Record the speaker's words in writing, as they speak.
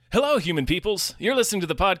Hello, human peoples. You're listening to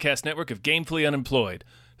the podcast network of Gamefully Unemployed.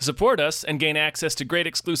 To support us and gain access to great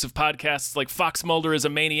exclusive podcasts like Fox Mulder is a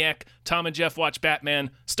Maniac, Tom and Jeff Watch Batman,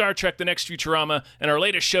 Star Trek The Next Futurama, and our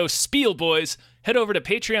latest show, Spiel Boys, head over to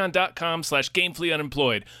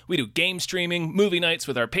patreon.com/gamefullyunemployed. We do game streaming, movie nights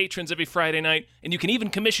with our patrons every Friday night, and you can even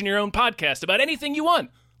commission your own podcast about anything you want.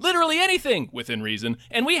 Literally anything, within reason,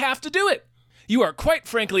 and we have to do it. You are quite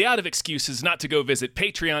frankly out of excuses not to go visit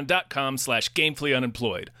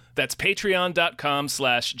patreon.com/gamefullyunemployed. That's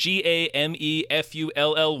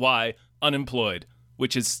patreon.com/GAMEFULLY unemployed,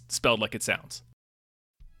 which is spelled like it sounds.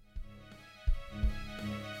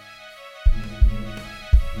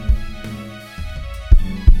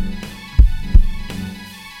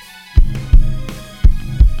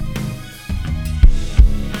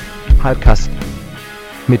 Halbkast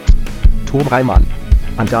mit Tom Reimann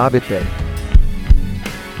und David Bell.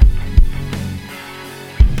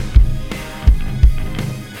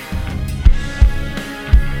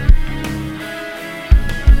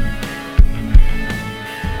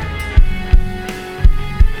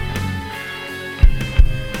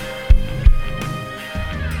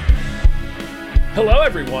 Hello,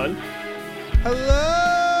 everyone.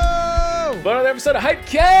 Hello! Another episode of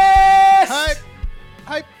Hypecast!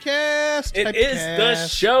 Hypecast! It is the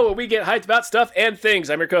show where we get hyped about stuff and things.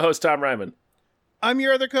 I'm your co-host, Tom Ryman. I'm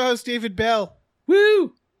your other co-host, David Bell.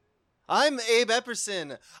 Woo! I'm Abe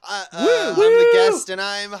Epperson. I'm woo! the guest, and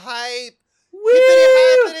I'm hype. Woo!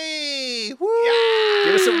 Hippity Woo! Yeah!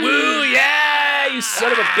 Give us a woo! Yeah! You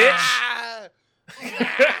son of a bitch!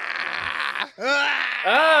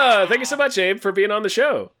 Thank you so much, Abe, for being on the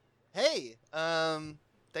show. Hey,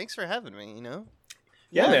 thanks for having me, you know?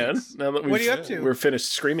 Yeah, man. Now that What are you up to? We're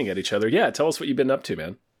finished screaming at each other. Yeah, tell us what you've been up to,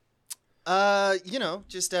 man. I'm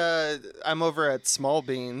over at Small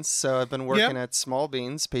Beans, so I've been working at Small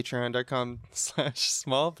Beans,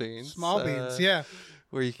 patreon.com/smallbeans. Small Beans, yeah.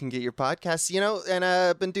 Where you can get your podcasts, and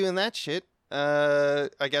I've been doing that shit. I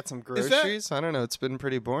got some groceries. I don't know, it's been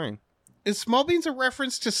pretty boring. Is Small Beans a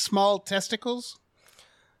reference to small testicles?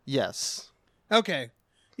 Yes. Okay.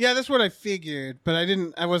 Yeah, that's what I figured, but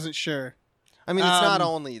I wasn't sure. I mean, it's not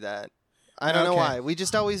only that. I don't know Okay. why. We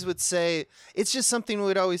just always would say, it's just something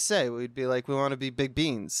we'd always say. We'd be like, we want to be big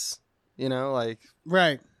beans. Like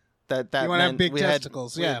Right. that You want to have meant big we had-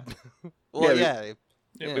 testicles, we- yeah. Well, Yeah,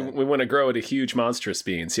 yeah. We want to grow into huge monstrous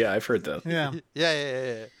beans. Yeah, I've heard that. Yeah.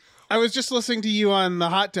 Yeah. I was just listening to you on The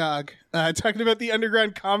Hot Dog, talking about the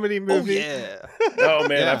underground comedy Oh, movie. yeah. Oh,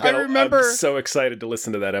 man. Yeah. I'm so excited to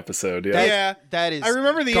listen to that episode. Yeah. Yeah. That is I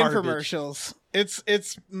remember the garbage. infomercials.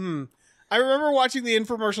 I remember watching the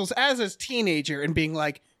infomercials as a teenager and being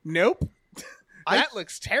like, nope, that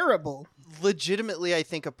looks terrible. Legitimately, I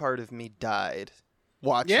think a part of me died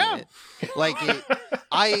watching Yeah. it.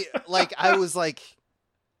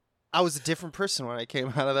 I was a different person when I came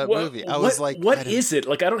out of that movie. I was like, what is it?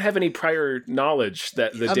 Like, I don't have any prior knowledge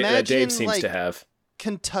that that Imagine, Dave seems to have.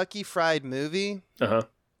 Kentucky Fried Movie, Uh-huh.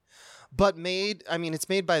 but it's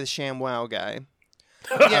made by the ShamWow guy.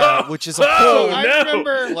 Yeah. Which is a whole, Oh, I no.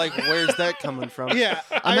 remember. like, where's that coming from? Yeah.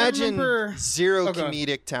 I Imagine remember. zero Oh, go on.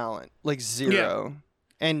 comedic talent, like zero,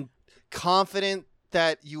 and confident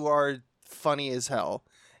that you are funny as hell.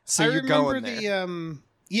 So I you're remember going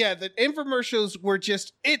there. the infomercials were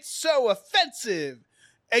just, it's so offensive.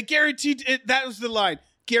 That was the line.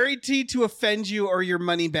 Guaranteed to offend you or your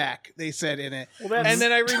money back, they said in it. Well, that's- And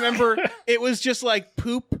then I remember it was just like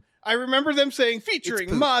poop. I remember them saying It's featuring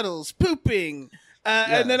poop. models pooping.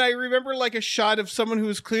 And then I remember like a shot of someone who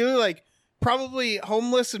was clearly like probably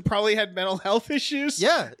homeless and probably had mental health issues.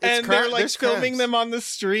 Yeah, it's And they're like there's filming crimes. them on the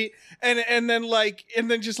street and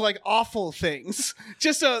then just like awful things.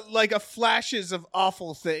 Just a flashes of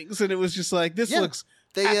awful things. And it was just like, this Yeah, looks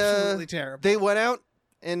They absolutely terrible. They went out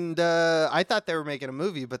and I thought they were making a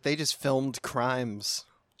movie, but they just filmed crimes,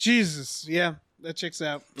 Jesus. Yeah, that checks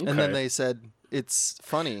out. and then Okay. they said it's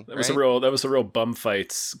funny. That was right? a real bum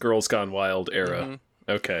fights, Girls Gone Wild era. Mhm.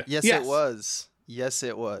 Okay. Yes, Yes. it was. Yes,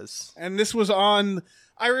 it was. And this was on.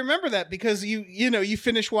 I remember that because you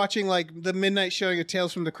finish watching like the midnight showing of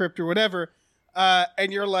Tales from the Crypt or whatever,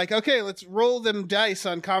 and you're like, okay, let's roll them dice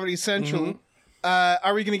on Comedy Central.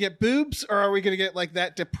 Are we going to get boobs or are we going to get like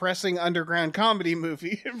that depressing underground comedy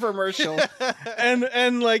movie infomercial?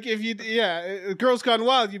 and like if Girls Gone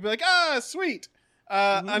Wild, you'd be like, sweet,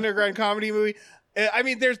 underground comedy movie. I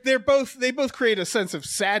mean, they both create a sense of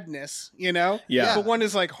sadness, Yeah. But one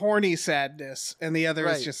is like horny sadness, and the other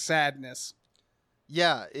is Right. just sadness.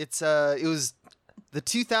 Yeah, it was the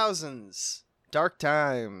 2000s, dark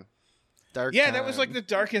time. Dark Yeah, that was time. like the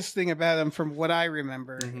darkest thing about him from what I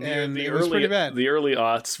remember. Mhm. And it was pretty bad. The early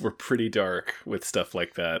aughts were pretty dark with stuff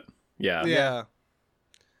like that. Yeah. Yeah.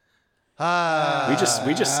 We just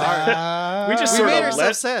We sort made of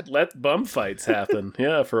ourselves sad. let bum fights happen.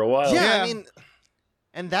 Yeah, for a while. Yeah, Yeah. I mean,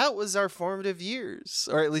 and that was our formative years,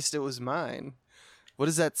 or at least it was mine. What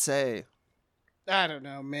does that say? I don't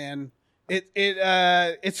know, man.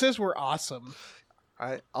 It says we're awesome.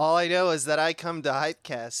 All I know is that I come to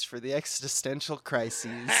Hypecast for the existential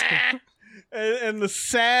crises. and the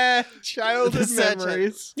sad childhood The sad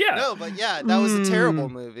memories. Yeah. No, but yeah, that was a terrible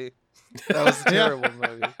movie. That was a terrible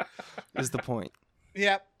movie. Is the point?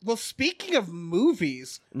 Yeah. Well, speaking of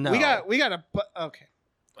movies, No. we got okay.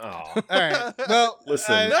 Oh. All right. Well,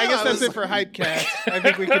 Listen. I guess No, that's it for Hypecast. I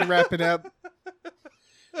think we can wrap it up.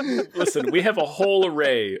 Listen, we have a whole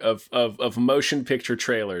array of motion picture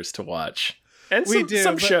trailers to watch. And We do,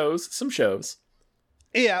 some but- shows.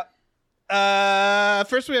 Yeah.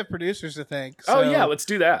 First we have producers to thank. Oh so yeah, let's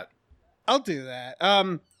do that. I'll do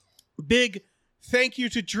that. Big thank you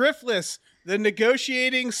to Driftless, the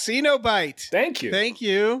negotiating Cenobite. Thank you. Thank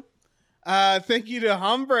you. Thank you to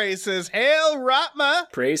Hombre, says, Hail Ratma.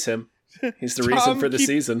 Praise him. He's the Tom, reason for the keep-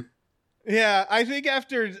 season. Yeah, I think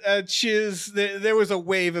after Chiz, there was a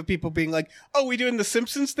wave of people being like, oh, we doing the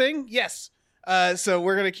Simpsons thing? Yes. So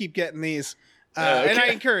we're going to keep getting these. And I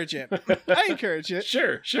Okay. encourage it.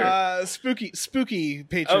 Sure. Spooky Oh,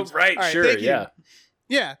 patrons. right, All sure, thank you. yeah.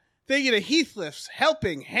 Yeah. Thank you to Heathliff's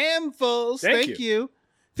Helping Handfuls. Thank you.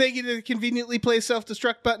 Thank you to the conveniently placed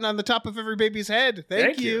self-destruct button on the top of every baby's head.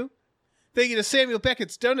 Thank you. Thank you to Samuel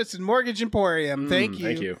Beckett's Donuts and Mortgage Emporium. Thank you.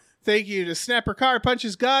 Thank you. Thank you to Snapper Carr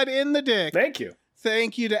Punches God in the Dick. Thank you.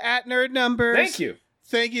 Thank you to At Nerd Numbers. Thank you.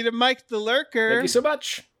 Thank you to Mike the Lurker. Thank you so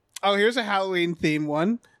much. Oh, here's a Halloween theme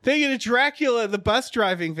one. Thank you to Dracula, the bus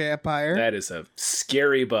driving vampire. That is a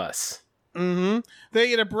scary bus. Mm-hmm. Thank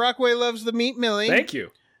you to Brockway Loves the Meat Millie. Thank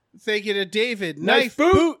you. Thank you to David Knife Knife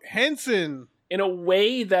Boot. Boot Henson. In a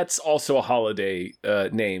way, that's also a holiday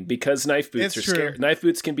name because knife boots It's are true. scary. Knife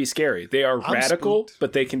boots can be scary. They are I'm radical, spooked.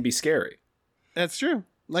 but they can be scary. That's true.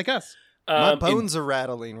 Like us. My In- bones are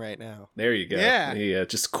rattling right now. there you go. Yeah.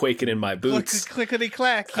 Just quaking in my boots. Clickety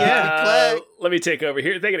clack. Uh, Yeah. let me take over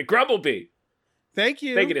here. Thank you to Grumblebee. Thank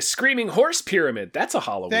you. Thank you to Screaming Horse Pyramid. That's a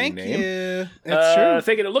Halloween Thank name. you. That's true.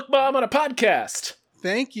 Thank you to Look Mom on a Podcast.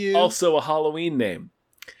 Thank you. Also a Halloween name.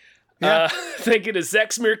 Yeah. Thank you to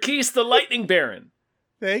Zex Mirkees, the Lightning Baron.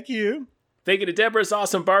 Thank you. Thank you to Deborah's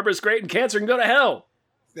Awesome, Barbara's Great, and Cancer Can Go to Hell.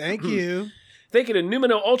 Thank you. Thank you to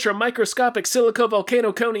Numino Ultra Microscopic Silico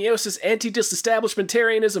Volcano Coniosis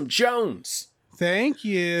Anti-Disestablishmentarianism Jones. Thank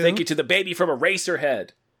you. Thank you to the baby from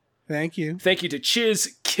Eraserhead. Thank you. Thank you to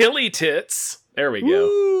Chiz Killy Tits. There we go.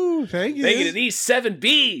 Woo, thank you. Thank you to these 7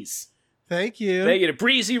 Bs. Thank you. Thank you to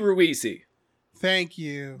Breezy Ruizy. Thank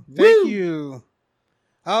you. Woo. Thank you.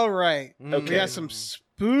 All right. We Okay. got some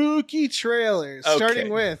spooky trailers. Okay.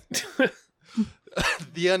 Starting with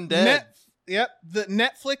The undead. the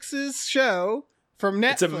Netflix's show from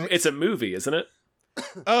Netflix. It's a movie, isn't it?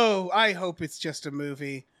 Oh, I hope it's just a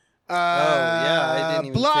movie. yeah, I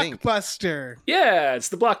didn't even think. Blockbuster. Yeah, it's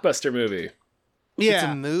the Blockbuster movie It's a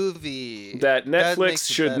Yeah. movie. that makes Netflix it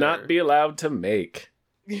should better. not be allowed to make.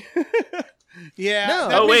 Yeah. No.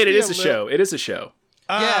 that Oh, makes wait, it me is a little- show. It is a show.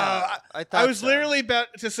 Yeah, I thought I was so. literally about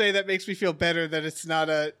to say that makes me feel better that it's not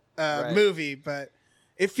a Right. movie, but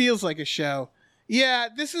it feels like a show. Yeah,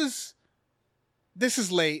 this is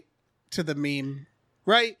late to the meme,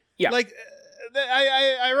 right? Yeah. Like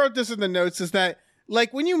I wrote this in the notes is that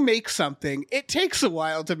like when you make something, it takes a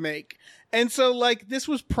while to make. And so like this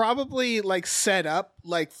was probably like set up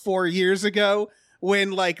like 4 years ago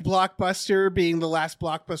when like Blockbuster being the last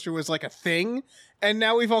Blockbuster was like a thing, and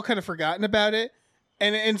now we've all kind of forgotten about it.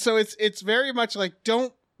 And so it's very much like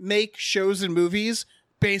don't make shows and movies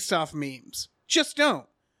based off memes. Just don't.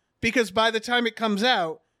 Because by the time it comes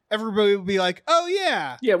out, everybody will be like, "Oh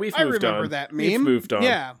yeah. Yeah, we've I moved remember on. that meme." We've moved on.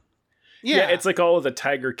 Yeah. Yeah, it's like all of the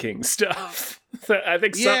Tiger King stuff. I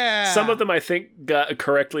think Yeah. some of them I think got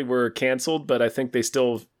correctly were canceled, but I think they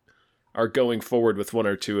still are going forward with one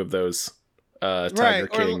or two of those Tiger Right, or-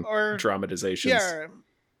 King or- dramatizations. Yeah.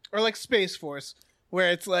 Or like Space Force,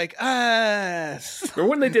 where it's like, Remember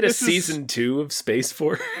when they did a This is- season 2 of Space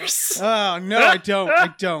Force? Oh no, I don't.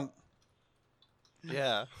 I don't.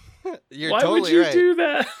 Yeah. You're Why totally would you right. do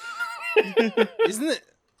that? Isn't it?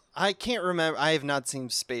 I can't remember. I have not seen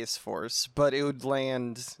Space Force, but it would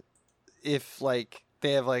land if like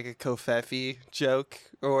they have like a Kofefi joke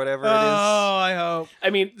or whatever Oh, I hope. I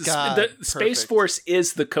mean, God, the Space perfect. Force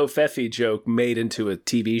is the Kofefi joke made into a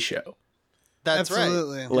TV show. That's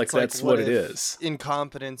Absolutely. right. Like, It's that's what it if is.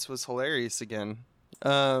 Incompetence was hilarious again.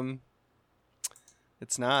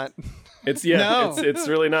 It's not. It's No. it's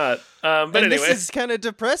really not. But And anyway, this is kind of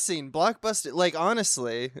depressing. Blockbuster, like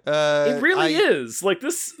honestly, it really is. Like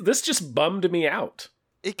this just bummed me out.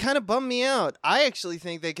 It kind of bummed me out. I actually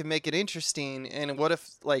think they could make it interesting. And what if,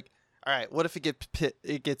 like, all right, what if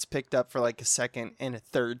it gets picked up for like a second and a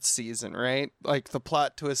third season, right? Like the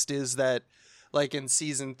plot twist is that, like in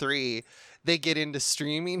season 3, they get into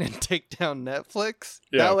streaming and take down Netflix.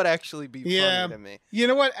 Yeah. That would actually be Yeah. funny to me. You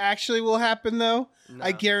know what actually will happen though? No.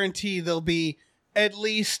 I guarantee there'll be at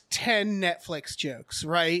least 10 Netflix jokes,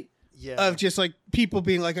 right? Yeah. Of just like people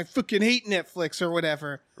being like, I fucking hate Netflix or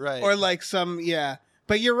whatever. Right. Or like yeah.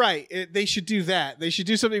 But you're right. They should do that. They should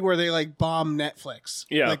do something where they like bomb Netflix.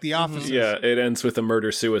 Yeah. Like The Office. Yeah, it ends with a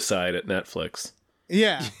murder-suicide at Netflix.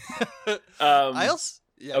 Yeah. I also.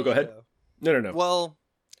 Yeah, Oh, go you ahead. No. Well,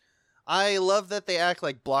 I love that they act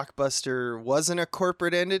like Blockbuster wasn't a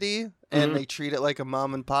corporate entity and they treat it like a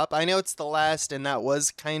mom and pop. I know it's the last and that was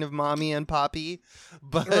kind of mommy and poppy,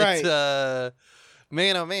 but Right.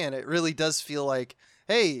 Man, oh man, it really does feel like,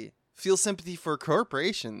 hey, feel sympathy for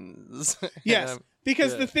corporations. Yes.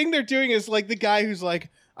 Because yeah. the thing they're doing is like the guy who's like,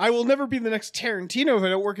 I will never be the next Tarantino if I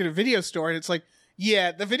don't work at a video store. And it's like,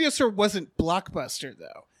 yeah, the video store wasn't Blockbuster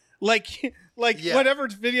though. Like Yeah. whatever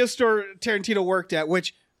video store Tarantino worked at,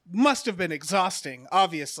 which must have been exhausting,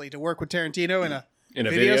 obviously, to work with Tarantino in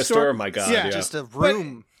a video store? My God, Yeah. yeah. Just a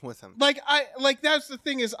room with him. That's the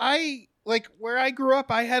thing is where I grew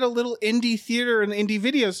up, I had a little indie theater and indie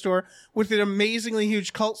video store with an amazingly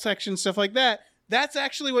huge cult section, stuff like that. That's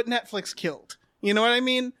actually what Netflix killed. You know what I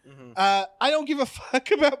mean? Mm-hmm. I don't give a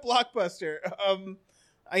fuck about Blockbuster.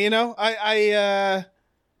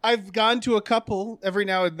 I've gone to a couple every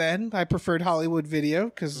now and then. I preferred Hollywood Video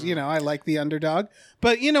because, I like the underdog.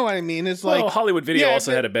 But you know what I mean? It's like, Well, Hollywood Video yeah,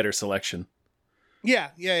 also but- had a better selection. yeah.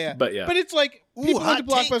 But yeah. But it's like, Ooh, people went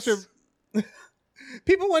to hot Blockbuster. takes.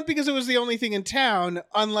 People went because it was the only thing in town,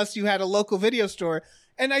 unless you had a local video store.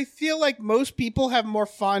 And I feel like most people have more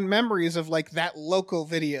fond memories of like that local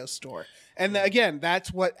video store. And again,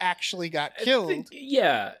 that's what actually got killed.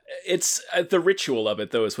 Yeah, it's the ritual of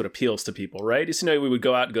it, though, is what appeals to people, right? Is, we would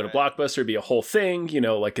go out and go to Blockbuster, it'd be a whole thing,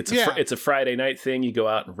 like it's Yeah. it's a Friday night thing. You go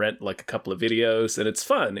out and rent like a couple of videos, and it's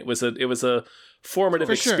fun. It was a formative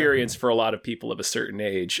For sure. experience for a lot of people of a certain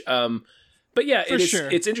age. But yeah, For sure.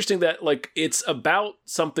 it's interesting that like it's about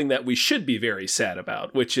something that we should be very sad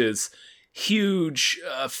about, which is huge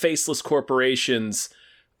faceless corporations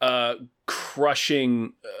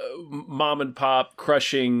crushing mom and pop,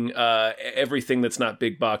 crushing everything that's not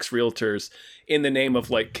big box realtors in the name of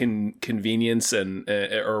like convenience and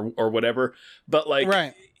or whatever. But like,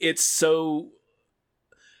 Right. it's so.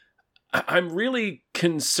 I'm really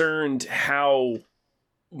concerned how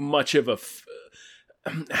much of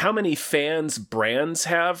how many fans brands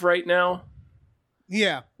have right now.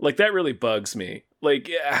 Yeah. Like that really bugs me. Like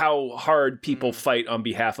how hard people fight on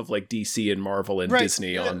behalf of like DC and Marvel and Right.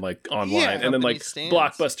 Disney on like online, Yeah. and then Company like stands.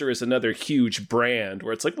 Blockbuster is another huge brand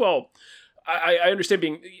where it's like, well, I understand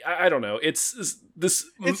being, I don't know, it's this,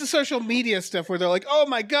 It's the social media stuff where they're like, oh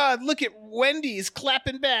my God, look at Wendy's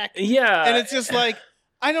clapping back. yeah, And it's just like,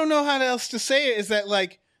 I don't know how else to say it. Is that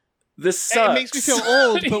like, this sucks. it makes me feel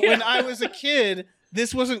old, but when Yeah. I was a kid,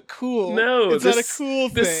 this wasn't cool. No, it's not a cool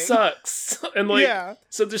thing. This sucks. And like, Yeah.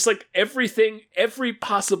 so there's like every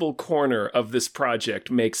possible corner of this project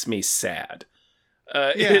makes me sad.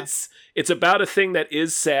 Yeah. It's about a thing that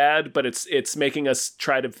is sad, but it's making us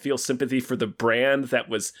try to feel sympathy for the brand that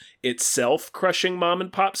was itself crushing mom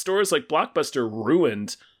and pop stores. Like Blockbuster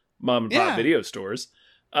ruined mom and pop Yeah. video stores.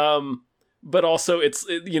 But also it's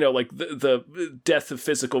like the death of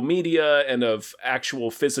physical media and of actual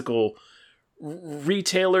physical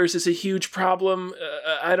retailers is a huge problem.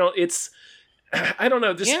 I don't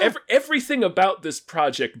know. Just Yeah. everything about this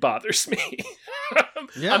project bothers me.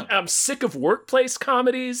 Yeah. I'm sick of workplace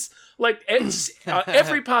comedies. Like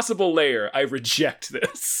every possible layer, I reject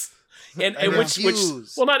this. And I which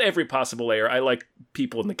refuse. well, not every possible layer. I like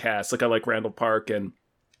people in the cast. Like I like Randall Park and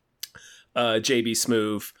JB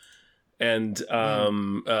Smoove and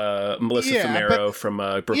Melissa Yeah, Fumero but, from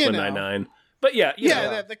Brooklyn Nine-Nine. But yeah, you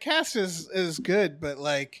know. the cast is good, but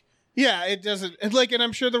like, yeah, it doesn't. And like, and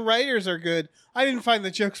I'm sure the writers are good. I didn't find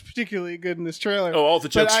the jokes particularly good in this trailer. Oh, all the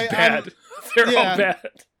jokes are bad. They're all yeah. bad.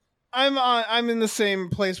 I'm in the same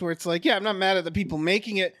place where it's like, yeah, I'm not mad at the people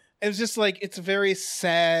making it. It's just like it's very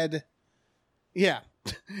sad. Yeah,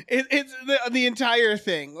 it's the entire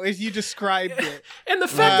thing as you described it. And the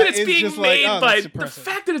fact that it's it's being just like, made oh, by that's the depressing.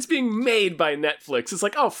 fact that it's being made by Netflix is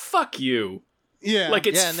like, oh, fuck you. Yeah. Like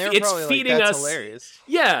Yeah, and they're it's probably feeding like, that's us. hilarious.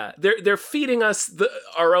 Yeah, they're feeding us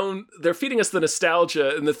they're feeding us the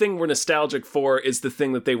nostalgia, and the thing we're nostalgic for is the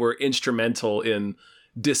thing that they were instrumental in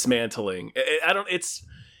dismantling.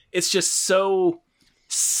 It's just so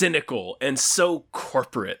cynical and so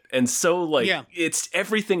corporate and so like it's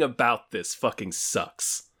everything about this fucking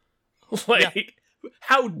sucks. Like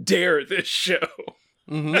how dare this show?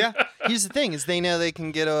 Mm-hmm. Yeah. Here's the thing: is they know they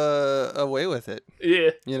can get away with it. Yeah,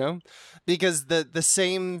 you know, because the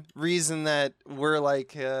same reason that we're like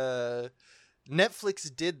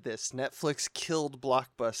Netflix did this. Netflix killed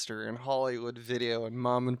Blockbuster and Hollywood Video and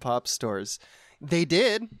mom and pop stores. They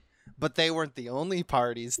did, but they weren't the only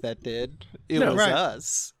parties that did. It was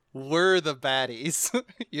us. We're the baddies.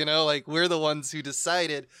 You know, like we're the ones who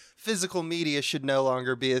decided physical media should no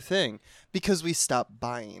longer be a thing because we stopped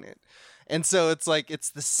buying it. And so it's like it's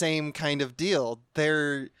the same kind of deal.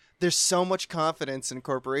 There's so much confidence in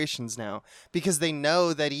corporations now because they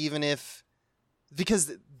know that if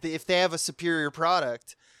they have a superior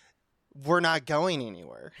product, we're not going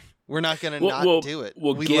anywhere. We're not going to do it.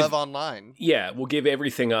 We live online. Yeah, we'll give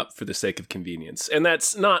everything up for the sake of convenience. And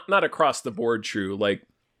that's not across the board true. Like,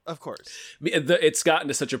 of course. It's gotten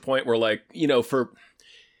to such a point where, like, you know, for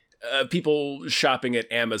people shopping at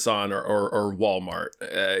Amazon or Walmart,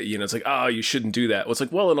 you know, it's like, oh, you shouldn't do that. Well, it's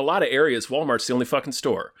like, well, in a lot of areas, Walmart's the only fucking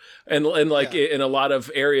store. And like in a lot of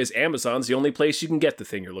areas, Amazon's the only place you can get the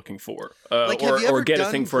thing you're looking for. Like, or get a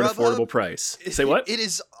thing for an affordable price. Say what?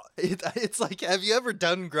 It's like, have you ever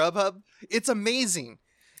done Grubhub? It's amazing.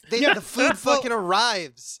 The food fucking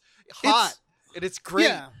arrives hot, and it's great.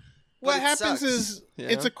 Yeah. What happens is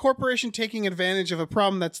it's a corporation taking advantage of a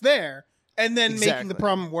problem that's there and then making the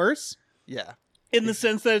problem worse. Yeah. In the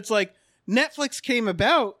sense that it's like Netflix came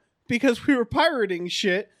about because we were pirating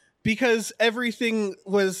shit because everything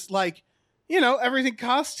was like, you know, everything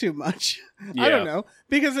cost too much. Yeah. I don't know.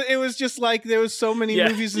 Because it was just like there was so many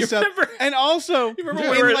movies and stuff. And also, in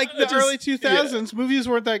like the early 2000s, movies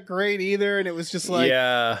weren't that great either. And it was just like...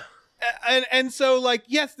 Yeah. And so, like,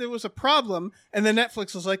 yes, there was a problem. And then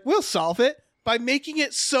Netflix was like, we'll solve it by making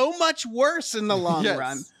it so much worse in the long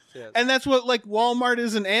run. Yes. And that's what, like, Walmart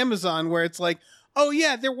is and Amazon, where it's like, oh,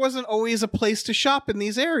 yeah, there wasn't always a place to shop in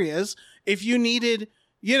these areas. If you needed...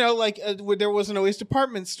 You know, like there wasn't always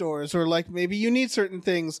department stores, or like maybe you need certain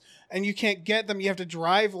things and you can't get them. You have to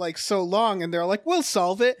drive like so long, and they're like, "We'll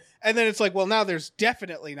solve it." And then it's like, "Well, now there's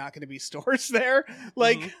definitely not going to be stores there."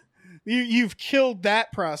 Like you've killed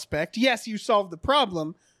that prospect. Yes, you solved the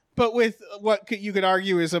problem, but with what you could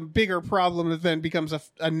argue is a bigger problem that then becomes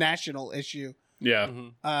a national issue. Yeah,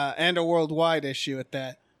 and a worldwide issue at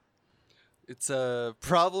that. It's a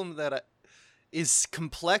problem that is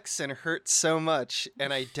complex and hurts so much,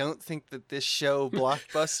 and I don't think that this show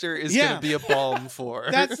Blockbuster is going to be a balm for.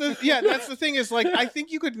 That's the thing is, like, I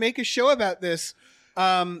think you could make a show about this,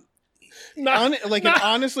 an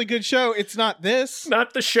honestly good show. It's not this,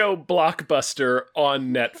 not the show Blockbuster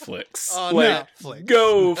on Netflix. On Netflix,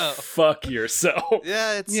 go fuck yourself.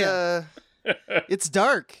 Yeah, it's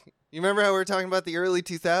dark. You remember how we were talking about the early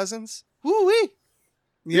 2000s? Woo-wee.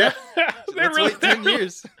 Yeah, Let's wait 10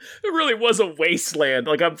 years. It really was a wasteland.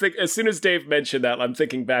 Like as soon as Dave mentioned that, I'm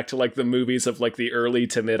thinking back to like the movies of like the early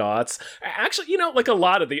to mid aughts. Actually, you know, like a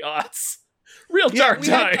lot of the aughts, real dark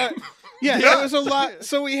time. It was a lot.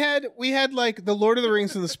 So we had like the Lord of the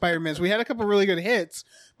Rings and the Spider-Mans. We had a couple really good hits,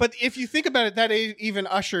 but if you think about it, that even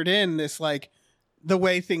ushered in this like the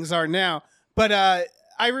way things are now. But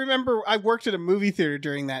I remember I worked at a movie theater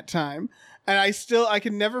during that time. And I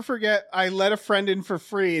can never forget, I let a friend in for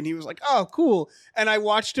free and he was like, oh, cool. And I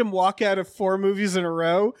watched him walk out of 4 movies in a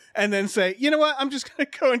row and then say, you know what? I'm just going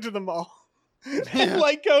to go into the mall. And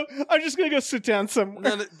I'm just going to go sit down somewhere.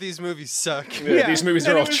 None of these movies suck. Yeah, these movies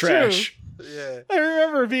are all trash. True. Yeah. I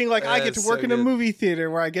remember being like, I get to work in a movie theater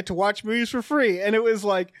where I get to watch movies for free. And it was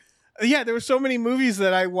like, there were so many movies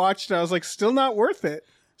that I watched. And I was like, still not worth it.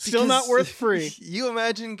 Still not worth free. You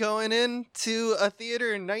imagine going into a theater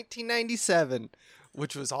in 1997,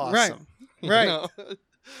 which was awesome. Right. You know?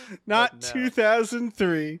 Not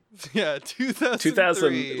 2003. Yeah,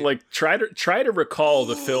 2003. Like, try to recall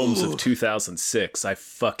the films of 2006. I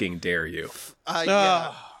fucking dare you.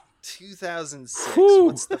 2006.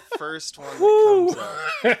 What's the first one that comes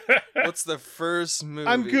up? What's the first movie?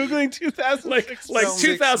 I'm Googling 2006. Like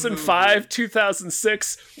 2005,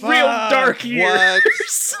 2006. Real dark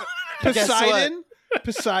years. Poseidon.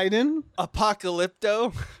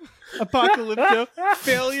 Apocalypto.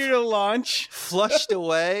 Failure to launch. Flushed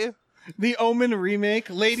Away. The Omen remake.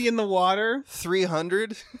 Lady in the Water.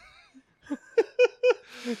 300.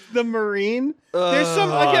 The Marine. There's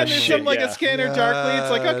some again. There's shit, some like yeah. a Scanner Darkly.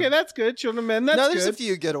 It's like, okay, that's good. Children of Men. That's no, there's good. a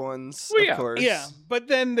few good ones, Well, of yeah. course. Yeah, but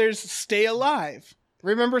then there's Stay Alive.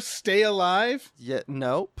 Remember Stay Alive? Yeah.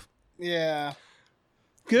 Nope. Yeah.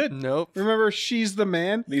 Good. Nope. Remember She's the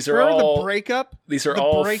Man? These are Remember all- The Breakup? These are The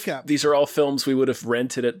all Breakup. these are all films we would have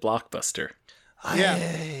rented at Blockbuster. Yeah.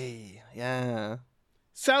 Hey, yeah.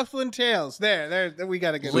 Southland Tales. There, we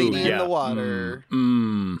got a good Lady one. in yeah. the Water.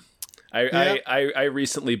 I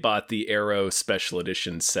recently bought the Arrow Special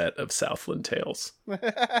Edition set of Southland Tales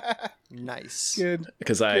Nice. Good.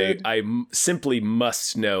 because Good. I simply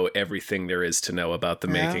must know everything there is to know about the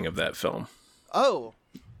Yeah. making of that film. Oh,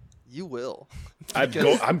 you will.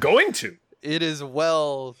 I'm going to. It is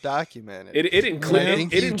well documented. It I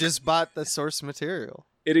think you includes just bought the source material.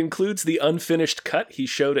 it includes the unfinished cut he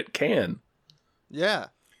showed at Cannes Yeah.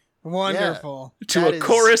 Wonderful. to That a is-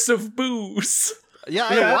 chorus of boos.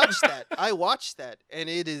 Yeah, Yeah. I watched that, and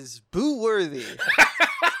it is boo-worthy.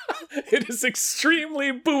 It is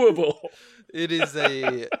extremely booable. It is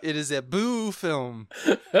a boo film.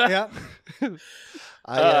 Yeah.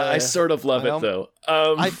 I sort of love well, it though.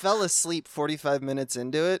 I fell asleep 45 minutes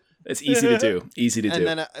into it, It's easy to do. Easy to and do.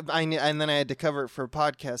 then I had to cover it for a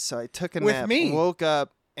podcast, so I took a With nap, me. woke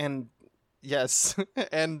up, and yes,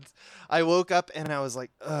 and I woke up and I was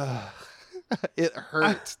like, ugh. It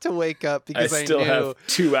hurt to wake up I because I still knew. have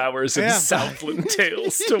 2 hours of Yeah. Southland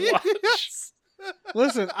Tales to watch. Yes.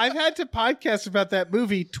 Listen, I've had to podcast about that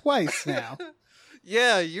movie twice now.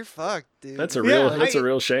 Yeah, you're fucked, dude. That's a Yeah, real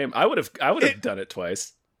real shame. I would have done it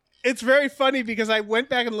twice. It's very funny because I went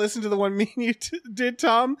back and listened to the one me and you did,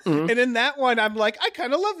 Tom. Mhm. And in that one, I'm like, I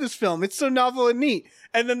kind of love this film. It's so novel and neat.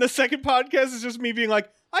 And then the second podcast is just me being like,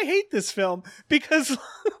 I hate this film because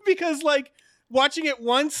like watching it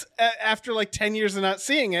once after like 10 years of not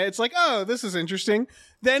seeing it, it's like, oh, this is interesting.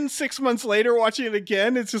 Then 6 months later, watching it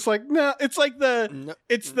again, it's just like, no, it's like No.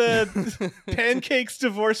 it's the pancakes,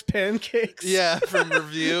 divorce pancakes. Yeah, from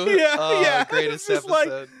review. Yeah, Oh, yeah. Greatest It's just like-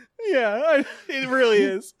 episode. Yeah, it really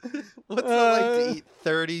is. What's it like to Uh, eat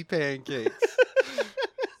 30 pancakes?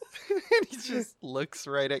 And he just looks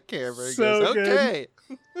right at camera and So goes, good. okay.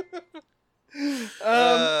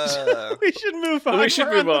 We should move on. We should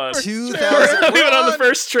We're move on. the first 2000 trailer. We went on the on-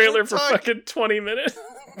 first trailer for we're fucking 20 minutes.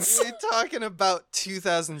 We're talking about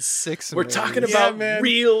 2006 We're movies. talking Yeah, about man.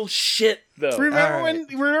 real shit, though. Remember All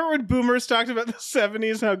right. when boomers talked about the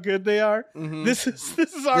 70s, how good they are? Mhm. This is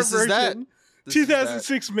our This is that. version. This is that.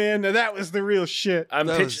 2006, man. Now that was the real shit. I'm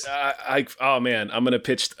That pitch. was- Oh man, I'm gonna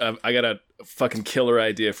pitch. I got a fucking killer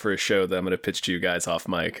idea for a show that I'm gonna pitch to you guys off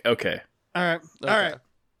mic. Okay. All right. Okay.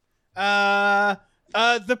 All right.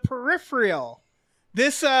 The Peripheral.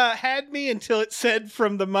 This had me until it said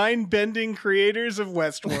from the mind-bending creators of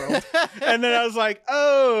Westworld. And then I was like,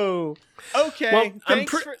 oh, okay. Well,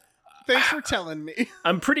 Thanks for telling me.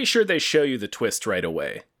 I'm pretty sure they show you the twist right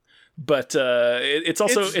away. But it's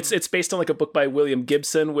also it's based on like a book by William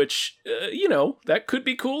Gibson, which that could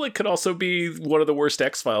be cool. It could also be one of the worst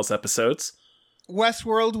X-Files episodes.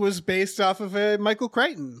 Westworld was based off of a Michael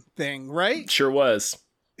Crichton thing, right? Sure was.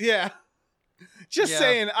 Yeah. Just Yeah.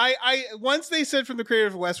 saying, I once they said from the creator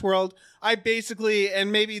of Westworld, I basically,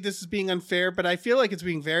 and maybe this is being unfair, but I feel like it's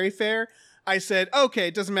being very fair. I said, okay,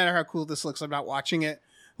 it doesn't matter how cool this looks, I'm not watching it.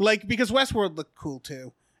 Like, because Westworld looked cool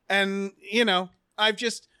too. And,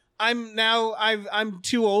 I'm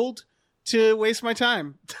too old to waste my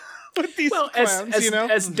time with these Well, clowns,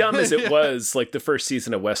 as dumb as it was, like the first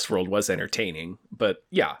season of Westworld was entertaining. But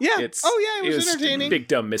yeah, Yeah. it's It was entertaining. Big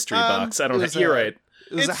dumb mystery box. I don't it know. was You're a- right.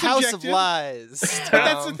 It was It's a house subjective. of lies. But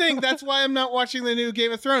that's the thing. That's why I'm not watching the new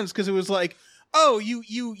Game of Thrones, because it was like, oh, you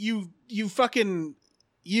fucking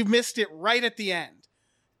you missed it right at the end,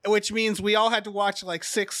 which means we all had to watch like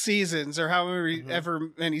 6 seasons or however ever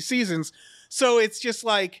many seasons. So it's just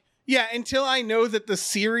like, yeah, until I know that the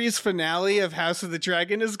series finale of House of the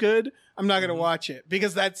Dragon is good, I'm not gonna watch it,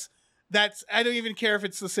 because that's I don't even care if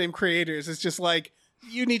it's the same creators. It's just like,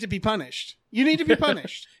 you need to be punished. You need to be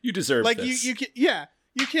punished. You deserve Like this.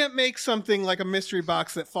 you can't make something like a mystery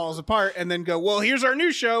box that falls apart and then go, well, here's our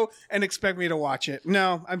new show, and expect me to watch it.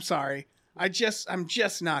 No, I'm sorry. I'm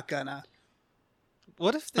just not gonna.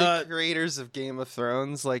 What if the creators of Game of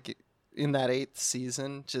Thrones, like in that 8th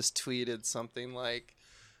season, just tweeted something like,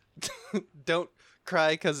 "Don't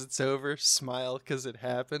cry because it's over, smile because it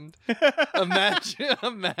happened." Imagine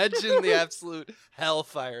the absolute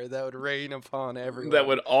hellfire that would rain upon everyone. That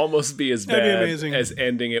would almost be as That'd be bad amazing. as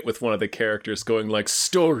ending it with one of the characters going like,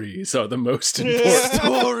 "Stories are the most important."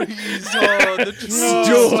 Stories are the true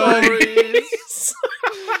stories.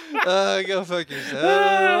 Go fuck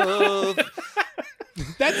yourself.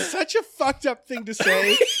 That's such a fucked up thing to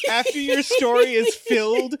say after your story is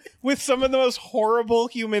filled with some of the most horrible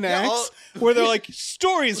human acts, where they're like,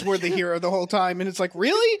 stories were the hero the whole time, and it's like,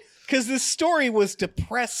 really? Because this story was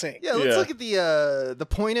depressing. Yeah, let's look at the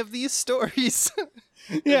point of these stories.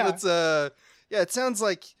 Yeah. It sounds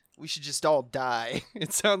like we should just all die.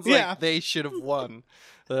 It sounds like they should have won.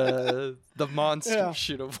 The monsters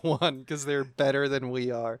should have won because they're better than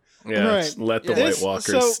we are. Yeah, Right. let the White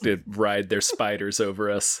Walkers ride their spiders over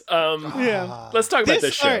us. Let's talk about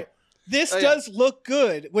this show. All right, this does look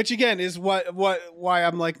good, which again is why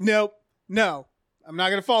I'm like, no, I'm not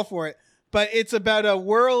gonna fall for it. But it's about a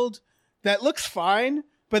world that looks fine,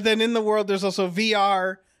 but then in the world there's also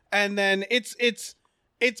VR, and then it's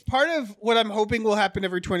part of what I'm hoping will happen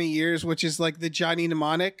every 20 years, which is like the Johnny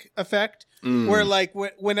Mnemonic effect, where like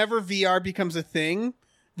whenever VR becomes a thing,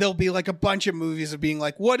 there'll be like a bunch of movies of being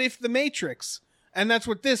like, what if the Matrix? And that's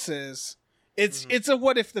what this is. It's a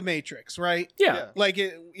what if the Matrix, right? Yeah. Like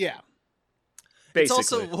it, yeah. Basically.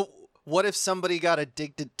 It's also, what if somebody got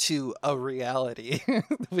addicted to a reality,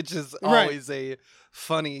 which is always a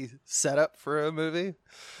funny setup for a movie.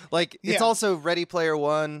 Like, it's also Ready Player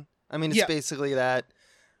One. I mean, it's basically that.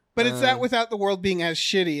 But it's that without the world being as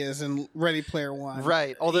shitty as in Ready Player One.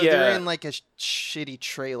 Right. Although they're in like a shitty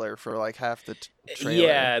trailer for like half the trailer.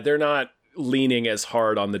 Yeah, they're not leaning as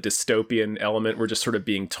hard on the dystopian element. We're just sort of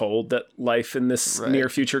being told that life in this near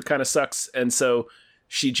future kind of sucks. And so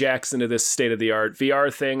she jacks into this state-of-the-art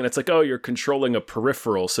VR thing, and it's like, oh, you're controlling a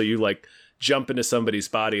peripheral, so you like jump into somebody's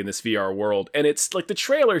body in this VR world. And it's like the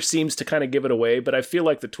trailer seems to kind of give it away, but I feel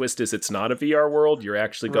like the twist is it's not a VR world. You're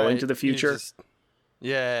actually going to the future.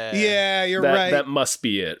 Yeah, you're right. That must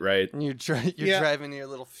be it, right? And you're driving your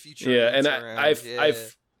little future. Yeah, and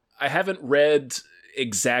I haven't read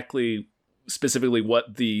exactly specifically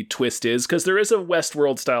what the twist is, because there is a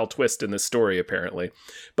Westworld style twist in this story apparently,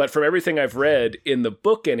 but from everything I've read in the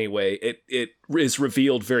book anyway, it is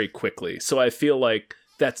revealed very quickly. So I feel like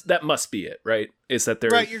that must be it, right? Is that they're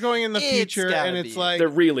right? You're going in the future, and it's like they're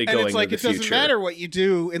really going it's like into the it doesn't future. matter what you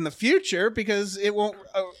do in the future because it won't.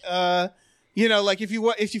 Like if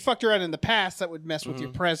you fucked around in the past, that would mess with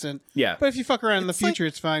your present. Yeah, but if you fuck around in the future,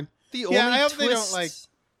 it's fine. The only I hope twist... they don't like.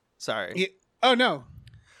 Sorry. Oh no.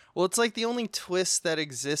 Well, it's like the only twist that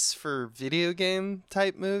exists for video game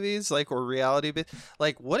type movies, like, or reality.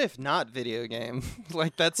 Like, what if not video game?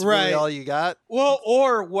 Like, that's really all you got? Well,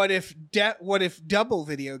 or what if double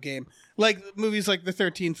video game? Like movies like The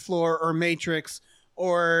 13th Floor or Matrix,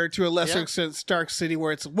 or to a lesser extent Stark City,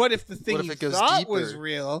 where it's what if the thing you thought was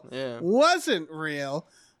real wasn't real?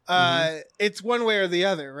 It's one way or the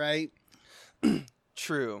other, right?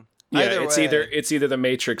 True. Yeah, it's either the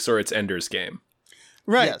Matrix or it's Ender's Game.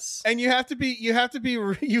 Right. Yes. And you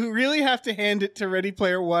really have to hand it to Ready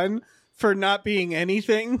Player One for not being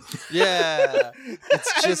anything. Yeah.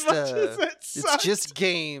 It's just it's just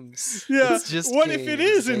games. Yeah. It's just what games, if it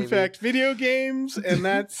is baby. in fact video games and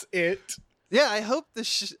that's it? Yeah, I hope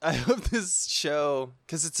this show,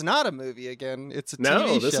 because it's not a movie again. It's a TV show.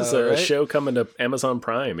 No, this is a show coming to Amazon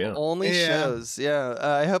Prime. Yeah, only shows. Yeah,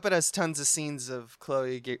 I hope it has tons of scenes of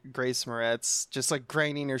Chloe Grace Moretz just like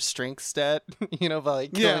grinding her strength stat, by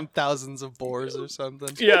like killing thousands of boars or something.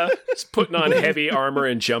 Yeah, just putting on heavy armor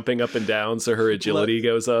and jumping up and down so her agility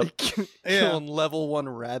goes up. Killing level 1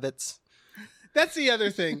 rabbits. That's the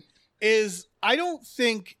other thing is I don't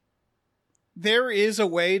think there is a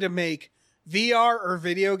way to make VR or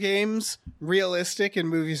video games realistic in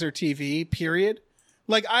movies or TV, period.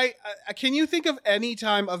 Like, I can you think of any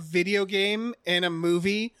time a video game in a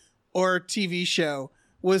movie or TV show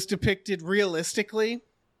was depicted realistically?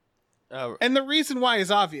 And the reason why is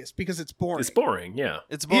obvious, because it's boring. It's boring, yeah.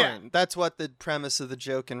 It's boring. Yeah. That's what the premise of the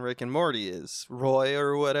joke in Rick and Morty is. Roy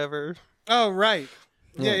or whatever. Oh, right.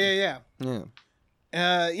 Yeah.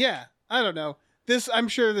 Yeah. I don't know. I'm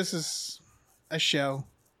sure this is a show.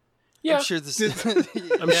 Yeah, I'm sure this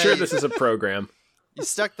is a program. You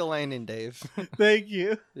stuck the landing, Dave. Thank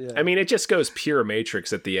you. Yeah. I mean, it just goes pure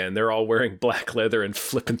Matrix at the end. They're all wearing black leather and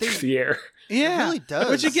flipping through the air. Yeah, it really does.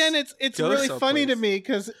 Which again, it's really funny to me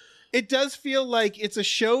because it does feel like it's a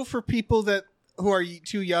show for people who are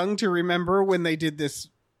too young to remember when they did this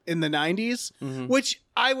in the 90s, which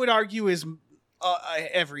I would argue is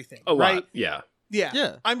everything. A right? lot, yeah.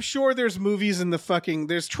 Yeah. I'm sure there's movies in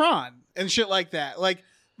there's Tron and shit like that. Like,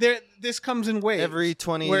 this comes in waves. Every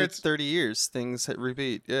 20 to 30 years, things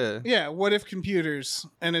repeat. Yeah. Yeah. What if computers?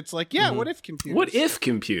 And it's like, yeah, what if computers? What if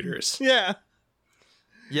computers? Yeah.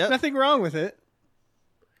 Yeah. Nothing wrong with it.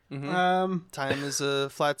 Time is a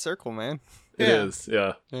flat circle, man. It is.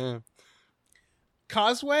 Yeah.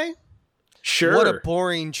 Causeway? Sure. What a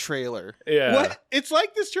boring trailer. Yeah. What? It's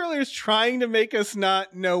like this trailer is trying to make us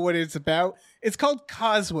not know what it's about. It's called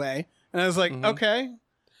Causeway, and I was like, okay.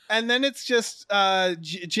 And then it's just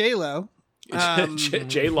J-Lo.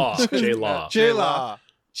 J-Law.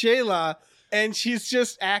 J-Law, and she's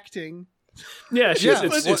just acting. Yeah,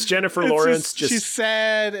 it's Jennifer Lawrence she's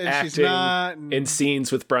sad and acting she's not. And in scenes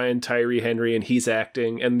with Brian Tyree Henry, and he's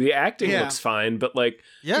acting, and the acting looks fine, but like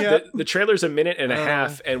the trailer's a minute and a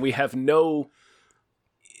half, and we have no.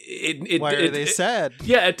 Why are they sad?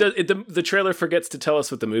 Yeah, it does. The trailer forgets to tell us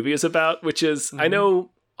what the movie is about, which is I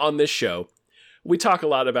know on this show we talk a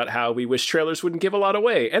lot about how we wish trailers wouldn't give a lot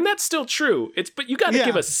away, and that's still true. But you got to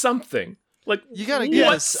give us something. Like, you gotta give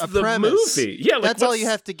us a premise. Movie? Yeah, like, that's all you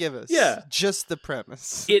have to give us. Yeah, just the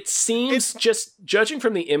premise. It seems just judging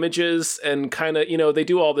from the images and kind of they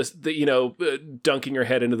do all this, dunking your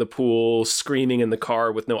head into the pool, screaming in the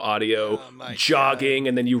car with no audio, jogging,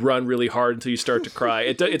 and then you run really hard until you start to cry.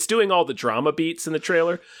 It's doing all the drama beats in the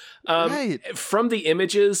trailer. Right. From the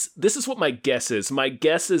images, this is what my guess is. My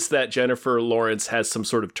guess is that Jennifer Lawrence has some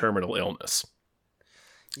sort of terminal illness.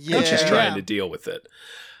 Yeah, and she's trying to deal with it.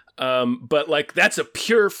 But like that's a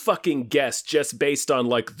pure fucking guess just based on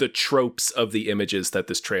like the tropes of the images that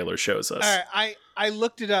this trailer shows us. All right, I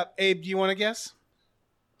looked it up. Abe, do you want to guess?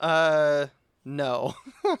 No.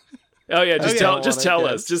 Oh yeah, just tell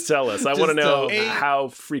us. Just tell us. I want to know how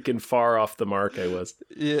freaking far off the mark I was.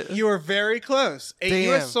 Yeah. You are very close. A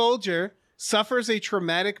U.S. soldier suffers a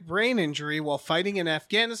traumatic brain injury while fighting in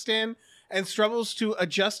Afghanistan and struggles to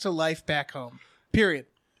adjust to life back home. Period.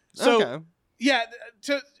 So yeah,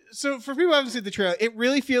 so for people who haven't seen the trailer, it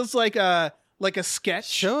really feels like a sketch.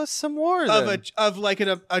 Show us some more of like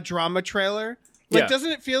a drama trailer. Like,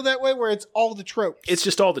 doesn't it feel that way where it's all the tropes? It's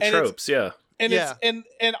just all the tropes, yeah. And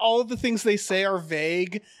and all of the things they say are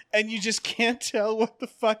vague, and you just can't tell what the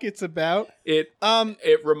fuck it's about. It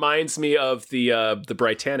reminds me of the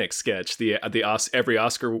Britannic sketch, every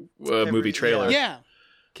Oscar movie trailer. Yeah.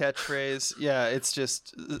 Catchphrase. Yeah, it's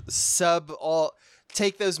just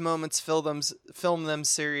take those moments, film them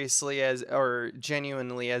seriously or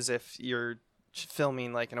genuinely as if you're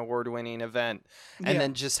filming like an award-winning event, and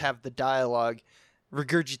then just have the dialogue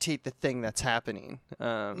regurgitate the thing that's happening.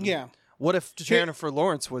 What if Jennifer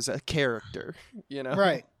Lawrence was a character?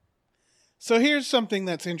 Right. So here's something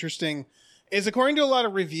that's interesting: is according to a lot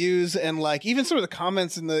of reviews and like even some of the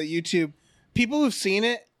comments in the YouTube, people who've seen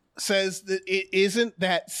it says that it isn't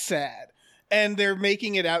that sad. And they're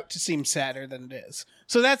making it out to seem sadder than it is.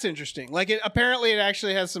 So that's interesting. Like, apparently it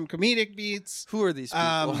actually has some comedic beats. Who are these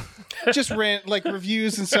people? Just like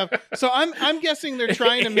reviews and stuff. So I'm guessing they're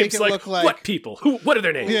trying to make it look like what people? What are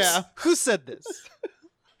their names? Yeah. Who said this?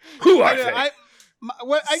 Who are they? I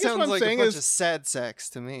guess Sounds what I'm like saying a bunch is of sad sex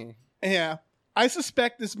to me. Yeah. I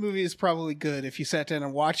suspect this movie is probably good if you sat down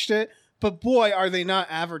and watched it. But boy, are they not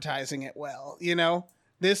advertising it well.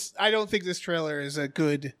 I don't think this trailer is a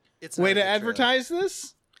good way to advertise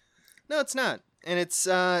this. No, it's not, and it's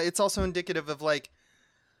also indicative of like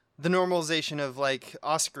the normalization of like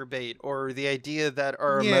Oscar bait, or the idea that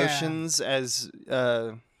our emotions as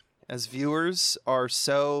viewers are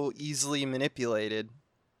so easily manipulated.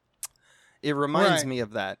 It reminds me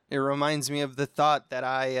of that. It reminds me of the thought that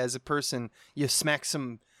I, as a person, you smack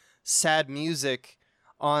some sad music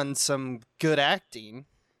on some good acting,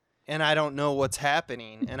 and I don't know what's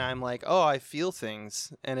happening, and I'm like, oh, I feel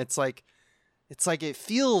things, and it's like it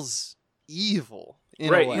feels evil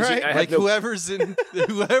in a way. Right. Like whoever's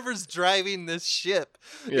driving this ship,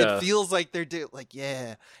 it feels like they're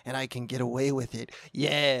and I can get away with it.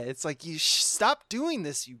 Yeah, it's like you stop doing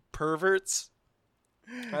this, you perverts.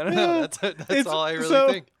 I don't know. That's all I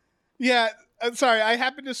really think. Yeah, I'm sorry. I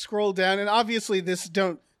happened to scroll down, and obviously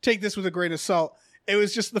don't take this with a grain of salt. It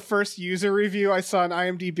was just the first user review I saw on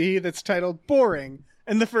IMDb that's titled "Boring,"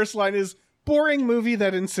 and the first line is "Boring movie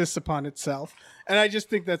that insists upon itself," and I just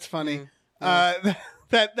think that's funny. That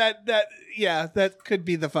could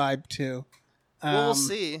be the vibe too. We'll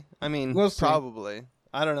see. I mean, probably.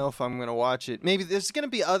 I don't know if I'm gonna watch it. Maybe there's gonna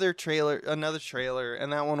be another trailer,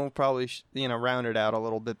 and that one will probably round it out a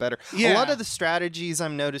little bit better. Yeah. A lot of the strategies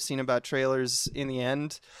I'm noticing about trailers in the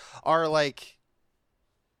end are like,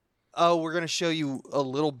 oh, we're going to show you a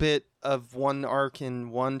little bit of one arc in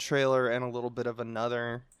one trailer and a little bit of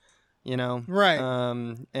another, Right.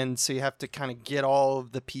 And so you have to kind of get all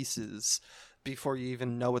of the pieces before you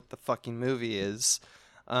even know what the fucking movie is.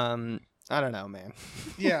 I don't know, man.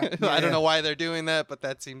 Yeah. I don't know why they're doing that, but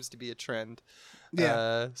that seems to be a trend.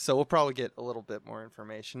 Yeah. So we'll probably get a little bit more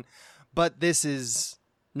information. But this is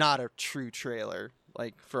not a true trailer,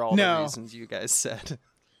 like for all the reasons you guys said.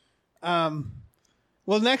 Well,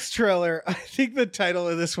 Well, next trailer, I think the title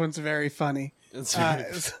of this one's very funny. It's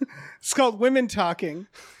It's called Women Talking.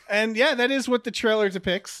 And yeah, that is what the trailer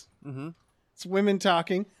depicts. mm-hmm. It's women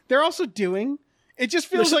talking. They're also doing. It just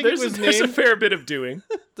feels like it was there's a named. fair bit of doing.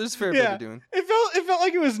 There's a fair bit Yeah, of doing. it felt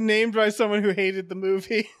like it was named by someone who hated the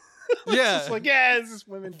movie. Yeah. It's like, yeah, this is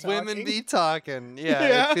women talking. Women be talking.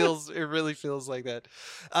 Yeah, Yeah. it really feels like that.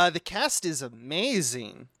 The cast is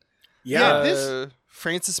amazing. Yeah,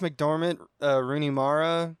 Frances McDormand, Rooney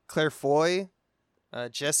Mara, Claire Foy,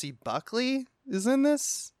 Jesse Buckley is in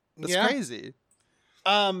this. That's Yeah. crazy.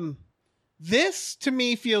 This to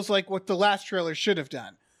me feels like what the last trailer should have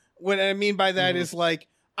done. What I mean by that is like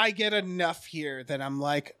I get enough here that I'm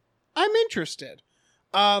like I'm interested.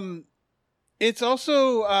 It's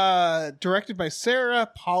also directed by Sarah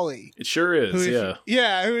Polley. It sure is,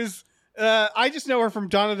 yeah. Who's I just know her from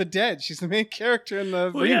Dawn of the Dead. She's the main character in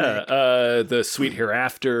the Well, remake. yeah, The Sweet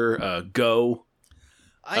Hereafter, Go,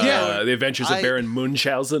 The Adventures of Baron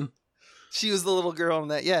Munchausen. She was the little girl in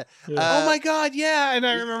that. Yeah. Oh my god, yeah, and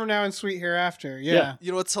I remember now in Sweet Hereafter. Yeah.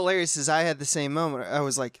 You know what's hilarious is I had the same moment. I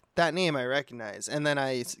was like, that name I recognize. And then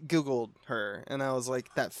I Googled her and I was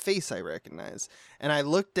like, that face I recognize. And I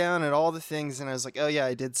looked down at all the things and I was like, oh yeah,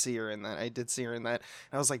 I did see her in that. And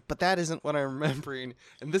I was like, but that isn't what I'm remembering.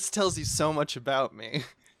 And this tells you so much about me.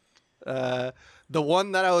 The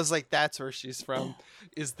one that I was like, that's where she's from,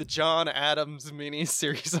 is the John Adams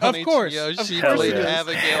miniseries on Of course, HBO. of She course played it is.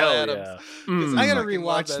 Abigail Hell Adams. yeah. 'Cause I gotta fucking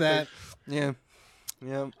love rewatch that. thing.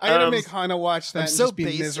 Yeah. I gotta Um, make Hannah watch that I'm and so just be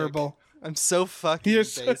basic. miserable. I'm so fucking You're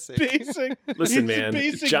basic. so basic. Listen, You're man,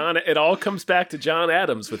 basic. John. It all comes back to John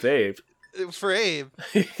Adams with Abe. For Abe,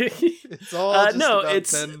 it's all just no, about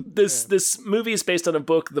it's Ben. this movie is based on a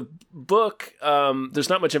book. The book, there's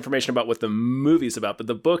not much information about what the movie's about, but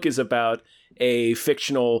the book is about a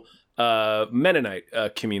fictional Mennonite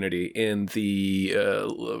community in the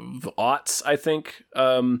aughts, I think.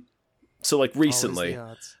 So like recently,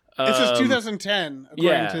 Always It says Um, 2010, according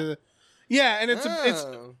yeah. to the. Yeah, and the it's odds.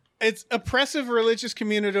 it's oppressive religious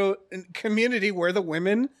community where the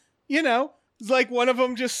women, it's like one of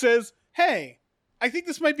them just says, "Hey, I think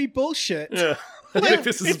this might be bullshit." yeah, I think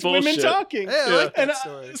this is it's women bullshit. talking. Hey, I like that And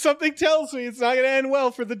story. something tells me it's not going to end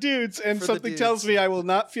well for the dudes, and For the something tells dudes. me I will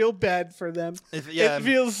not feel bad for them. It It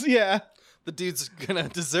feels, the dude's gonna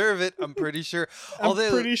deserve it. I'm pretty sure. I'm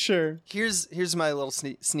Although, pretty sure. here's my little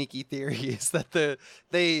sneaky theory is that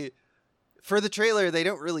they for the trailer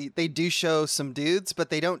they do show some dudes, but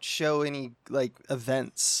they don't show any like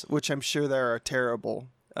events, which I'm sure there are terrible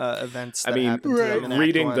events that happen to them in Act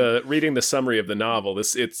reading 1. reading the summary of the novel,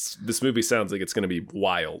 this movie sounds like it's going to be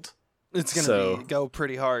wild. It's gonna go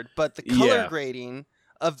pretty hard, but the color Yeah. grading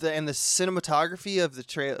of the cinematography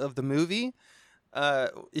of the movie,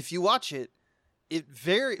 if you watch it,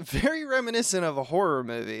 very very reminiscent of a horror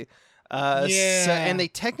movie. And they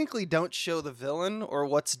technically don't show the villain or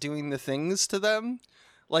what's doing the things to them.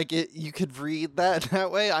 Like you could read that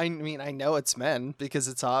way. I mean, I know it's men because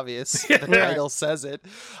it's obvious. The title says it.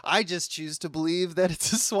 I just choose to believe that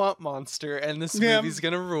it's a swamp monster, and this movie's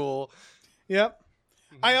gonna rule. Yep.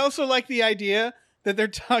 I also like the idea that they're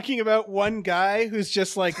talking about one guy who's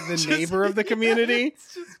just like the neighbor of the community,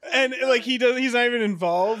 and like he's not even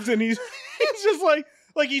involved, and he's just like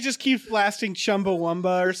he just keeps blasting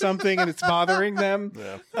Chumbawamba or something, and it's bothering them.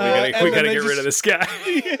 Yeah. and We then gotta they get rid of this guy.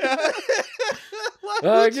 Yeah.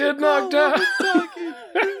 I get knocked out.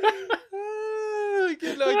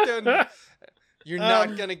 Get knocked down. You're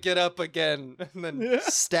not gonna get up again, and then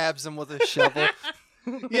stabs him with a shovel.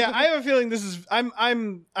 Yeah, I have a feeling this is.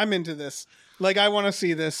 I'm into this. Like, I want to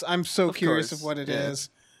see this. I'm so curious course, of what it yeah. is.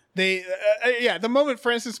 They, the moment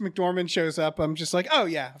Frances McDormand shows up, I'm just like, oh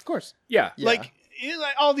yeah, of course. Yeah. Yeah. Like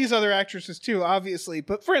all these other actresses too, obviously,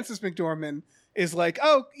 but Frances McDormand is like,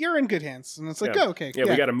 oh, you're in good hands, and it's like, Yeah. oh, okay, Yeah,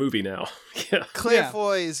 we got a movie now. Yeah. Claire Yeah.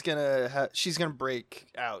 Foy is she's gonna break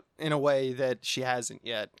out in a way that she hasn't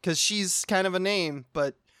yet, because she's kind of a name,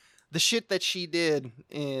 but the shit that she did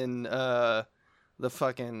in the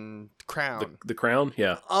fucking Crown, The Crown?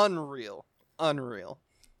 Yeah. unreal, and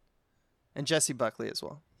Jesse Buckley as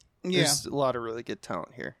well. Yeah, There's a lot of really good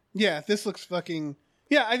talent here. yeah. This looks fucking.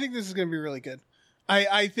 Yeah, I think this is gonna be really good.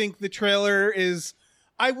 I think the trailer is.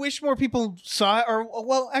 I wish more people saw it. Or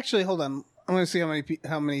well, actually, hold on. I'm gonna see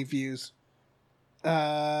how many views. Get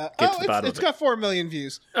to the bottom It's of it. got 4 million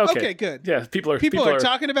views. Okay. Okay, good. Yeah, people are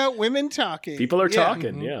talking about women talking. People are Yeah.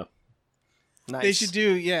 talking, yeah. Nice. They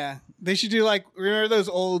should do like, remember those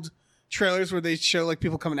old trailers where they show like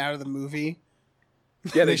people coming out of the movie?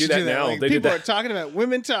 Yeah, they do should that now. Like, They did people are that. talking about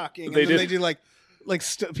women talking, and They then did. they do like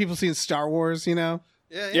people seeing Star Wars, you know?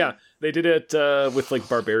 Yeah, they did it with like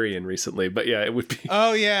Barbarian recently, but yeah, it would be.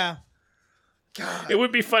 Oh yeah. God. It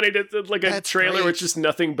would be funny to like a That's trailer great. with just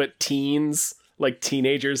nothing but teens, like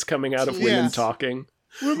teenagers coming out of women Yes. talking.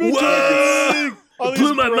 Whoa! It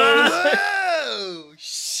blew my mind. Whoa!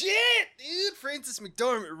 Shit, dude! Francis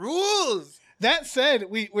McDormand rules. That said,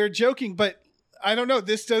 we're joking, but I don't know.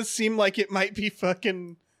 This does seem like it might be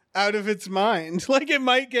fucking out of its mind. Like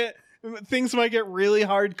things might get really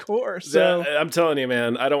hardcore. So I'm telling you,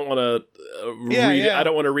 man, I don't want to read it. I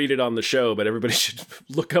don't want to read it on the show, but everybody should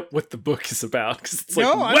look up what the book is about because it's like,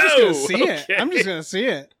 no, whoa, I'm just gonna see it. okay. I'm just gonna see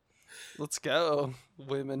it. Let's go.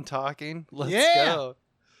 Women talking. Let's Yeah.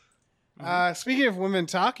 go. Speaking of women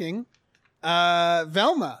talking,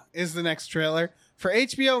 Velma is the next trailer for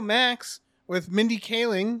HBO Max with Mindy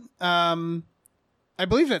Kaling. I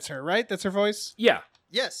believe that's her, right? That's her voice. Yeah,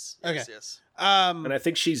 Yes. Okay. Yes. and I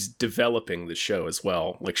think she's developing the show as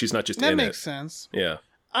well. Like she's not just That in makes it. sense. Yeah.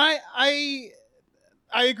 I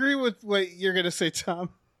agree with what you're gonna say, Tom,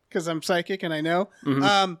 because I'm psychic and I know.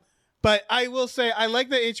 Mhm. But I will say I like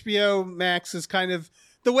that HBO Max is kind of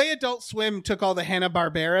the way Adult Swim took all the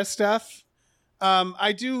Hanna-Barbera stuff.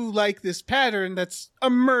 I do like this pattern that's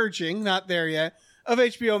emerging, not there yet, of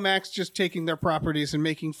HBO Max just taking their properties and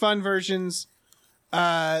making fun versions.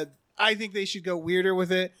 I think they should go weirder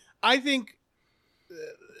with it. I think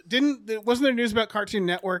wasn't there news about Cartoon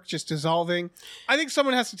Network just dissolving? I think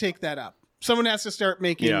someone has to take that up. Someone has to start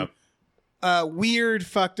making weird,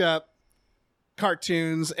 fucked up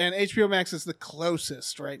cartoons, and HBO Max is the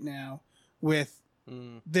closest right now with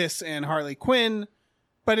this and Harley Quinn,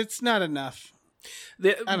 but it's not enough.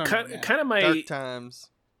 I don't know, man. Kind of Dark times.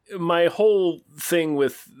 my whole thing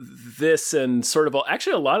with this and sort of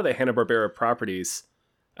actually a lot of the Hanna-Barbera properties,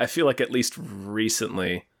 I feel like at least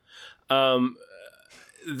recently,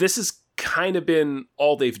 this has kind of been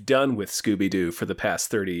all they've done with Scooby-Doo for the past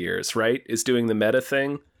 30 years, right? Is doing the meta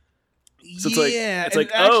thing. So it's and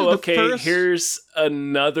like, actually oh, the okay, first- here's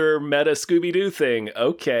another meta Scooby-Doo thing.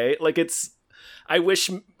 Okay. Like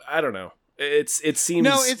I don't know. It seems,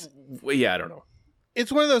 I don't know.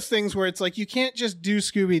 It's one of those things where it's like you can't just do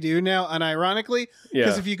Scooby-Doo now unironically,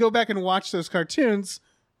 because Yeah. if you go back and watch those cartoons,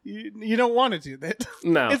 you don't want to do that.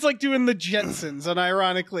 No. It's like doing the Jetsons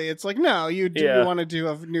unironically. It's like, no, you want to do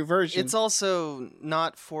a new version. It's also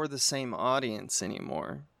not for the same audience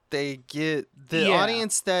anymore. They get the Yeah.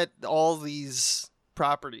 audience that all these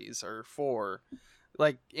properties are for.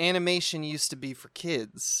 Like animation used to be for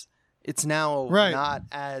kids. It's now Right.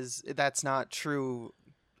 that's not true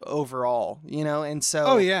overall, and so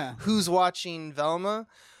Oh, yeah. who's watching Velma?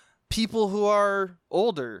 People who are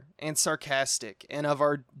older and sarcastic and of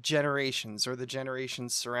our generations or the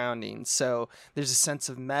generations surrounding. So there's a sense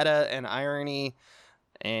of meta and irony,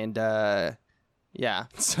 and yeah,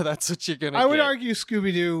 so that's what you're gonna I would get. argue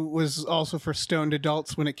Scooby-Doo was also for stoned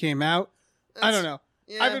adults when it came out. I don't know.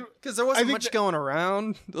 Yeah, because there wasn't think much that- going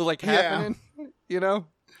around, like Yeah. happening.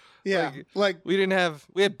 Yeah,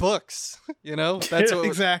 we had books. That's what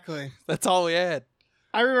exactly. that's all we had.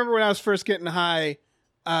 I remember when I was first getting high,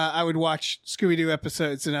 I would watch Scooby-Doo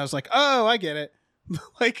episodes, and I was like, "Oh, I get it."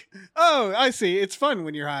 Like, "Oh, I see. It's fun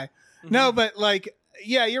when you're high." No, but like,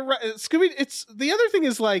 yeah, you're right. Scooby. It's the other thing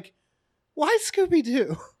is like, why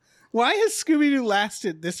Scooby-Doo? Why has Scooby-Doo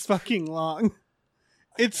lasted this fucking long?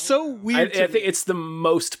 It's so weird. I think it's the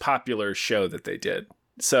most popular show that they did.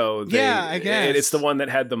 So I guess it's the one that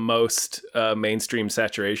had the most mainstream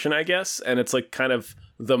saturation, I guess, and it's like kind of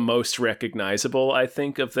the most recognizable, I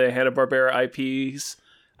think, of the Hanna-Barbera IPs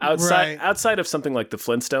outside of something like the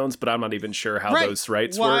Flintstones. But I'm not even sure how those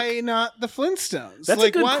rights work. Why not the Flintstones? That's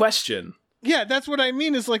like, a good question. Yeah, that's what I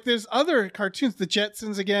mean. Is like there's other cartoons, the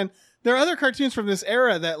Jetsons again. There are other cartoons from this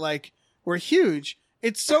era that like were huge.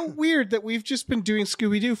 It's so weird that we've just been doing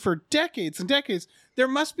Scooby-Doo for decades and decades. There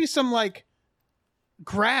must be some like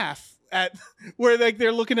graph at where like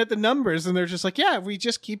they're looking at the numbers and they're just like, yeah, if we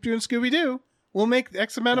just keep doing Scooby-Doo, we'll make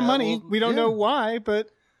X amount of money. well, We don't know why, but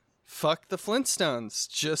Fuck the Flintstones,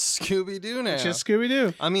 just Scooby-Doo now. it's just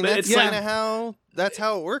Scooby-Doo. I mean, But that's it's kind like- of that's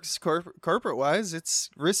how it works corporate wise. It's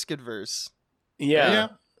risk adverse. Yeah.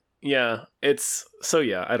 It's so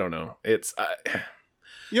I don't know. It's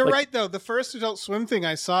You're Like- right though. The first Adult Swim thing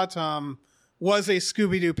I saw, Tom, was a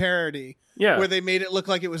Scooby-Doo parody. yeah, Where they made it look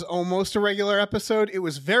like it was almost a regular episode. It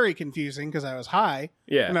was very confusing because I was high.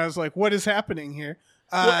 yeah. And I was like, what is happening here?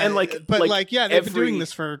 And yeah, they've been doing every-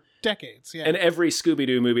 this for decades. Yeah. And every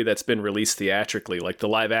Scooby-Doo movie that's been released theatrically, like the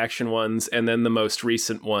live-action ones, and then the most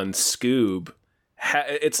recent one, Scoob,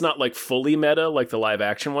 it's not like fully meta like the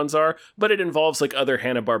live-action ones are, but it involves like other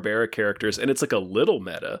Hanna-Barbera characters, and it's like a little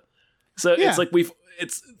meta. So Yeah. it's like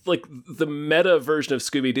it's like the meta version of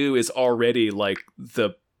Scooby-Doo is already like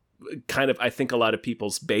the kind of, I think, a lot of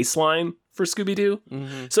people's baseline for Scooby-Doo.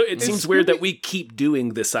 Mm-hmm. So it seems weird that we keep doing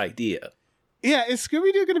this idea. Yeah, is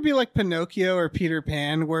Scooby-Doo going to be like Pinocchio or Peter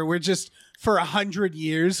Pan, where we're just, for 100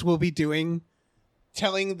 years, we'll be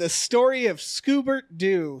telling the story of Scoobert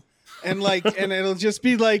Doo, and like, and it'll just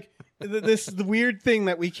be like this weird thing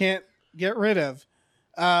that we can't get rid of.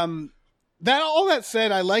 All that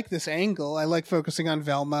said, I like this angle. I like focusing on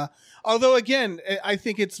Velma. Although, again, I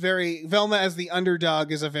think it's Velma as the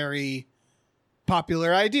underdog is a very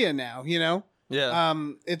popular idea now, you know? Yeah.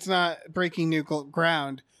 It's not breaking new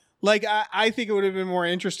ground. Like, I think it would have been more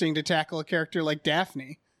interesting to tackle a character like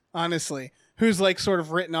Daphne, honestly, who's like sort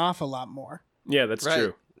of written off a lot more. Yeah, that's Right.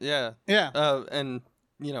 true. Yeah. Yeah. And,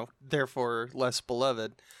 therefore less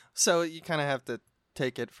beloved. So you kind of have to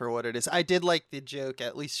take it for what it is. I did like the joke,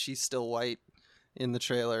 at least she's still white in the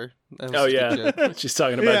trailer. That was Oh, a good yeah. joke. She's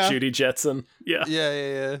talking about Yeah. Judy Jetson. Yeah.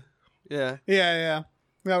 Yeah. Yeah.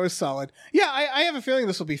 That was solid. Yeah, I have a feeling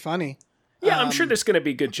this will be funny. Yeah, I'm sure there's going to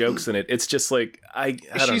be good jokes in it. It's just like, I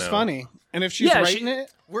don't know. She's funny. And if she's Yeah, writing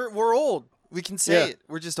it... We're old. We can say Yeah. it.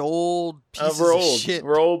 We're just old pieces We're of old. shit.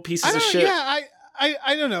 We're old pieces I of don't know, shit. yeah,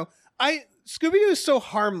 I don't know. Scooby-Doo is so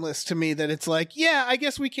harmless to me that it's like, yeah, I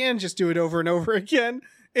guess we can just do it over and over again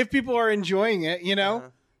if people are enjoying it, you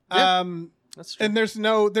know? Yeah. That's true. And there's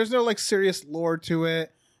no like serious lore to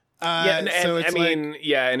it. Yeah, and so it's I mean,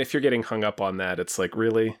 yeah, and if you're getting hung up on that, it's like,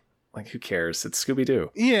 really? Like, who cares? It's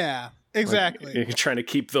Scooby-Doo. yeah, exactly. You're trying to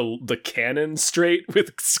keep the canon straight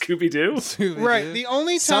with Scooby-Doo? Scooby-Doo. Right. The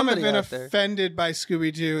only time Somebody I've been out there. offended by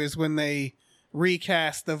Scooby-Doo is when they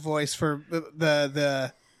recast the voice for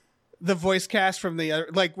the voice cast from the other,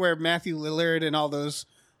 like where Matthew Lillard and all those,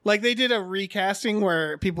 like they did a recasting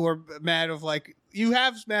where people were mad of like, you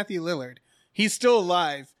have Matthew Lillard. He's still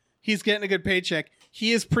alive. He's getting a good paycheck.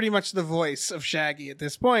 He is pretty much the voice of Shaggy at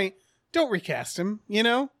this point. Don't recast him, you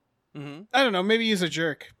know? Mhm. I don't know. Maybe he's a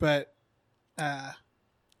jerk, but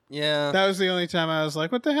Yeah. that was the only time I was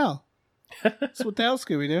like, what the hell? So what the hell,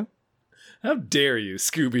 Scooby-Doo? How dare you,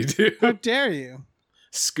 Scooby-Doo? How dare you?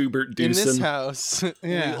 Scoobert In this Dooson. house,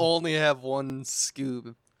 Yeah. we only have one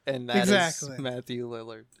Scoob, and that is Exactly. Matthew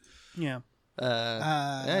Lillard. Yeah.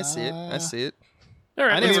 I see it. I see it. All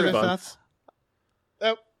right, I let's Any never move other on. thoughts?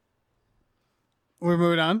 Oh. We're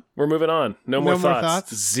moving on. We're moving on. No more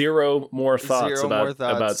thoughts. Zero more thoughts Zero about more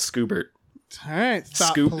thoughts. about Scoobert. All right.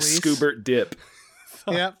 Thought police. Scoobert dip.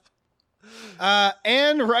 Yep.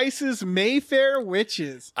 Anne Rice's Mayfair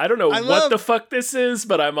Witches. I don't know I what love- the fuck this is,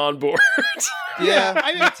 but I'm on board. Yeah,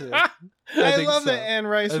 me I- too. I think love so. that Anne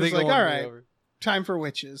Rice I was think like, it won all me right, over. time for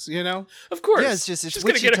witches, you know? Of course. Yeah, it's just She's it's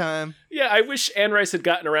gonna witchy get a- time. Yeah, I wish Anne Rice had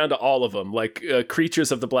gotten around to all of them, like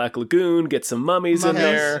Creatures of the Black Lagoon. Get some mummies in Mummies.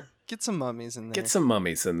 there. Get some mummies in there. Get some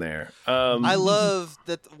mummies in there. I love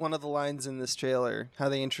that one of the lines in this trailer, how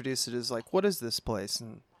they introduce it, is like, "What is this place?"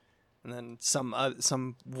 And then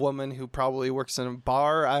some woman who probably works in a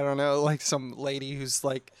bar, I don't know, like some lady who's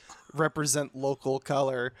like represent local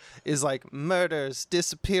color, is like murders,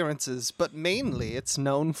 disappearances, but mainly it's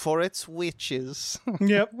known for its witches.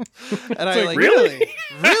 Yep. And I like, really?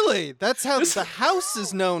 really? That's how the house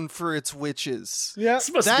is known for its witches. Yep.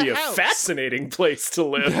 This must that be a house. fascinating place to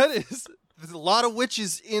live. That is. There's a lot of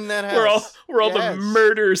witches in that house. Where all Yes. the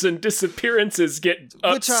murders and disappearances get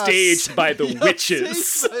Which are upstaged by the upstaged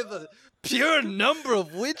witches. by the pure number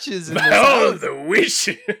of witches in this Oh, house. the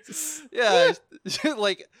witches. Yeah,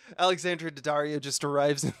 like Alexandra Daddario just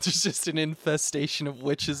arrives and there's just an infestation of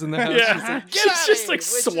witches in the house. Yeah, She's like, "Get she's outta just here, like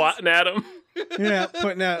witches." swatting at them, Yeah,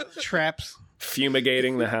 putting out traps.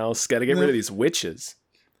 fumigating the house. Got to get rid of these witches.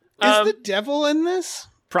 Is the devil in this?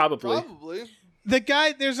 Probably. Probably.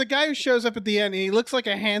 There's a guy who shows up at the end, and he looks like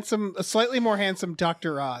a slightly more handsome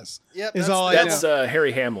Dr. Oz. Yep, Is that's all the- I That's know.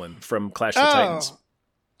 Harry Hamlin from Clash of the Titans.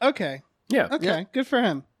 Okay. Yeah, Okay. Yeah. Good for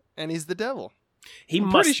him. and he's the devil. he I'm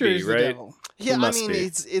must pretty sure be he's right. the devil. Yeah, I must mean be.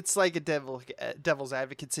 it's like a devil's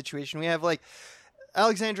advocate situation. We have like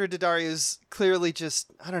Alexandra Daddario's clearly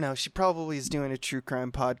just, I don't know, she probably is doing a true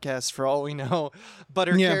crime podcast for all we know, but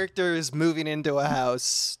her Yeah. character is moving into a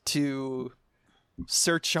house to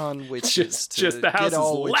search on witches. Just to the house get is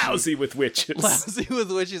all witchy. lousy with witches. Lousy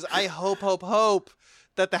with witches. I hope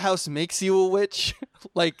that the house makes you a witch.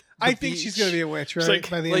 Like I the think she's beach. going to be a witch, right? like-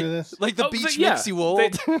 by the like, end of this. like the Oh, beach yeah, makes you old.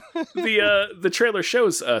 The trailer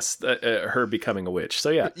shows us her becoming a witch. So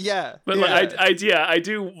yeah. Yeah. But Yeah. like, I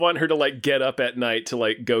do want her to like get up at night to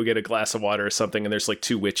like go get a glass of water or something, and there's like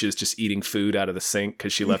two witches just eating food out of the sink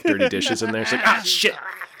because she left dirty dishes in there. She's like, shit,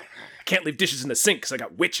 I can't leave dishes in the sink because I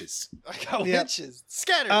got witches. I got Yeah. witches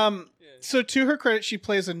scattered. So to her credit, she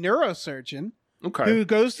plays a neurosurgeon, Okay. who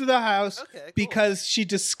goes to the house Okay, cool. because she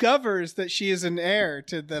discovers that she is an heir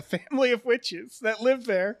to the family of witches that live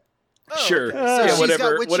there. Oh, Sure. okay. Yeah, So she's whatever-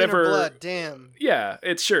 got witch whatever- in her blood. Damn. Yeah,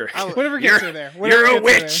 it's sure. Whatever gets her there. Whatever You're a gets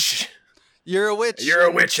her there. witch. You're a witch. You're a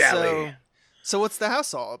and witch, so, Allie. So what's the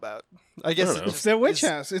house all about? I guess I don't know. It's the witch is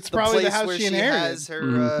house. It's the probably the place house where she inherited. has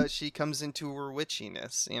her. She comes into her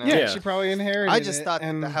witchiness. You know. Yeah, Yeah. she probably inherited I just it, thought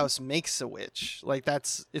and the house makes a witch. Like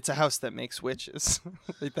it's a house that makes witches.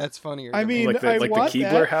 Like that's funnier. I to me. mean, Like the I want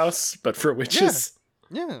Keebler that. house, but for witches.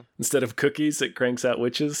 yeah, Instead of cookies, it cranks out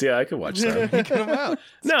witches. Yeah, I could watch that. get them out.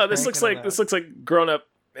 No, this cranking looks them like grown up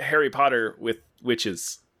Harry Potter with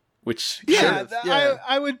witches. Which Yeah, Should've, yeah.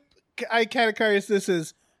 I categorize this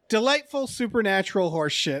as delightful supernatural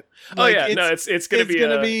horse shit. oh yeah, no, it's gonna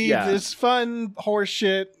be yeah. this fun horse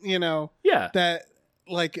shit, you know, Yeah. that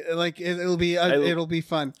it'll be it'll be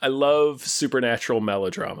fun. I love supernatural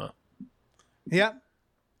melodrama. Yeah.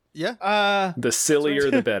 Yeah, The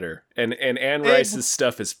sillier the better. And Anne Rice's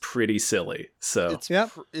stuff is pretty silly. So it's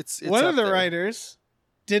Yep. it's One up of the there. writers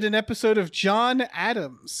did an episode of John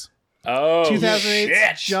Adams. oh 2008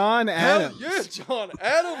 shit. John Adams. Yeah, John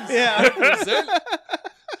Adams. Yeah.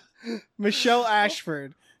 Michelle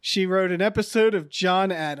Ashford. She wrote an episode of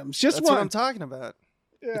John Adams. Just That's what I'm one. talking about.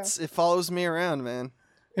 Yeah. It follows me around, man.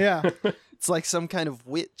 Yeah. It's like some kind of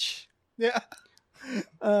witch. Yeah.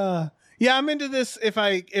 Yeah, I'm into this if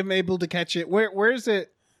I am able to catch it. Where is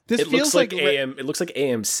it? This It feels looks like it looks like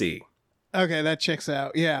AMC. Okay, that checks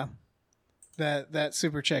out. Yeah. That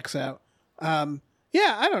super checks out.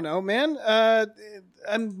 Yeah, I don't know, man.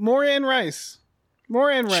 More Anne Rice. More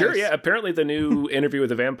Anne Rice. Sure, yeah. Apparently the new Interview with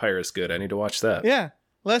the Vampire is good. I need to watch that. Yeah.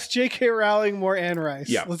 Less J.K. Rowling, more Anne Rice.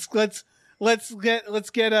 Yeah. Let's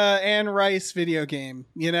get a Anne Rice video game,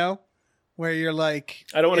 you know? Where you're like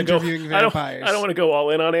I don't want to go. interviewing vampires. I don't want to go all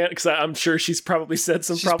in on Anne because I'm sure she's probably said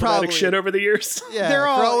some She's problematic probably- shit over the years. Yeah, They're for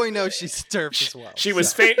all- all we know, she's derp as well. She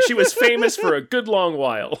was famous for a good long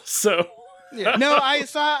while. So Yeah. No, I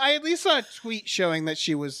at least saw a tweet showing that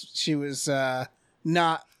she was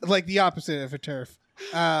not like the opposite of a turf.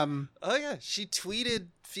 Oh yeah, she tweeted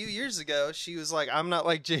a few years ago. She was like, "I'm not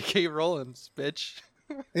like J.K. Rowling's bitch."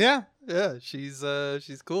 Yeah. Yeah, she's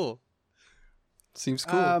cool. Seems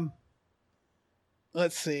cool.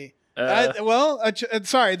 Let's see. uh,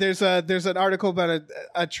 Sorry. There's an article about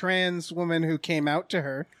a trans woman who came out to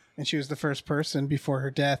her, and she was the first person before her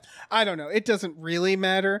death. I don't know. It doesn't really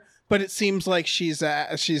matter, but it seems like she's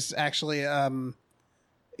actually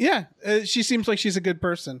she seems like she's a good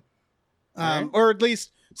person. Or at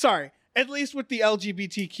least with the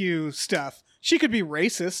LGBTQ stuff, she could be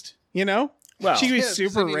racist. You know, well, she could be Yeah, there's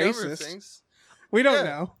super any number of racist. things. We don't Yeah.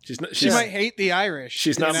 know. she's not. She She's, might hate the Irish.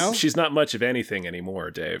 she's you not. know? She's not much of anything anymore,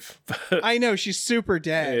 Dave. I know she's super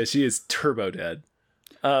dead. Yeah, she is turbo dead.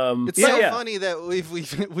 It's but so yeah. funny that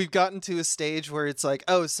we've gotten to a stage where it's like,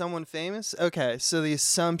 oh, is someone famous? Okay, so the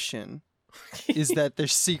assumption is that they're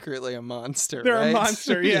secretly a monster. They're right? a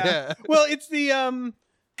monster, yeah. Well, it's the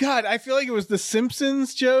God, I feel like it was the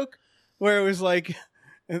Simpsons joke where it was like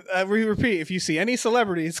we repeat, if you see any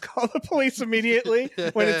celebrities, call the police immediately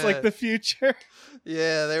when it's like the future.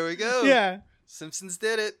 Yeah, there we go. Yeah. Simpsons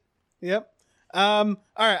did it. Yep. All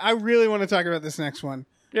right, I really want to talk about this next one.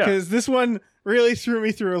 Yeah. Because this one really threw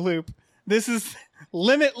me through a loop. This is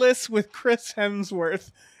Limitless with Chris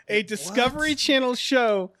Hemsworth, a Discovery Channel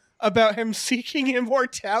show about him seeking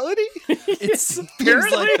immortality. It seems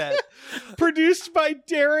like that. Produced by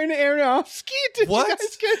Darren Aronofsky. Did What? you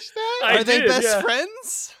guys catch that? I Are they did, best yeah.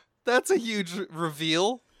 friends? That's a huge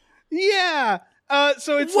reveal. Yeah.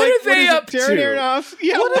 So it's What like are they is it, up Darren to? Aronofsky.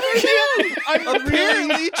 Yeah, what are they doing? I'm really,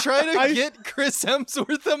 Apparently, trying to I- get Chris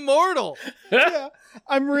Hemsworth immortal. yeah,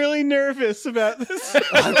 I'm really nervous about this.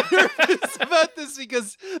 I'm nervous about this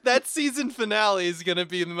because that season finale is going to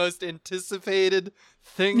be the most anticipated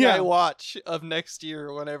thing Yeah. I watch of next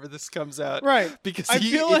year whenever this comes out. Right. Because I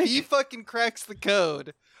feel like- if he fucking cracks the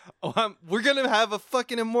code, we're going to have a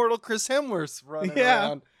fucking immortal Chris Hemsworth running Yeah.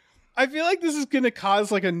 around. I feel like this is going to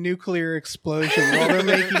cause like a nuclear explosion while they're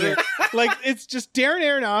making it. Like it's just Darren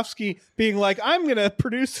Aronofsky being like, I'm going to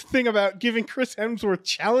produce a thing about giving Chris Hemsworth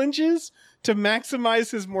challenges to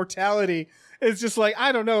maximize his mortality. It's just like,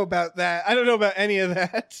 I don't know about that. I don't know about any of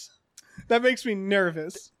that. That makes me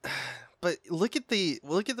nervous. But look at the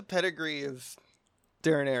pedigree of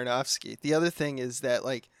Darren Aronofsky. The other thing is that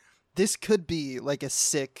like this could be like a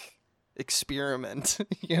sick experiment,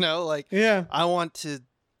 you know? Like Yeah.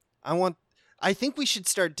 I think we should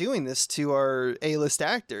start doing this to our A-list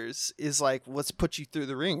actors is like, let's put you through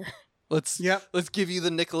the ringer. Let's give you the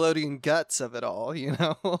Nickelodeon guts of it all, you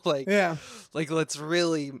know? Like, Yeah. like let's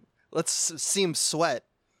see him sweat.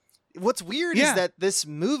 What's weird is that this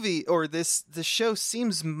movie or the show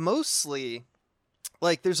seems mostly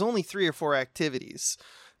like there's only 3 or 4 activities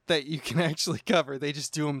that you can actually cover. They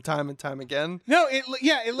just do them time and time again. No, it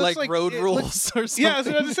looks like Road Rules or something. Yeah, I was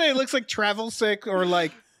about to say it looks like Travel Sick or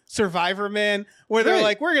like Survivor Man, where they're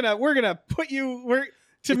like, we're gonna put you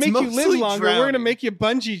to make you live longer. We're gonna make you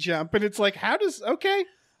bungee jump, and it's like, I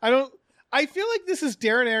feel like this is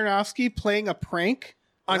Darren Aronofsky playing a prank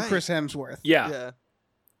on Chris Hemsworth.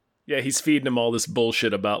 Yeah, he's feeding him all this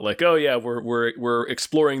bullshit about like, oh yeah, we're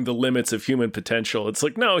exploring the limits of human potential. It's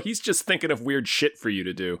like, no, he's just thinking of weird shit for you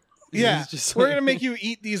to do. Yeah, we're gonna make you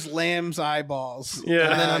eat these lamb's eyeballs. Yeah,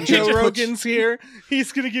 and then Joe Rogan's here.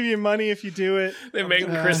 He's gonna give you money if you do it. They make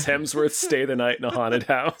Chris Hemsworth stay the night in a haunted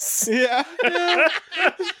house. Yeah.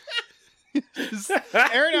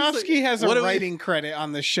 Aronofsky has a writing credit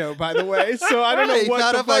on the show, by the way, so I don't know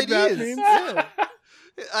what the fuck that means. Yeah.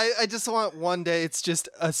 I just want one day it's just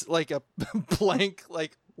like a blank,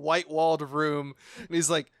 like white-walled room, and he's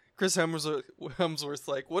like, Chris Hemsworth's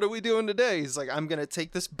like, what are we doing today? He's like, I'm going to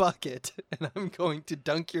take this bucket and I'm going to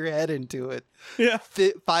dunk your head into it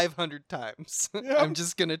 500 times. Yep. I'm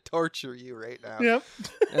just going to torture you right now. Yep.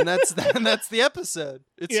 And that's the episode.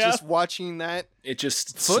 It's just watching that. It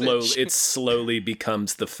just footage. slowly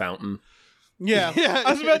becomes the fountain. Yeah.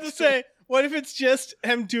 I was about to say, what if it's just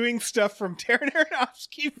him doing stuff from Darren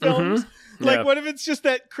Aronofsky films? Mm-hmm. Like, what if it's just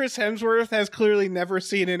that Chris Hemsworth has clearly never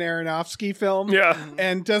seen an Aronofsky film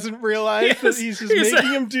and doesn't realize that he's just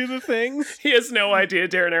making him do the things? He has no idea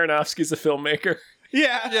Darren Aronofsky's a filmmaker.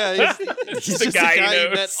 Yeah. He's just a guy he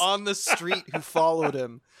met on the street who followed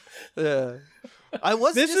him. Yeah. I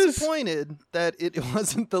was disappointed that it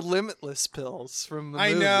wasn't the Limitless pills from the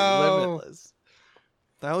movie Limitless.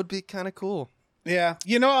 That would be kind of cool. Yeah.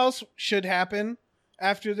 You know what else should happen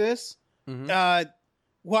after this? Mm-hmm.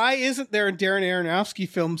 Why isn't there a Darren Aronofsky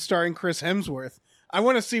film starring Chris Hemsworth? I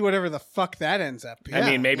want to see whatever the fuck that ends up being. I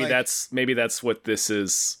mean, maybe that's what this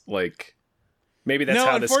is like. Maybe that's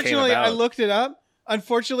how this came about. Unfortunately, I looked it up.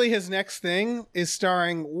 Unfortunately, his next thing is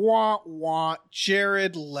starring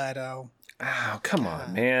Jared Leto. Oh, come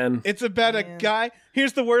on, man. It's about a guy.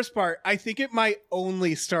 Here's the worst part. I think it might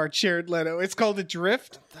only star Jared Leto. It's called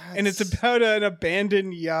Adrift, and it's about an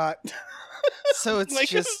abandoned yacht. So it's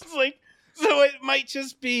so it might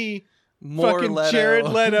just be more fucking Leto. Jared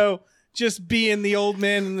Leto just being the old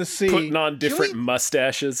man in the sea. Putting on different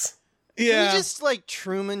mustaches. Yeah. Can we just like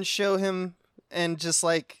Truman show him and just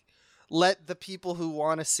like let the people who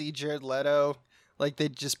want to see Jared Leto, like they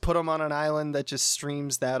just put him on an island that just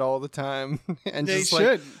streams that all the time, and they just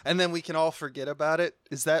should. And then we can all forget about it.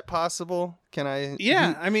 Is that possible? Can I?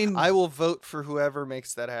 Yeah, I mean, I will vote for whoever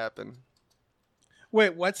makes that happen.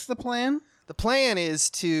 Wait, what's the plan? The plan is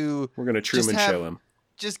to we're gonna Truman show him.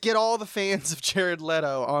 Just get all the fans of Jared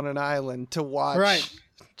Leto on an island to watch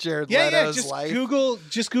Jared Leto's life.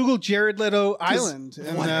 Just Google Jared Leto Island.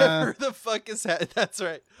 And, whatever the fuck is that's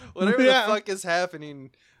right. Whatever the fuck is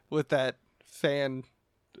happening with that fandom.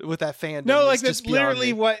 No, like that's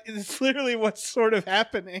literally what's sort of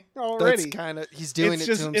happening already. That's kind of he's doing to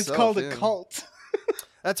himself. It's called a cult.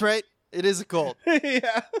 That's right. It is a cult.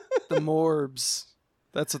 Yeah. The Morbs.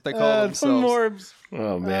 That's what they call themselves. The Morbs.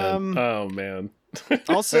 Oh man. Oh man.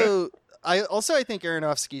 Also, I think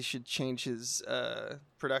Aronofsky should change his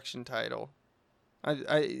production title.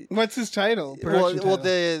 What's his title? Well,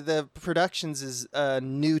 the productions is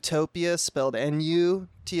Newtopia, spelled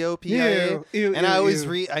Nutopia, and I always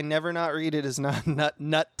I never not read it as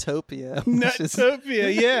Nuttopia.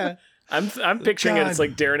 Nuttopia, yeah. I'm picturing it. It's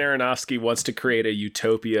like Darren Aronofsky wants to create a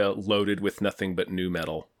utopia loaded with nothing but new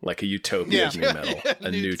metal, like a utopia of new metal,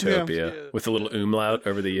 a Newtopia with a little umlaut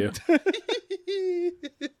over the U.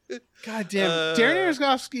 God damn, Darren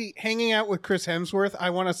Aronofsky hanging out with Chris Hemsworth. I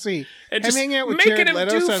want to see and him hanging out with Jared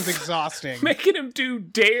Leto. Sounds exhausting. Making him do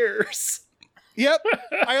dares. Yep.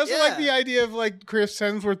 I also like the idea of like Chris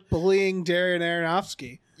Hemsworth bullying Darren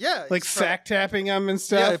Aronofsky. Yeah, like sack tapping him and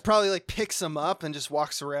stuff. Yeah, it probably like picks him up and just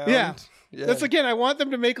walks around. Yeah. That's again. I want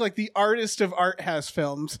them to make like the artist of art house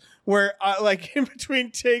films where, like, in between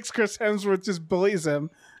takes, Chris Hemsworth just bullies him,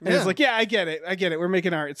 and he's like, "Yeah, I get it. We're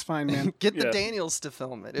making art. It's fine, man." Get the Daniels to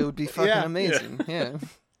film it. It would be fucking amazing. Yeah.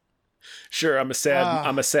 Sure, I'm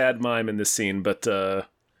a sad mime in this scene, but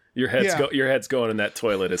your head's going in that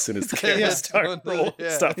toilet as soon as the cameras start rolling.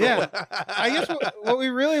 Stop rolling. I guess what we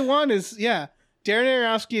really want is Darren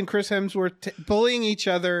Aronofsky and Chris Hemsworth bullying each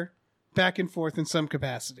other back and forth in some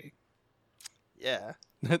capacity. Yeah.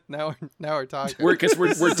 Now we're talking. Because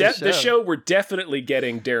the show. We're definitely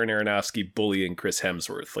getting Darren Aronofsky bullying Chris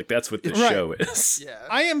Hemsworth. Like that's what the show is. Yeah.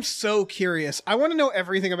 I am so curious. I want to know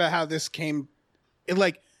everything about how this came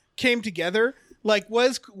came together. Like,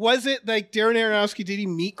 was it like Darren Aronofsky? Did he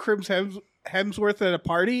meet Chris Hemsworth at a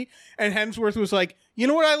party, and Hemsworth was like, you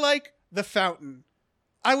know what I like? The Fountain.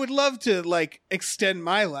 I would love to like extend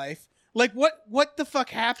my life. Like, what the fuck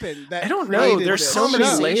happened? That I don't know. There's so many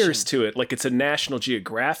show? layers to it. Like, it's a National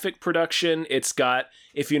Geographic production. It's got,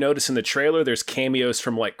 if you notice in the trailer, there's cameos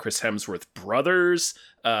from like Chris Hemsworth brothers.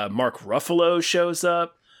 Mark Ruffalo shows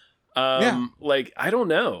up. Like, I don't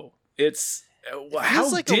know. It's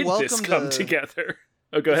how like did this come together?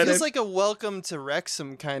 Oh, go ahead. It feels like a Welcome to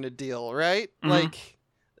Wrexham kind of deal, right? Mm-hmm.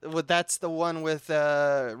 Like, that's the one with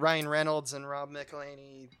Ryan Reynolds and Rob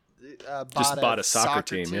McElhenney. Bought a soccer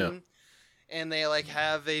team, yeah. And they like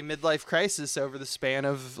have a midlife crisis over the span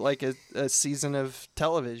of like a season of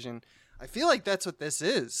television. I feel like that's what this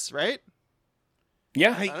is, right?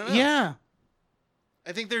 Yeah. I don't know. Yeah.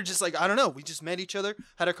 I think they're just like, I don't know. We just met each other,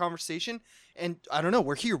 had a conversation, and I don't know.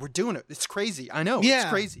 We're here. We're doing it. It's crazy. I know. Yeah. It's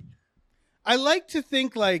crazy. I like to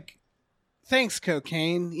think like, thanks,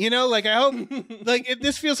 cocaine. You know, like I hope, like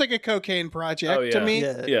this feels like a cocaine project to me.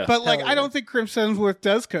 Yeah. But like, Hell I don't think Chris Hemsworth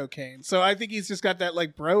does cocaine, so I think he's just got that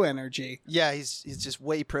like bro energy. Yeah, he's just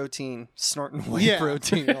whey protein, snorting whey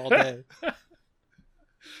protein all day.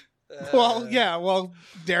 Well,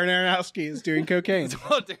 Darren Aronofsky is doing cocaine.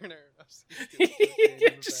 Well, Darren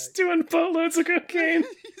Aronofsky Just doing boatloads of cocaine.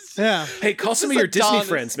 Yeah. Hey, call some of your Disney Adonis.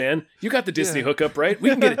 friends, man. You got the Disney hookup, right? We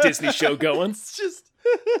can get a Disney show going. It's just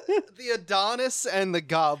the Adonis and the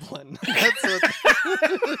Goblin.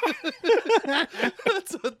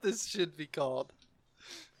 That's what this should be called.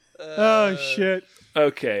 Oh shit.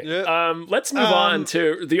 Okay. Yeah. Let's move on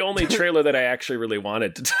to the only trailer that I actually really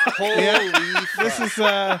wanted to talk. Holy This is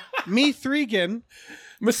Me Threegan.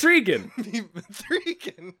 Mithrigan.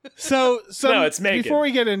 Freaking. So No, it's Megan. Before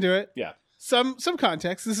we get into it, Yeah. some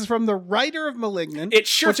context. This is from the writer of *Malignant*. It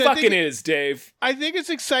sure which I fucking think- is, Dave. I think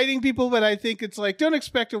it's exciting, people, but I think it's like, don't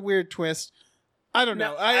expect a weird twist. I don't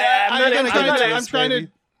know.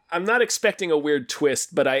 I'm not expecting a weird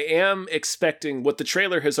twist, but I am expecting what the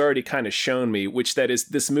trailer has already kind of shown me, which that is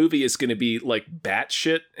this movie is going to be like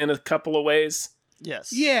batshit in a couple of ways.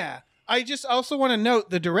 Yes. Yeah. I just also want to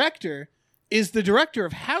note the director is the director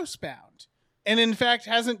of Housebound, and in fact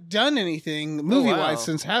hasn't done anything movie-wise wow.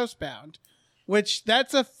 since Housebound, which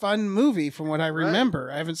that's a fun movie from what I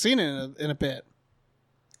remember. I haven't seen it in a bit.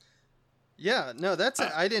 Yeah, no,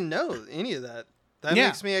 I didn't know any of that. That Yeah.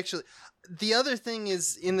 makes me actually. The other thing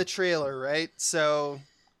is in the trailer, right? So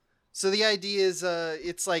the idea is,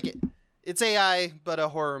 it's like it's AI but a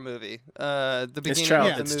horror movie. The beginning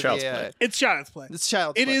of the movie, Child's Play. It's Child's Play. It's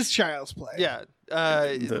Child's Play. It is Child's Play. Yeah.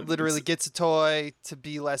 It literally gets a toy to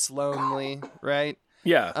be less lonely, right?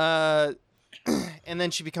 Yeah. And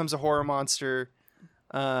then she becomes a horror monster.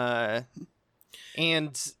 And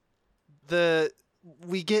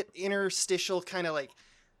we get interstitial kind of like,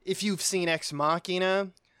 if you've seen Ex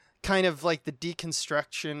Machina, kind of like the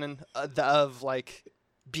deconstruction of like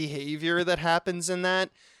behavior that happens in that.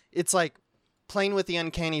 It's like playing with the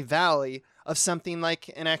uncanny valley of something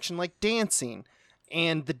like an action like dancing.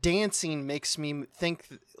 And the dancing makes me think,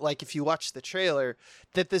 like, if you watch the trailer,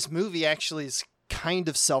 that this movie actually is kind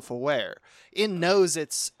of self-aware. It knows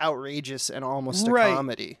it's outrageous and almost a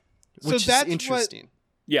comedy, which is interesting.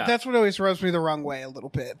 Yeah. That's what always rubs me the wrong way a little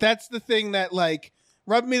bit. That's the thing that, like,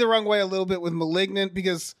 rubbed me the wrong way a little bit with *Malignant*,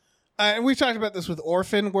 because and we've talked about this with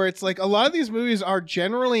 *Orphan*, where it's like a lot of these movies are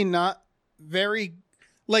generally not very,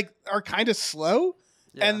 like, are kind of slow.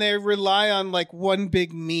 Yeah. And they rely on like one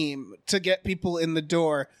big meme to get people in the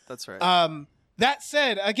door. That's right. That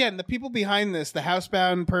said, again, the people behind this, the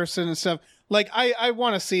Housebound person and stuff, like I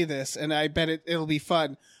want to see this, and I bet it'll be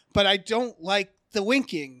fun. But I don't like the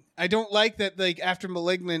winking. I don't like that. Like after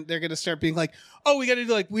 *Malignant*, they're gonna start being like, "Oh, we got to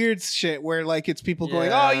do like weird shit," where like it's people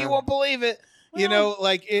going, "Oh, you won't believe it," you know,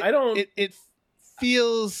 like it. I don't. It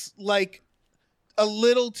feels like a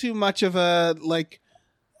little too much of a like.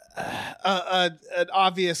 An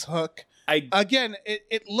obvious hook. Again,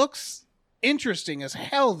 it looks interesting as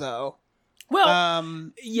hell, though.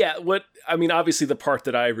 Well, yeah. What I mean, obviously, the part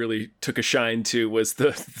that I really took a shine to was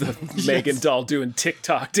the Megan doll doing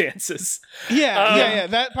TikTok dances. Yeah.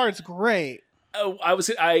 That part's great. I was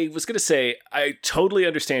gonna say I totally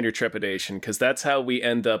understand your trepidation, because that's how we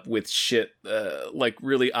end up with shit like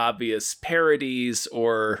really obvious parodies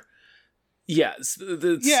or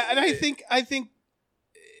and I think.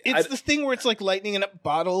 It's the thing where it's like lightning in a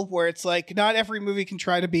bottle, where it's like not every movie can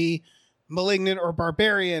try to be *Malignant* or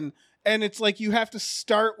 *Barbarian*, and it's like you have to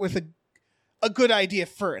start with a good idea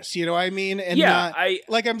first, you know what I mean? And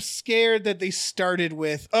I'm scared that they started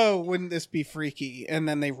with, "Oh, wouldn't this be freaky?" and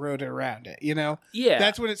then they wrote it around it, you know? Yeah.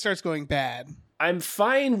 That's when it starts going bad. I'm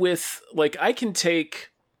fine with, like, I can take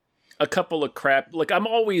a couple of crap, like, I'm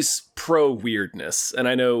always pro weirdness, and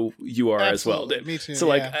I know you are Absolutely. as well. Me too. So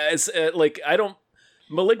like, as I don't.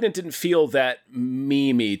 Malignant didn't feel that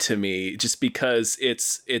memey to me, just because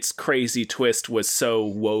its crazy twist was so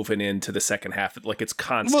woven into the second half, like it's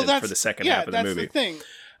constant for the second half of the movie. Yeah, that's the thing.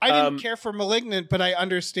 I didn't care for Malignant, but I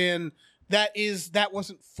understand that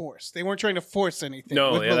wasn't forced. They weren't trying to force anything.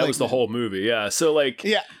 No, yeah, that was the whole movie. Yeah, so like,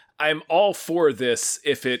 yeah, I'm all for this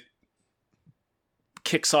if it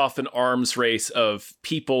kicks off an arms race of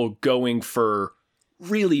people going for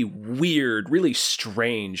really weird, really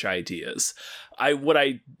strange ideas. I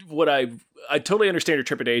totally understand your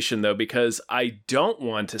trepidation though, because I don't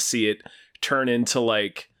want to see it turn into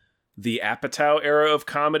like the Apatow era of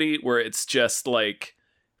comedy, where it's just like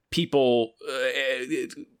people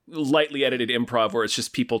lightly edited improv, where it's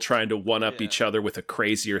just people trying to one up each other with a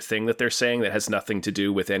crazier thing that they're saying that has nothing to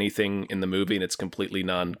do with anything in the movie, and it's completely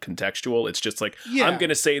non-contextual. It's just like, I'm going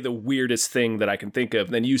to say the weirdest thing that I can think of,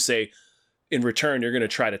 and then you say, in return, you're going to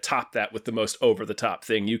try to top that with the most over-the-top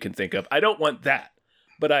thing you can think of. I don't want that.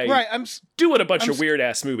 But I'm doing a bunch of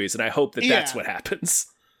weird-ass movies, and I hope that that's what happens.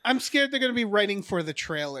 I'm scared they're going to be writing for the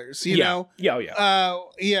trailers, you know?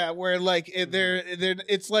 Yeah. Where, like,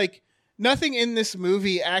 it's like nothing in this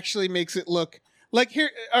movie actually makes it look... Like,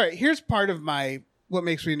 here's part of what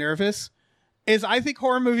makes me nervous, is I think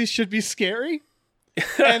horror movies should be scary.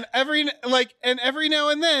 and every now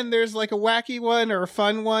and then there's like a wacky one or a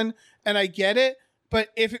fun one, and I get it, but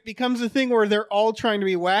if it becomes a thing where they're all trying to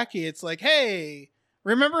be wacky, it's like, hey,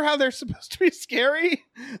 remember how they're supposed to be scary?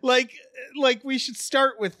 like we should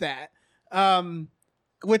start with that.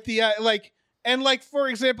 With the for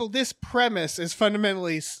example, this premise is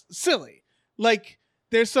fundamentally silly. Like,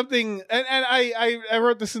 there's something, and I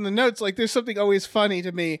wrote this in the notes, like, there's something always funny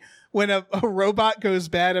to me when a robot goes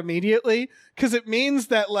bad immediately, because it means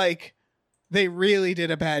that, like, they really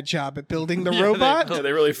did a bad job at building the robot.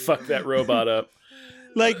 They really fucked that robot up.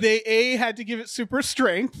 Like, they had to give it super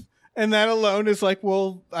strength, and that alone is like,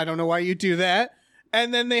 well, I don't know why you do that.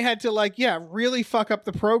 And then they had to, really fuck up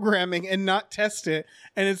the programming and not test it.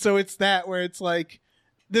 And so it's that where it's like,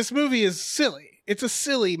 this movie is silly. It's a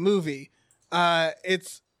silly movie. I'm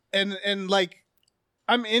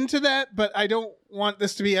into that, but I don't want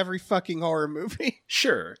this to be every fucking horror movie.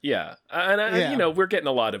 Sure, yeah. And we're getting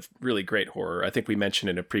a lot of really great horror. I think we mentioned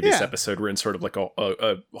in a previous episode, we're in sort of like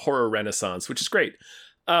a horror renaissance, which is great.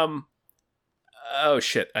 Oh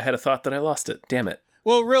shit, I had a thought that I lost it. Damn it.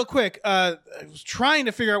 Well, real quick, I was trying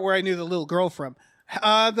to figure out where I knew the little girl from.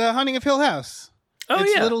 The Haunting of Hill House. Oh,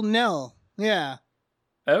 it's yeah. Little Nell. Yeah.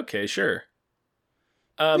 Okay, sure.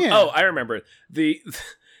 Oh, I remember.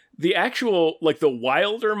 The actual, like, the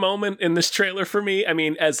wilder moment in this trailer for me, I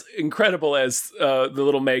mean, as incredible as the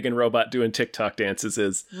little Megan robot doing TikTok dances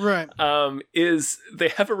is, right? Is they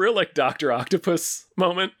have a real, like, Dr. Octopus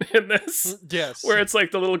moment in this. Yes. Where it's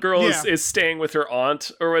like the little girl is staying with her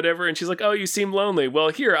aunt or whatever, and she's like, oh, you seem lonely. Well,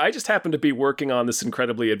 here, I just happen to be working on this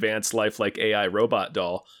incredibly advanced lifelike AI robot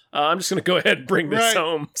doll. I'm just going to go ahead and bring this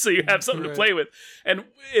home so you have something to play with. And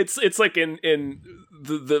it's like in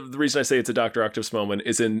the reason I say it's a Dr. Octopus moment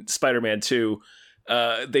is in Spider-Man 2.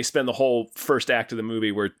 They spend the whole first act of the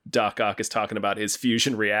movie where Doc Ock is talking about his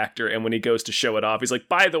fusion reactor, and when he goes to show it off, he's like,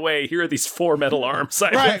 by the way, here are these 4 metal arms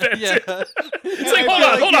I've invented. Yeah. It's like,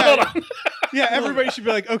 hold on. Yeah, everybody should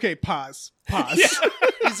be like, okay, pause. Yeah.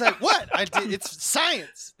 He's like, what? It's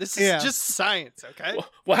science. This is just science, okay?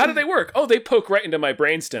 Well, how do they work? Oh, they poke right into my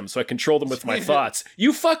brainstem, so I control them with my thoughts.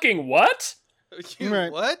 You fucking what?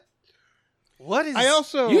 What? What is...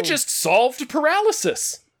 You just solved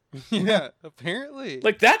paralysis. Yeah, apparently.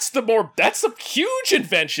 Like, that's a huge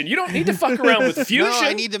invention. You don't need to fuck around with fusion. No,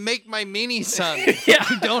 I need to make my mini sun. Yeah.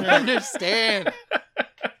 You don't understand.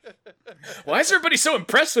 Why is everybody so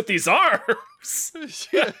impressed with these arms?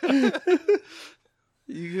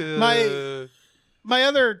 My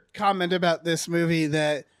other comment about this movie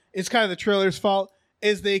that it's kind of the trailer's fault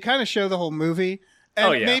is they kind of show the whole movie.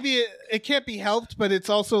 And maybe it can't be helped, but it's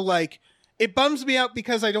also like, it bums me out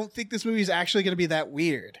because I don't think this movie is actually going to be that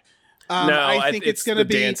weird. I think it's going to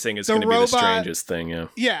be... dancing is going to be the strangest thing, yeah.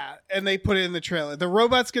 Yeah, and they put it in the trailer. The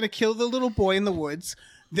robot's going to kill the little boy in the woods.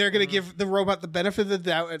 They're going to give the robot the benefit of the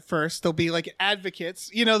doubt at first. They'll be like advocates.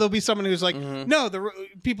 You know, there'll be someone who's like, no, the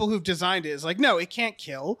people who've designed it is like, no, it can't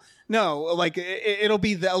kill. No, like it'll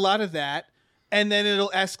be a lot of that. And then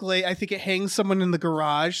it'll escalate. I think it hangs someone in the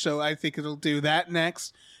garage. So I think it'll do that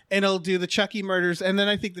next. And it'll do the Chucky murders. And then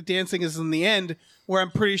I think the dancing is in the end, where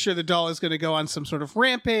I'm pretty sure the doll is going to go on some sort of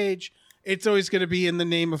rampage. It's always going to be in the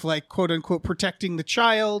name of, like, quote unquote, protecting the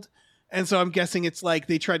child. And so I'm guessing it's like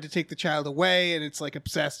they tried to take the child away and it's like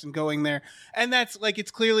obsessed and going there. And that's like,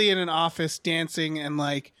 it's clearly in an office dancing. And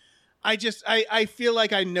like, I feel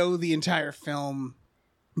like I know the entire film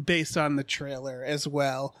based on the trailer as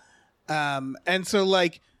well. And so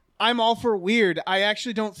like, I'm all for weird. I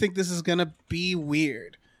actually don't think this is going to be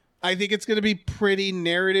weird. I think it's going to be pretty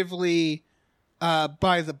narratively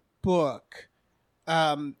by the book.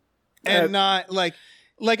 And not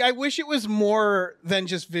like I wish it was more than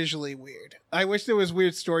just visually weird. I wish there was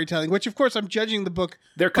weird storytelling, which of course I'm judging the book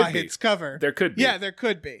by its cover. There could be. Yeah, there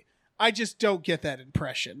could be. I just don't get that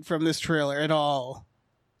impression from this trailer at all.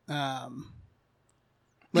 Like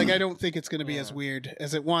I don't think it's going to be as weird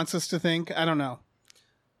as it wants us to think. I don't know.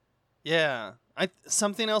 Yeah.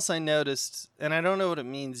 Something else I noticed, and I don't know what it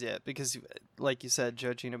means yet, because like you said,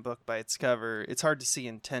 judging a book by its cover, it's hard to see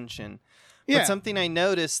intention. Yeah. But something I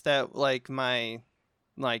noticed that like my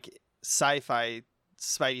sci-fi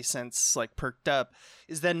spidey sense like perked up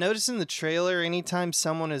is that notice in the trailer, anytime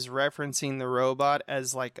someone is referencing the robot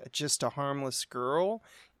as like just a harmless girl,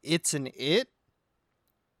 it's an it.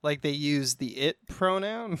 Like they use the it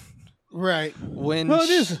pronoun. Right. When it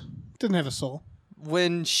is. Doesn't have a soul.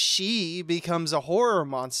 When she becomes a horror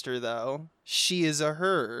monster, though, she is a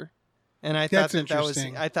her, and I thought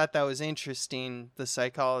that was interesting. The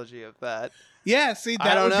psychology of that. Yeah, see,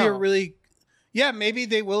 that would be a really. Yeah, maybe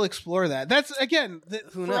they will explore that. That's again,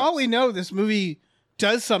 for all we know, this movie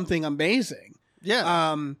does something amazing.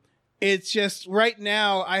 Yeah. It's just right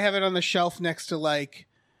now I have it on the shelf next to like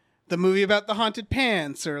the movie about the haunted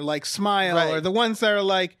pants or like Smile or the ones that are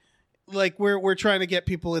like we're trying to get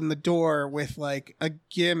people in the door with like a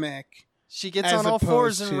gimmick. She gets on all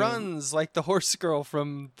fours and runs like the horse girl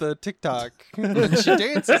from the TikTok. And she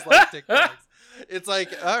dances like TikToks. It's like,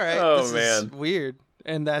 all right, this is weird.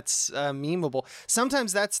 And that's memeable.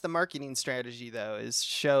 Sometimes that's the marketing strategy, though, is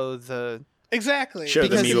show the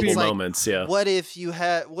memeable moments. Yeah. What if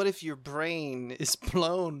your brain is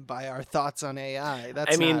blown by our thoughts on AI?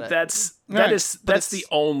 That's the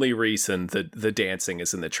only reason that the dancing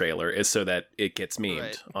is in the trailer is so that it gets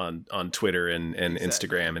memed on Twitter and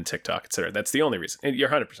Instagram and TikTok, etc. That's the only reason. And you're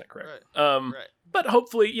 100% correct. But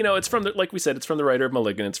hopefully, it's from like we said, it's from the writer of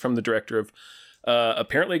 *Malignant*. It's from the director of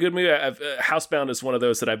apparently a good movie. Housebound is one of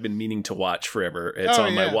those that I've been meaning to watch forever. It's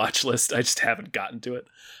on my watch list. I just haven't gotten to it.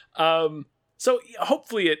 So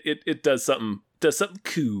hopefully it does something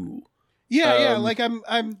cool. Yeah. Like I'm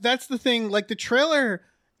that's the thing. Like the trailer,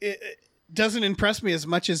 it doesn't impress me as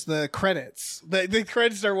much as the credits. The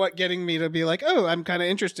credits are what getting me to be like, oh, I'm kind of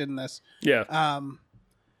interested in this. Yeah.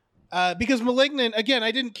 Because *Malignant*, again,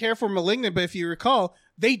 I didn't care for *Malignant*, but if you recall,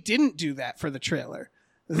 they didn't do that for the trailer.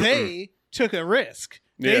 They took a risk.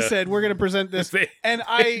 They said, we're going to present this.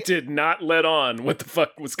 They did not let on what the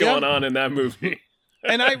fuck was going on in that movie.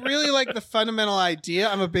 And I really like the fundamental idea.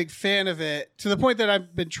 I'm a big fan of it, to the point that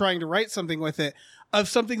I've been trying to write something with it, of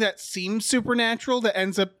something that seems supernatural that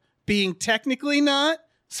ends up being technically not.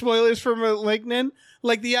 Spoilers for *Malignant*.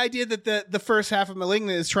 Like the idea that the first half of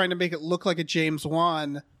 *Malignant* is trying to make it look like a James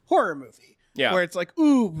Wan horror movie. Yeah. Where it's like,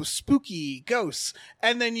 ooh, spooky ghosts.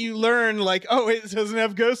 And then you learn like, oh, it doesn't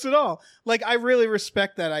have ghosts at all. Like, I really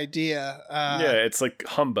respect that idea. It's like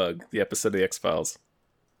Humbug, the episode of The X-Files.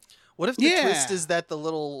 What if the twist is that the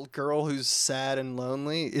little girl who's sad and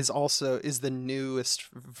lonely is the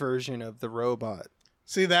newest version of the robot?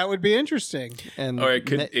 See, that would be interesting. And or it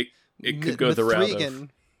could go the route of...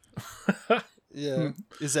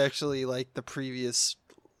 is actually like the previous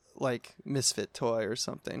like misfit toy or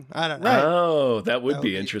something. I don't know. Right. Oh, that would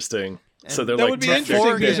be interesting. So they're that like, would be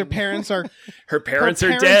interesting because her parents are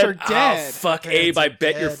dead. Oh, fuck, Abe, I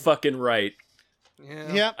bet you're fucking right.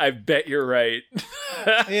 Yeah. Yep. I bet you're right.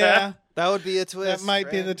 Yeah. That would be a twist. That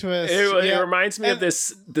might be the twist. It reminds me of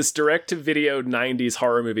this direct-to-video 90s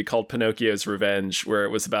horror movie called Pinocchio's Revenge, where it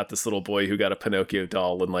was about this little boy who got a Pinocchio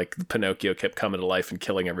doll, and like Pinocchio kept coming to life and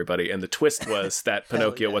killing everybody. And the twist was that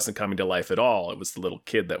Pinocchio wasn't coming to life at all. It was the little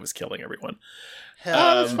kid that was killing everyone.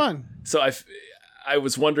 That's fun. So I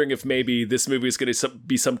was wondering if maybe this movie is going to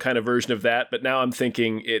be some kind of version of that, but now I'm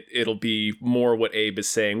thinking it'll be more what Abe is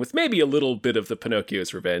saying, with maybe a little bit of the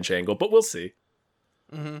Pinocchio's Revenge angle, but we'll see.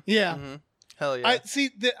 Mm-hmm. Yeah. Mm-hmm. Hell yeah.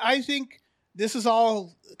 I think this is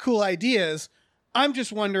all cool ideas. I'm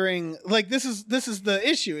just wondering, like, this is the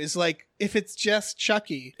issue, is like, if it's just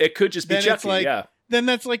Chucky, it could just be Chucky. Then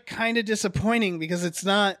that's like kind of disappointing because it's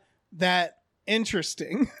not that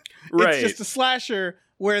interesting. Right. It's just a slasher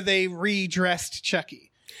where they redressed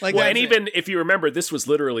Chucky. Like, well, and even if you remember, this was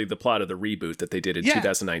literally the plot of the reboot that they did in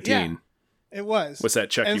 2019. Yeah, it was that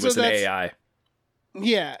Chucky was an AI.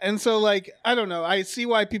 Yeah, and so, like, I don't know. I see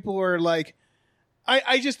why people were, like,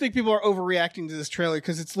 I just think people are overreacting to this trailer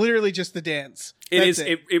because it's literally just the dance.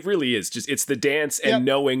 It really is. Just it's the dance and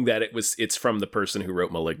knowing that it's from the person who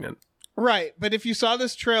wrote *Malignant*. Right, but if you saw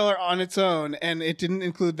this trailer on its own and it didn't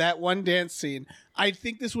include that one dance scene, I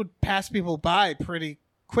think this would pass people by pretty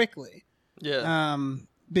quickly. Yeah.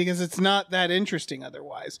 Because it's not that interesting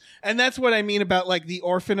otherwise. And that's what I mean about like the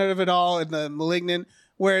orphan of it all and the *Malignant*,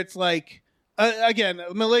 where it's like, again,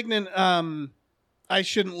 *Malignant*, I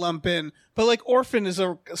shouldn't lump in, but like *Orphan* is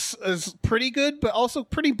pretty good, but also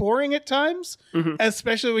pretty boring at times,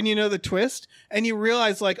 especially when you know the twist and you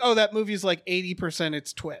realize like, oh, that movie's like 80%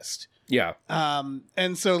 its twist. Yeah.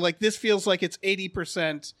 And so like this feels like it's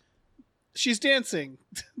 80%. She's dancing,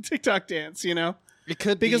 TikTok dance, you know. It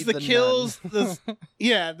could because be the kills,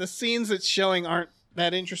 the scenes it's showing aren't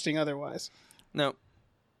that interesting otherwise. No,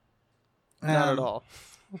 not at all.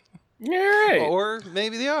 All right. Or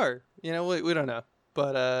maybe they are. You know, we don't know.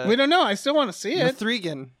 But we don't know. I still want to see it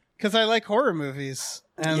because I like horror movies.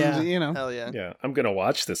 And you know, hell yeah, yeah. I'm gonna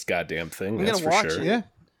watch this goddamn thing. I'm that's gonna for watch sure. it. Yeah.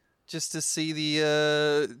 Just to see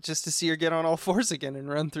her get on all fours again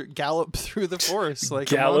and gallop through the forest like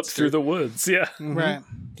gallop through the woods. Yeah, right.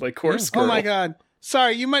 Like Horse Girl. Oh my god.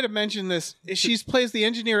 Sorry, you might have mentioned this. She plays the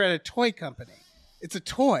engineer at a toy company. It's a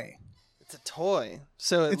toy. It's a toy.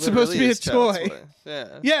 So it's supposed to be a toy.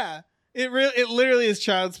 Yeah. Yeah. It literally is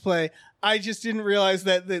child's play. I just didn't realize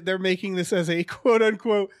that they're making this as a quote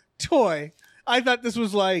unquote toy. I thought this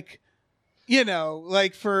was like, you know,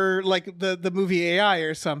 like for like the movie AI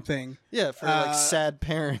or something. Yeah, for like sad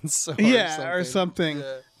parents. Or something.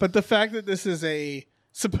 Yeah. But the fact that this is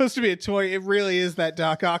supposed to be a toy, it really is that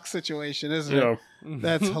Doc Ock situation, isn't it?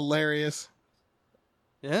 That's hilarious.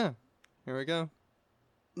 Yeah. Here we go.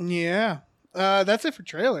 Yeah. That's it for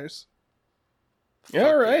trailers. Yeah,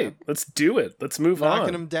 all right. Yeah. Let's do it. Let's move on.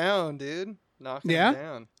 Knocking them down, dude. Knocking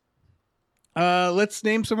them down. Let's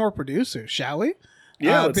name some more producers, shall we?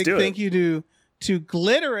 Yeah, let's do it. Big thank you to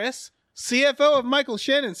Glitterous, CFO of Michael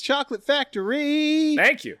Shannon's Chocolate Factory.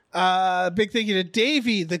 Thank you. Big thank you to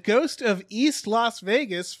Davey, the ghost of East Las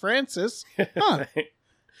Vegas, Francis. Huh.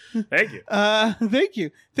 Thank you. Thank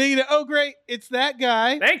you. Thank you to Oh Great, It's That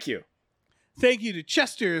Guy. Thank you. Thank you to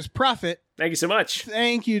Chester's Prophet. Thank you so much.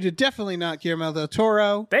 Thank you to Definitely Not Guillermo del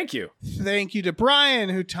Toro. Thank you. Thank you to Brian,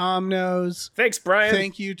 who Tom knows. Thanks, Brian.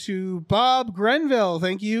 Thank you to Bob Grenville.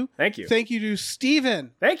 Thank you. Thank you. Thank you to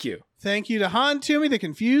Steven. Thank you. Thank you to Han Toomey, the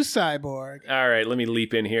confused cyborg. All right, let me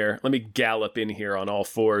leap in here. Let me gallop in here on all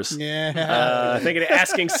fours. Yeah. Thank you to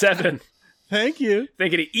Asking 7. Thank you.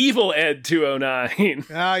 Thank you to Evil Ed 209.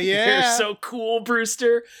 Oh, yeah. You're so cool,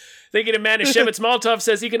 Brewster. Thank you to Manischewitz Maltov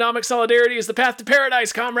says economic solidarity is the path to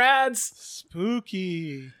paradise, comrades.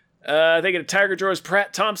 Spooky. Thank you to Tiger Drawers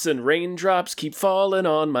Pratt Thompson. Raindrops keep falling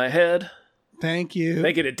on my head. Thank you.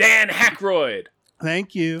 Thank you to Dan Hackroyd.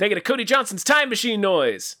 Thank you. Thank you to Cody Johnson's Time Machine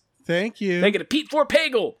Noise. Thank you. Thank you to Pete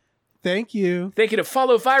Forpagel. Thank you. Thank you to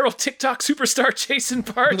follow viral TikTok superstar Jason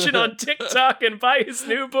Parchin on TikTok and buy his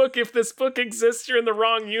new book, If This Book Exists, You're in the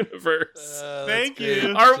Wrong Universe. Thank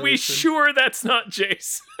you. Are Jason. We sure that's not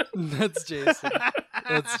Jason? That's Jason.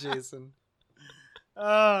 That's Jason.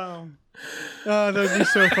 Oh, that would be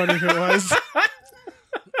so funny if it was.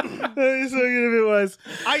 That would be so good if it was.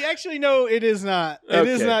 I actually know it is not. It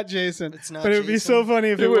is not Jason. It's not. But it would be so funny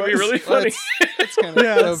if it was. It would be really funny. That's kind of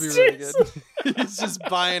that would be really good. He's just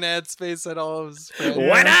buying ad space at all of his friends.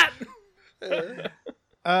 Why not?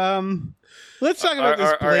 Let's talk about this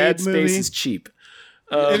Blade our ad movie. Space is cheap.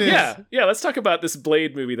 Yeah. Let's talk about this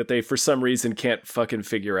Blade movie that they, for some reason, can't fucking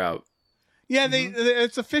figure out. Yeah,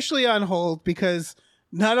 it's officially on hold because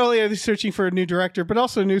not only are they searching for a new director, but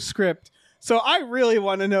also a new script. So I really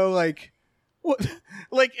want to know, like, what,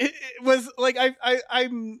 like it was like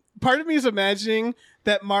I'm part of me is imagining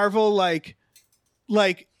that Marvel like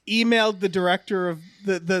emailed the director of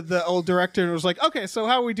the old director and was like, okay, so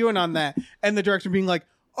how are we doing on that? And the director being like,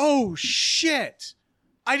 oh shit,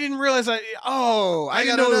 I didn't realize I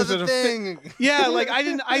didn't know it was a thing. Yeah, like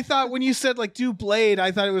I thought when you said like do Blade,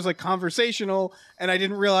 I thought it was like conversational, and I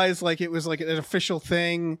didn't realize like it was like an official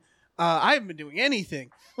thing. I haven't been doing anything.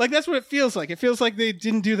 Like that's what it feels like. It feels like they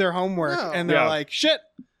didn't do their homework, and they're like, shit.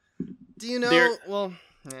 Do you know? Well,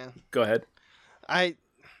 yeah. Go ahead.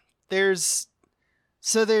 There's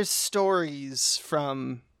stories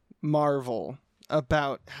from Marvel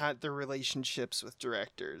about their relationships with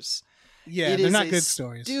directors. Yeah, they're not good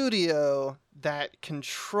stories. Studio that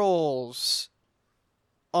controls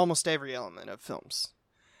almost every element of films.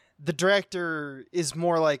 The director is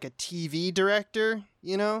more like a TV director,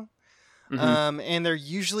 you know? Mm-hmm. And they're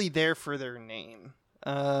usually there for their name.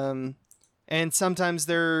 And sometimes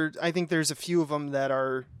I think there's a few of them that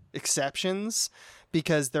are exceptions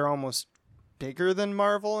because they're almost bigger than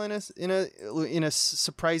Marvel in a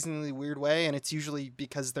surprisingly weird way, and it's usually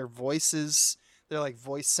because their voices, they're like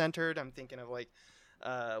voice centered. I'm thinking of like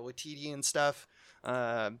Waititi and stuff,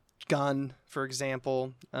 Gunn, for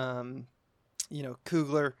example,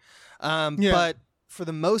 Coogler, but for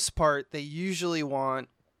the most part they usually want,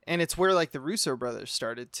 and it's where like the Russo brothers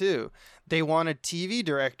started too, they wanted TV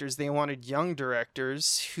directors, they wanted young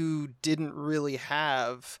directors who didn't really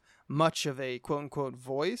have much of a quote unquote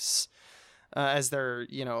voice as their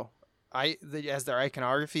as their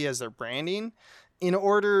iconography, as their branding, in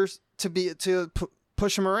order to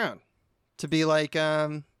push them around, to be like,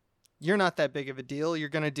 you're not that big of a deal, you're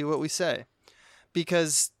going to do what we say,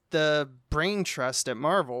 because the brain trust at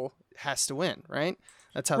Marvel has to win, right?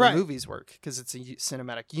 That's how the movies work, because it's a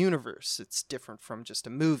cinematic universe. It's different from just a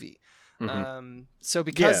movie. Mm-hmm. So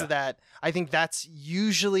because of that, I think that's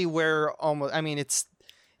usually where it's,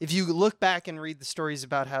 if you look back and read the stories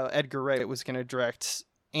about how Edgar Wright was going to direct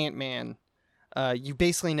Ant-Man, you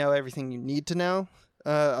basically know everything you need to know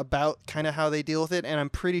about kind of how they deal with it. And I'm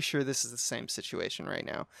pretty sure this is the same situation right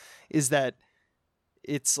now, is that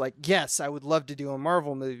it's like, yes, I would love to do a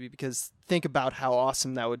Marvel movie because think about how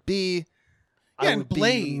awesome that would be. Yeah, I and would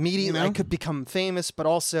Blade, be immediately, I could become famous, but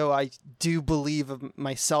also I do believe of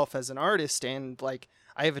myself as an artist, and like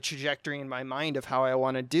I have a trajectory in my mind of how I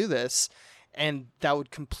want to do this, and that would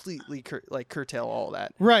completely curtail all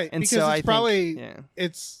that. Right, and because so it's probably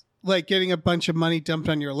it's like getting a bunch of money dumped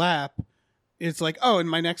on your lap. It's like, oh, in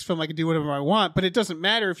my next film I can do whatever I want, but it doesn't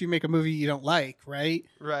matter if you make a movie you don't like, right?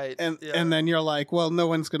 Right. And then you're like, well, no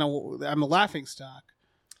one's I'm a laughingstock.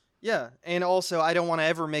 Yeah, and also I don't want to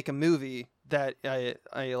ever make a movie that I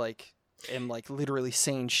like am like literally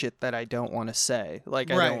saying shit that I don't want to say.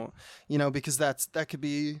 Like I don't, because that could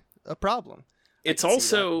be a problem. It's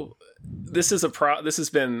also this has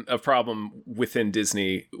been a problem within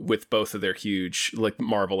Disney with both of their huge, like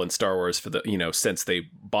Marvel and Star Wars, for the since they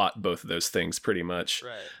bought both of those things pretty much.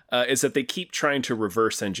 Right. Is that they keep trying to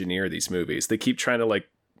reverse engineer these movies. They keep trying to like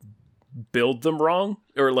build them wrong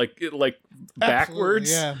or like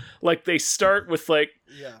backwards. Yeah. Like they start with like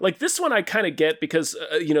this one I kind of get because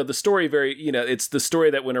the story it's the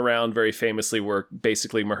story that went around very famously where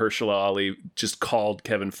basically Mahershala Ali just called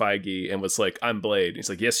Kevin Feige and was like, I'm Blade. And he's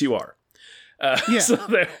like, yes you are.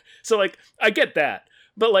 So like I get that.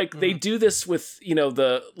 But like they do this with,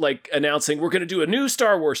 the like announcing we're going to do a new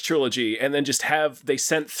Star Wars trilogy, and then just they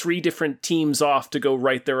sent 3 different teams off to go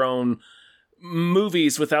write their own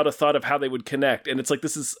movies without a thought of how they would connect. And it's like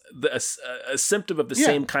this is a symptom of the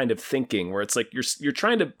same kind of thinking where it's like you're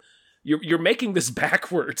trying to you're making this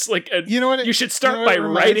backwards. Like you should start by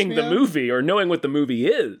writing the movie or knowing what the movie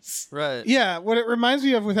is. Right. Yeah, what it reminds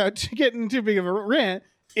me of, without getting too big of a rant,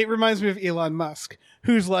 it reminds me of Elon Musk,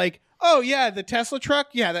 who's like, oh yeah, the Tesla truck,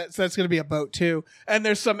 yeah, that's going to be a boat too. And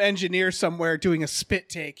there's some engineer somewhere doing a spit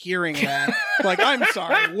take hearing that. Like, I'm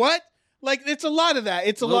sorry, what? Like, it's a lot of that.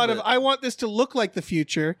 It's a lot of, I want this to look like the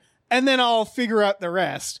future, and then I'll figure out the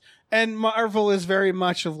rest. And Marvel is very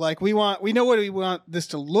much of like, we know what we want this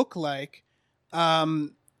to look like.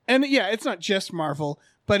 And yeah, it's not just Marvel,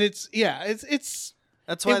 but it's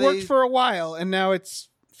that's why it worked for a while, and now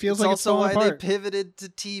feels like it's falling apart. Also why they pivoted to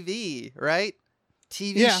TV, right?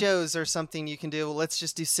 TV shows are something you can do. Well, let's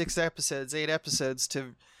just do 6 episodes, 8 episodes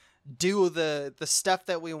to do the stuff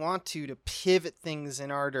that we want to pivot things in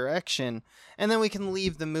our direction, and then we can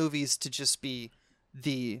leave the movies to just be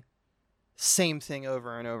the same thing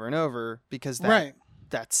over and over and over, because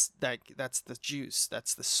that's the juice,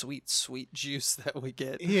 that's the sweet juice that we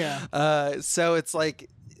get. So it's like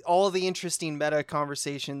all the interesting meta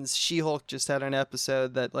conversations. She-Hulk just had an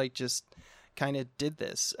episode that like just kind of did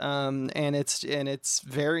this, and it's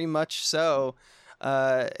very much so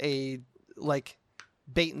a like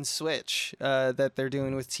bait and switch that they're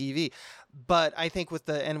doing with TV. But I think with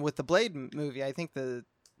the Blade movie, I think the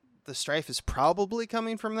strife is probably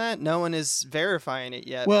coming from that. No one is verifying it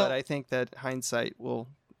yet, but I think that hindsight will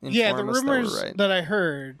inform us that we're right. The rumors that I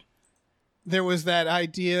heard, there was that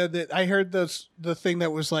idea that I heard the thing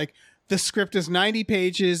that was like, the script is 90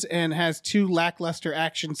 pages and has 2 lackluster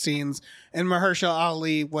action scenes, and Mahershala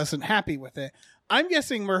Ali wasn't happy with it. I'm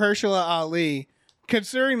guessing Mahershala Ali,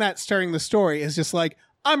 considering that starting the story, is just like,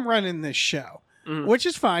 I'm running this show, which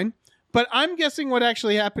is fine. But I'm guessing what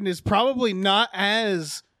actually happened is probably not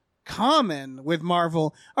as common with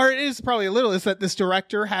Marvel, or it is probably a little, is that this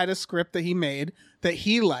director had a script that he made that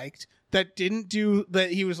he liked, that didn't do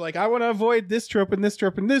that. He was like, I want to avoid this trope and this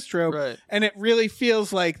trope and this trope. Right. And it really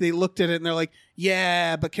feels like they looked at it and they're like,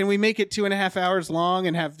 yeah, but can we make it 2.5 hours long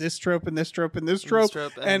and have this trope and this trope and this trope?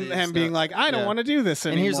 And being like, I don't want to do this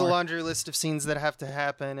anymore. And here's a laundry list of scenes that have to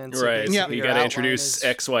happen. And so right. Yeah. You got to introduce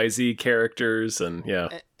XYZ characters and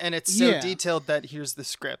And it's so detailed that here's the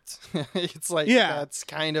script. It's like, that's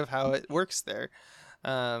kind of how it works there.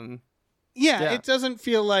 It doesn't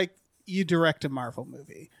feel like you direct a Marvel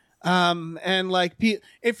movie. And like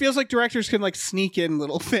it feels like directors can like sneak in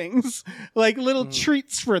little things, like little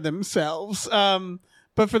treats for themselves.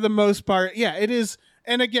 But for the most part, it is.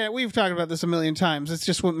 And again, we've talked about this a million times. It's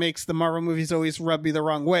just what makes the Marvel movies always rub me the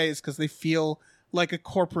wrong ways, because they feel like a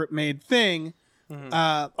corporate made thing,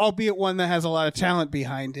 albeit one that has a lot of talent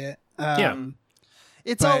behind it.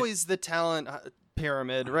 It's always the talent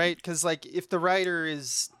pyramid, right? Because like if the writer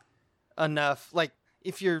is enough, like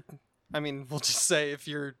if you're, we'll just say if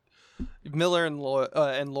you're Miller and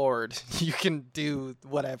Lord, you can do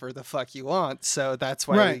whatever the fuck you want. So that's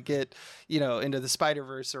why we get, into the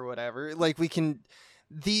Spider-Verse or whatever. Like we can,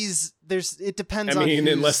 it depends on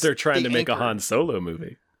unless they're trying to make a Han Solo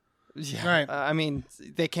movie. Yeah. Right.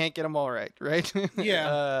 They can't get them all right?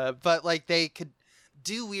 Yeah. But like they could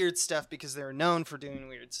do weird stuff because they're known for doing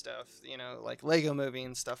weird stuff, like Lego Movie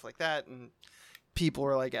and stuff like that. And people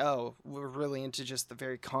are like, oh, we're really into just the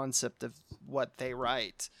very concept of what they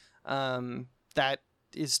write. That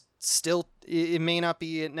is still, it may not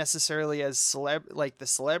be necessarily as like the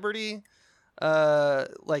celebrity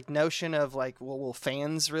like notion of like, well, will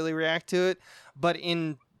fans really react to it? But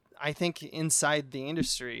I think inside the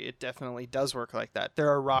industry, it definitely does work like that. There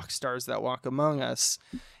are rock stars that walk among us,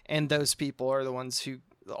 and those people are the ones who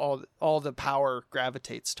all the power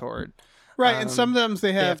gravitates toward. Right, and sometimes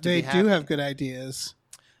they do have good ideas.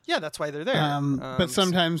 Yeah, that's why they're there. But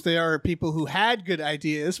sometimes they are people who had good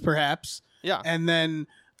ideas, perhaps. Yeah. And then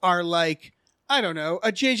are like, I don't know,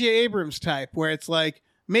 a J.J. Abrams type, where it's like,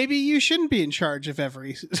 maybe you shouldn't be in charge of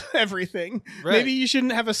everything. Right. Maybe you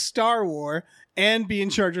shouldn't have a Star War and be in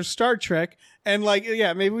charge of Star Trek. And like,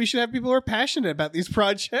 maybe we should have people who are passionate about these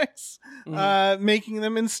projects, making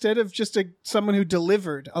them instead of just someone who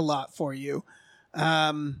delivered a lot for you.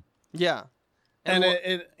 Yeah.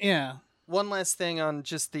 And one last thing on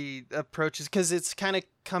just the approaches, because it's kind of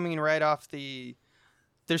coming right off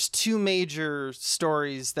there's two major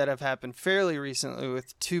stories that have happened fairly recently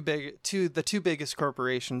with the two biggest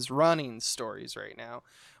corporations running stories right now,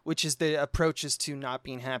 which is the approaches to not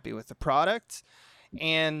being happy with the product.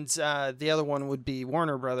 And the other one would be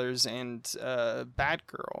Warner Brothers and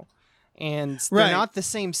Batgirl. And they're not the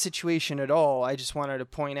same situation at all. I just wanted to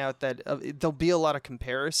point out that there'll be a lot of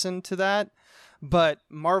comparison to that. But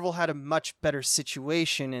Marvel had a much better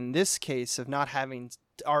situation in this case of not having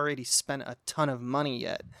already spent a ton of money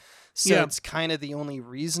yet. So it's kind of the only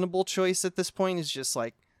reasonable choice at this point is just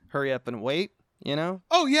like, hurry up and wait,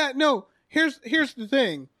 Oh, yeah, no. Here's the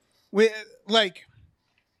thing.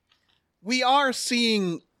 We are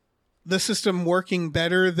seeing the system working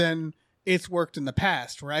better than it's worked in the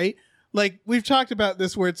past, right? Like, we've talked about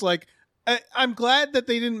this where it's like, I'm glad that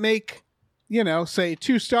they didn't make, say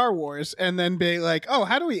 2 Star Wars and then be like, oh,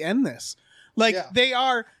 how do we end this? Like,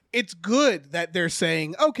 it's good that they're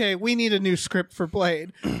saying, okay, we need a new script for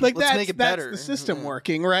Blade. Like, Let's make it better. That's the system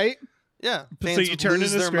working, right? Yeah. So you turn in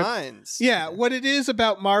their minds. Yeah, what it is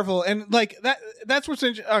about Marvel, and like that's what's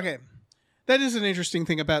okay. That is an interesting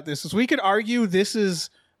thing about this, is we could argue this is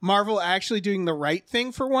Marvel actually doing the right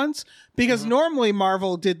thing for once, because normally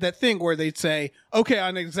Marvel did that thing where they'd say, okay,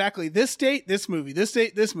 on exactly this date, this movie, this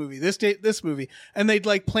date, this movie, this date, this movie, and they'd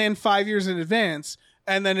like plan 5 years in advance,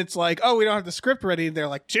 and then it's like, oh, we don't have the script ready, and they're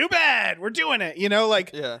like, too bad, we're doing it,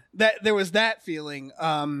 that there was that feeling.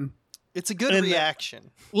 It's a good reaction.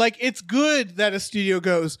 It's good that a studio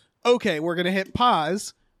goes, okay, we're going to hit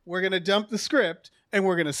pause, we're going to dump the script, and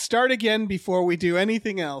we're going to start again before we do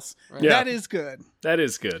anything else. Right. Yeah. That is good. That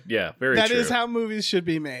is good. Yeah, very true. That is how movies should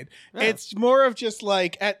be made. Yeah. It's more of just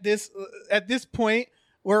like, at this point,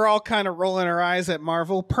 we're all kind of rolling our eyes at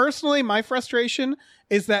Marvel. Personally, my frustration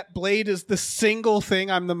is that Blade is the single thing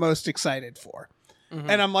I'm the most excited for. Mm-hmm.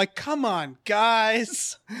 And I'm like, come on,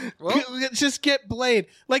 guys. Just get Blade.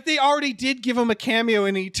 Like, they already did give him a cameo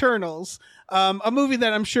in Eternals, a movie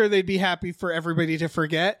that I'm sure they'd be happy for everybody to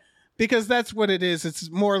forget, because that's what it is. It's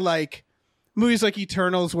more like movies like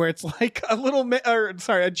Eternals, where it's like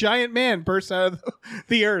a giant man bursts out of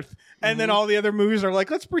the earth. And then all the other movies are like,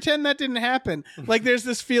 let's pretend that didn't happen. Like, there's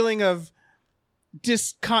this feeling of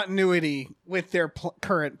discontinuity with their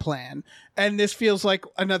current plan, and this feels like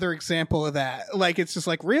another example of that. Like, it's just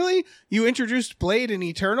like, really, you introduced Blade in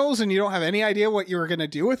Eternals and you don't have any idea what you were going to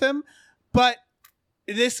do with him? but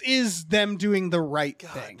this is them doing the right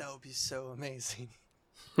thing. that would be so amazing.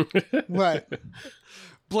 What?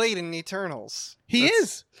 Blade in Eternals. He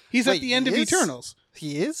is. He's Wait, at the end he of is? Eternals.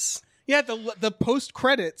 He is? Yeah, the post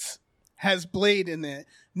credits has Blade in it.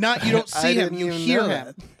 Not you don't see him, didn't you even hear know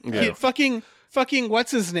him. Yeah. He- fucking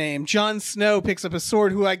what's his name? Jon Snow picks up a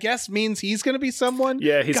sword, who I guess means he's going to be someone.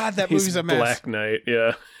 Yeah, he's God, that he's movie's a mess. Black Knight.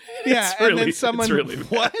 Yeah, Yeah, It's and really- then someone it's really bad.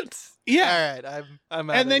 What? Yeah. All right, I'm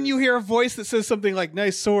out. And then you hear a voice that says something like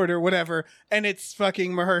 "nice sword" or whatever, and it's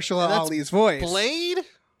fucking Mahershala That's Ali's voice. Blade.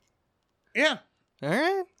 Yeah. All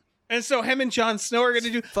right. And so him and Jon Snow are going to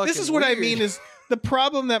do. Fucking This is what I weird. mean is the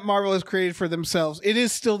problem that Marvel has created for themselves. It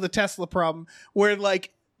is still the Tesla problem, where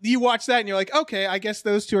like you watch that and you're like, okay, I guess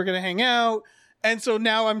those two are going to hang out. And so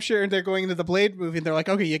now I'm sure they're going into the Blade movie and they're like,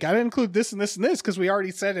 okay, you got to include this and this and this because we already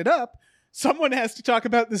set it up. Someone has to talk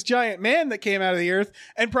about this giant man that came out of the earth,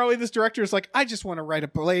 and probably this director is like, I just want to write a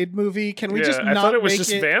Blade movie. Can we Yeah, just I not thought it was make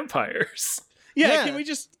just it? vampires. Yeah,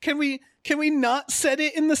 can we not set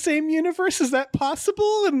it in the same universe? Is that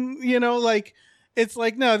possible? And like it's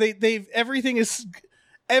like no, they've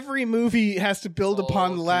every movie has to build All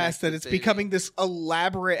upon the last, that connected, it's baby. becoming this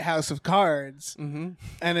elaborate house of cards. Mm-hmm.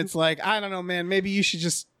 And it's like, I don't know, man, maybe you should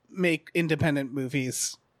just make independent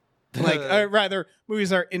movies. Like or rather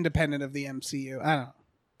movies are independent of the MCU. I don't know.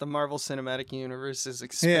 The Marvel Cinematic Universe is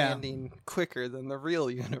expanding quicker than the real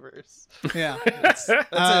universe. Yeah. That's Um,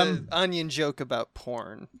 an onion joke about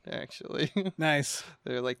porn, actually. Nice.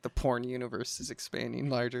 They're like the porn universe is expanding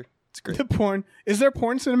larger. It's great. The porn. Is there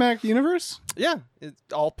porn cinematic universe? Yeah, it's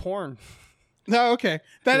all porn. No, okay.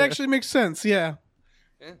 That Yeah. actually makes sense. Yeah.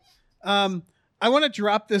 Yeah. I want to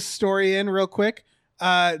drop this story in real quick.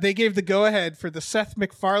 They gave the go-ahead for the Seth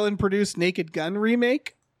MacFarlane produced Naked Gun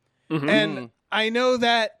remake. Mhm. And I know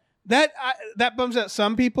that bums out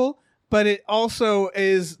some people, but it also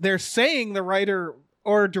is, they're saying the writer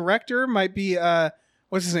or director might be,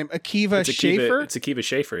 what's his name? Akiva Schaffer. It's Akiva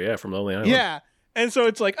Schaffer, yeah, from Lonely Island. Yeah. And so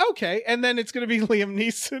it's like, okay. And then it's going to be Liam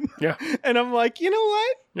Neeson. Yeah. And I'm like, you know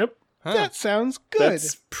what? Yep. Huh. That sounds good.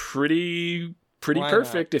 That's pretty Why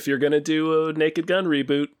perfect if you're gonna do a Naked Gun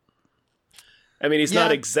reboot. I mean, he's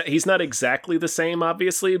not exactly the same,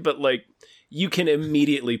 obviously, but like you can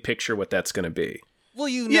immediately picture what that's gonna be. Well,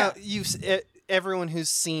 Yeah. everyone who's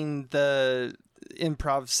seen the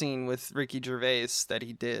improv scene with Ricky Gervais that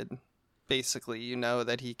he did, basically, you know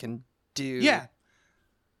that he can do. Yeah.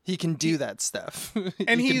 He can do that stuff.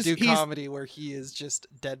 And he he's- can do he's- comedy where he is just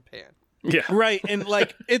deadpan. Yeah. Right. And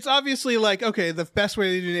like, it's obviously like, okay, the best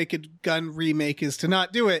way to do Naked Gun remake is to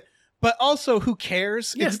not do it. But also, who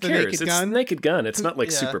cares? Yeah, It's who the cares? Naked It's Gun. Naked Gun. It's not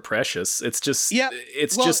like Yeah. super precious. It's just Yeah,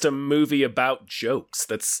 it's well- just a movie about jokes.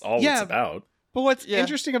 That's all Yeah. it's about. But what's Yeah.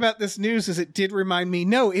 interesting about this news is it did remind me,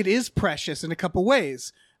 no, it is precious in a couple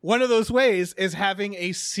ways. One of those ways is having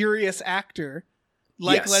a serious actor,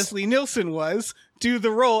 like Yes. Leslie Nielsen was, do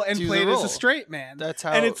the role and Do play the it as role. a straight man. That's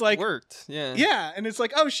how and it's like, it worked. Yeah. yeah, and it's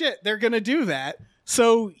like, oh shit, they're gonna do that.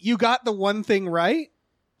 So you got the one thing right.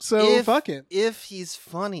 So fuck it. If he's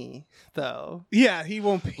funny, though. Yeah, he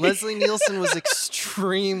won't be. Leslie Nielsen was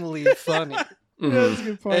extremely funny. Yeah, that's a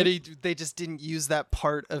good point. And they just didn't use that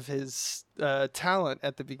part of his talent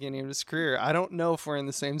at the beginning of his career. I don't know if we're in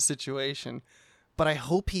the same situation, but I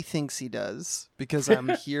hope he thinks he does because I'm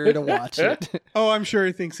here to watch it. Oh, I'm sure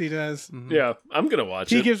he thinks he does. Yeah, I'm gonna watch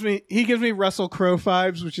He it. gives me Russell Crowe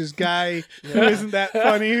vibes, which is guy who isn't that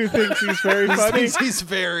funny, who thinks he's very funny. He's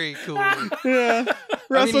very cool. Yeah,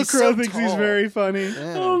 Russell he's Crowe so thinks he's tall. very funny.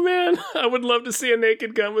 Yeah. Oh man, I would love to see a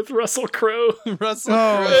Naked Gun with Russell Crowe. Russell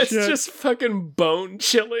Oh, Crowe. It's shit. just fucking bone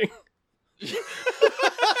chilling.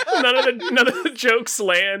 none of the jokes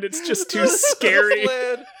land. It's just too scary.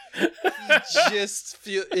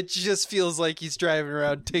 It just feels like he's driving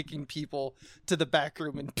around taking people to the back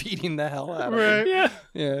room and beating the hell out of them. Right. Yeah.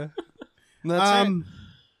 Yeah. That's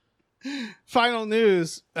Final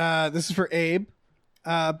news. This is for Abe.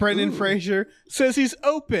 Brendan Fraser says he's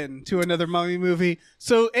open to another Mummy movie.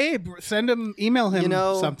 So Abe, email him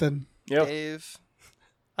something. right. Yep. Dave,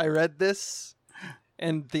 I read this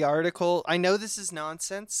and the article. I know this is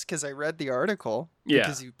nonsense because I read the article Yeah.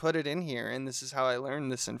 because you put it in here, and this is how I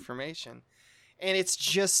learned this information. And it's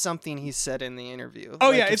just something he said in the interview. Oh,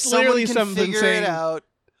 Like, yeah, if it's someone literally can something figure saying, it out.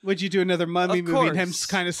 Would you do another Mummy Of movie? And him course.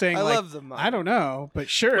 kind of saying, I like, love the Mummy. I don't know, but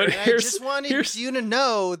sure. But And I Here's- just wanted here's- you to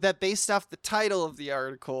know that based off the title of the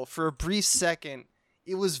article, for a brief second,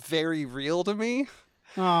 it was very real to me.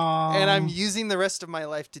 Aw. And I'm using the rest of my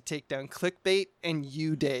life to take down clickbait and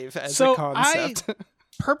you, Dave, as So a concept.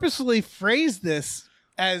 purposely phrased this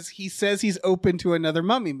as he says he's open to another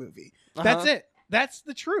Mummy movie. That's Uh-huh. it. That's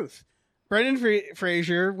the truth. Brendan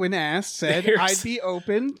Fraser, when asked, said, I'd be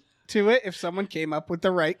open to it if someone came up with the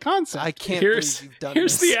right concept. I can't believe you've done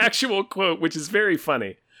Here's this. the actual quote, which is very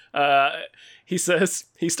funny. He says,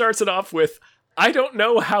 he starts it off with, I don't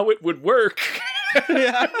know how it would work,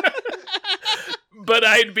 but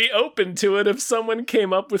I'd be open to it if someone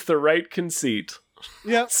came up with the right conceit.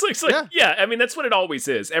 Yep. It's like, yeah, I mean, that's what it always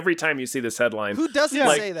is. Every time you see this headline. Who doesn't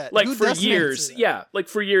say that? Like Who for doesn't years, say that? yeah. Like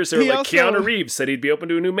for years, they were He like, also- Keanu Reeves said he'd be open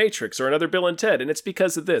to a new Matrix or another Bill and Ted. And it's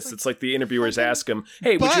because of this. It's like the interviewers ask him,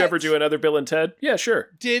 hey, would you But- ever do another Bill and Ted? Yeah, sure.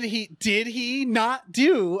 Did he not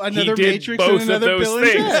do another He did Matrix both and another of those Bill and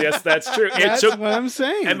things. Ted? Yes, that's true. It That's took, what I'm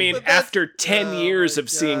saying. I mean, But that's- after 10 Oh years my of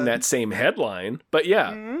seeing God. that same headline. But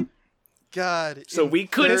yeah. God. So in we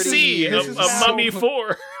could 30 see a years. Mummy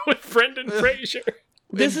 4 with Brendan Fraser.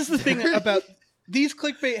 This is the thing about these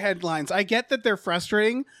clickbait headlines. I get that they're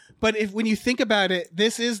frustrating, but when you think about it,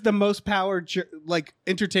 this is the most power like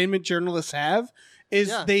entertainment journalists have.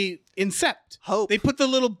 Is they incept Hope. They put the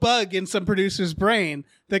little bug in some producer's brain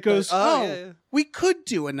that goes, yeah. we could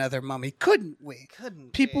do another Mummy, couldn't we?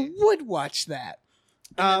 Couldn't People we? would watch that.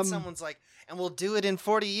 And then someone's like, and we'll do it in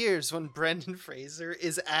 40 years when Brendan Fraser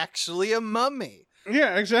is actually a mummy.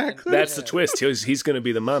 Yeah, exactly. That's the twist. He's going to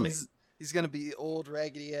be the mummy. He's gonna be old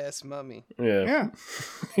raggedy ass mummy. yeah.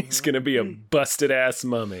 He's going to be a busted ass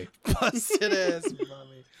mummy. Busted ass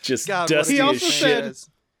mummy. Just God, dusty He as also shit.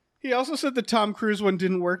 said- He also said the Tom Cruise one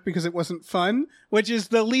didn't work because it wasn't fun, which is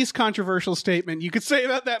the least controversial statement you could say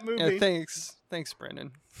about that movie. Yeah, thanks,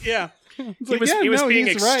 Brendan. Yeah. It's He like, was, yeah, he was no, being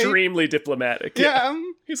he's right. extremely diplomatic. Yeah.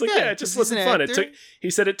 He's like, Yeah, yeah, it just 'cause he's wasn't an fun. actor. He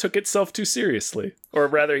said it took itself too seriously. Or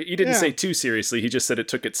rather, he didn't Yeah. say too seriously. He just said it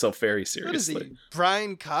took itself very What is seriously. he?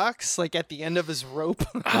 Brian Cox, like at the end of his rope.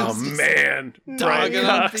 Oh, He's just man. Brian dogging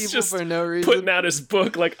on Cox people just for no reason. putting out his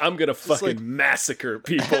book like, I'm going to fucking like- massacre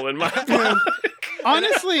people in my book.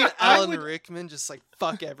 Honestly, I Alan would, Rickman just like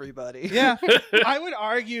fuck everybody. yeah, I would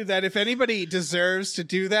argue that if anybody deserves to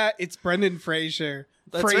do that, it's Brendan Fraser.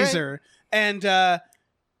 That's And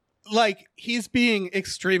like he's being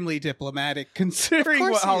extremely diplomatic considering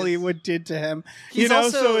course what he is. Hollywood did to him. He's you know,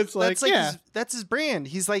 also, so it's like, that's yeah, that's his brand.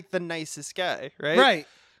 He's like the nicest guy, right? right.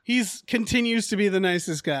 He's continues to be the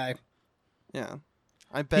nicest guy. Yeah.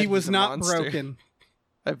 I bet He was he's a not monster. broken.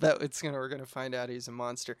 I bet we're gonna find out he's a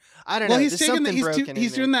monster. I don't Well, know. he's There's taking something broken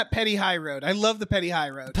he's in doing there. that petty high road. I love the petty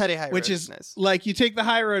high road. Petty high which road is nice. like you take the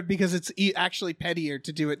high road because it's actually pettier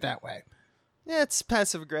to do it that way. Yeah, it's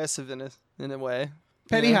passive aggressive in a way.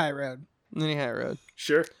 Petty Yeah. high road. Petty high road.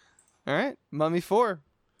 Sure. All right, Mummy 4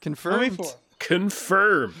 confirmed. Mummy 4.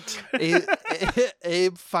 Confirmed.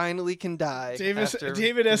 Abe finally can die. after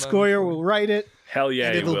David the S. Mummy Goyer 4. will write it, Hell yeah,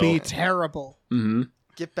 and he it'll will. be terrible. Mm-hmm.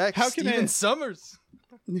 Get back How to can Steven I- Summers.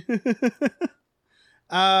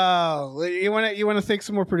 Oh, you want to thank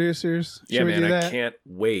some more producers? Yeah, Should we man, do I that? can't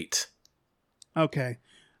wait. Okay.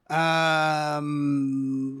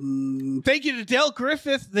 Thank you to Del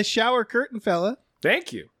Griffith, the shower curtain fella.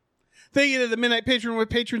 Thank you. Thank you to the Midnight Patron with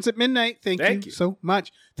patrons at midnight. Thank Thank you you. so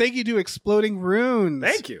much. Thank you to Exploding Runes.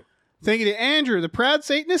 Thank you. Thank you to Andrew, the Proud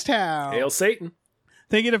Satanist Howe. Hail Satan.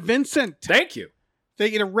 Thank you to Vincent. Thank you.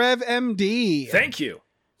 Thank you to Rev MD. Thank you.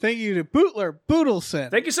 Thank you to Bootler Boodleson.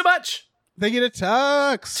 Thank you so much. Thank you to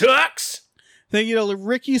Tux. Tux. Thank you to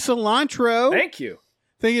Ricky Cilantro. Thank you.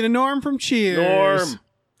 Thank you to Norm from Cheers. Norm.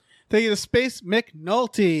 Thank you to Space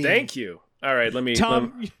McNulty. Thank you. All right, let me.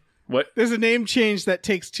 Tom, what? there's a name change that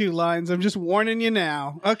takes 2 lines. I'm just warning you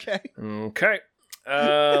now. Okay. Okay.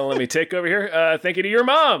 Let me take over here. Thank you to your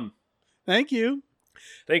mom. Thank you.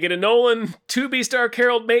 Thank you to Nolan. 2B-star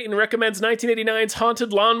Harold Mayton recommends 1989's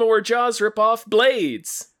Haunted Lawnmower Jaws ripoff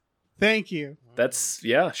Blades. Thank you. That's,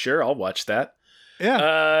 yeah, sure, I'll watch that.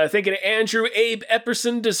 Yeah. Thank you to Andrew. Abe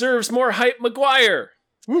Epperson deserves more hype McGuire.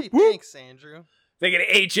 Hey, thanks, Andrew. Thank you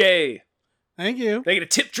to AJ. Thank you. Thank you to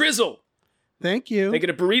Tip Drizzle. Thank you. Thank you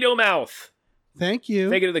to Burrito Mouth. Thank you.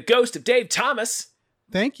 Thank you to the ghost of Dave Thomas.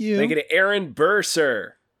 Thank you. Thank you to Aaron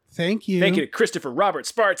Bursar. Thank you. Thank you to Christopher Robert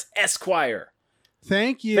Sparts, Esquire.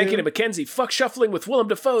 Thank you. Thank you to Mackenzie Fuck Shuffling with Willem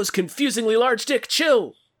Dafoe's confusingly large dick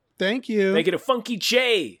chill. Thank you. Thank you to Funky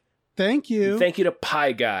J. Thank you. Thank you to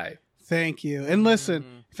Pie Guy. Thank you. And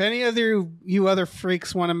listen, if any other you other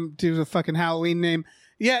freaks want to do a fucking Halloween name,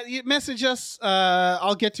 yeah, you message us.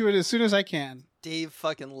 I'll get to it as soon as I can. Dave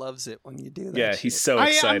fucking loves it when you do that. Yeah, shit. he's so I am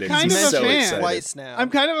excited. kind He's of a so fan. excited. Twice now. I'm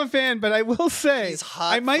kind of a fan, but I will say He's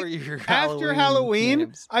hot I might for your after Halloween.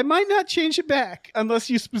 names. I might not change it back unless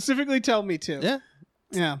you specifically tell me to. Yeah.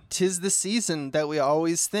 Yeah. 'Tis the season that we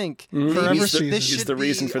always think. Mhm. Forever He's the, season. This he's should the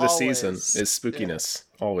reason be for the always. season is spookiness.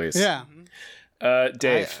 Always. Yeah.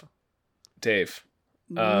 Dave. Dave.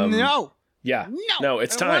 No. Yeah. No,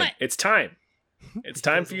 it's I don't want time. it. It's time. It's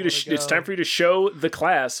time for you to. doesn't wanna It's go. time for you to show the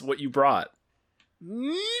class what you brought.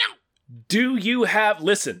 No. Do you have?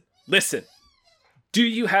 Listen. Do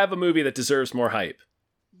you have a movie that deserves more hype?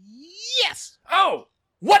 Yes. Oh,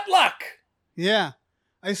 what luck! Yeah,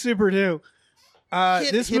 I super do.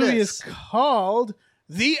 This hit movie us. is called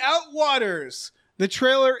The Outwaters. The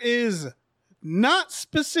trailer is not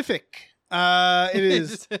specific. It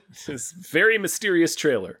is. This very mysterious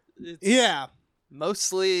trailer. It's Yeah,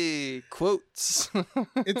 mostly quotes.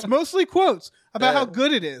 it's mostly quotes about Yeah. how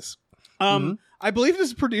good it is. I believe this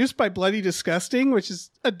is produced by Bloody Disgusting, which is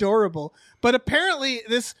adorable. But apparently,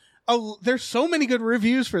 there's so many good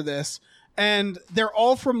reviews for this, and they're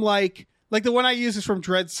all from like the one I use is from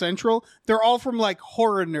Dread Central. They're all from like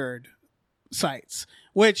horror nerd sites,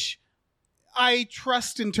 which I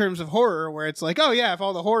trust in terms of horror, where it's like, oh yeah, if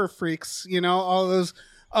all the horror freaks, all those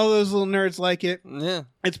little nerds like it, Yeah.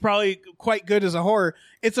 it's probably quite good as a horror.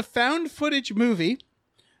 It's a found footage movie,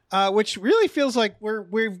 which really feels like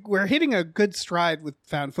we're hitting a good stride with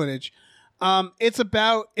found footage. It's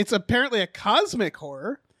apparently a cosmic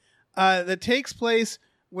horror that takes place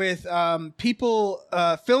with people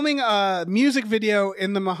filming a music video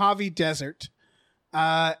in the Mojave Desert,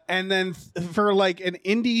 and then for like an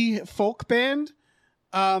indie folk band,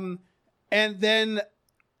 and then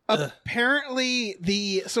apparently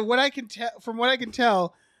from what I can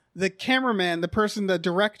tell, the cameraman, the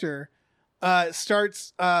director,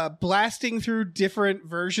 starts blasting through different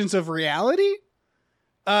versions of reality,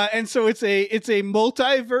 and so it's a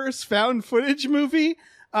multiverse found footage movie,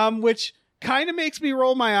 which kind of makes me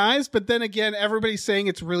roll my eyes, but then again, everybody's saying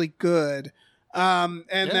it's really good,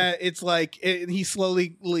 that it's like he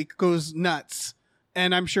slowly like goes nuts,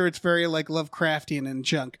 and I'm sure it's very like Lovecraftian and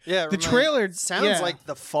junk. Yeah, the trailer sounds like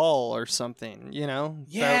The Fall or something,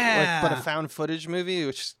 Yeah. but a found footage movie,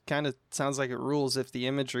 which kind of sounds like it rules if the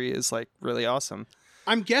imagery is like really awesome.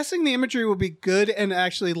 I'm guessing the imagery will be good and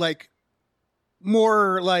actually like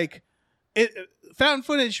more like it. Found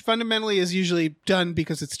footage fundamentally is usually done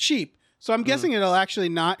because it's cheap, so I'm guessing it'll actually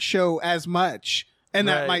not show as much, and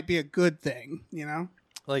that Right. might be a good thing,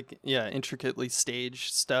 Like, yeah, intricately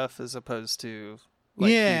staged stuff as opposed to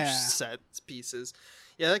like huge set pieces.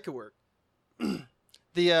 Yeah, that could work.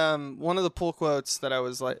 The one of the pull quotes that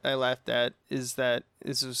I laughed at is that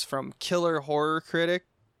this was from Killer Horror Critic.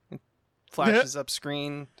 It flashes up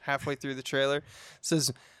screen halfway through the trailer. It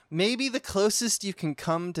says, maybe the closest you can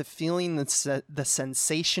come to feeling the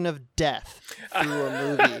sensation of death through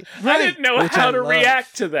a movie. I didn't know Which how I to love.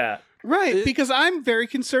 react to that. Right, because I'm very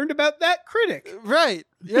concerned about that critic. Right.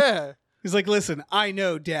 Yeah. He's like, listen, I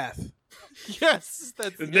know death. Yes.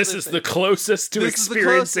 That's This other is thing. the closest to This is the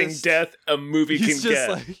experiencing closest. death a movie He's can just get.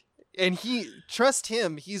 like, and trust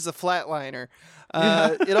him, he's a flatliner.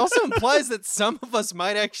 It also implies that some of us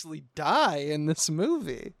might actually die in this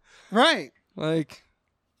movie. Right. Like,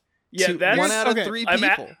 Yeah, that's one out of okay. 3 I'm,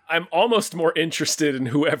 people. I'm almost more interested in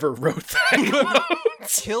whoever wrote that quote.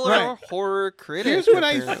 Killer Right. Horror Critic. Here's what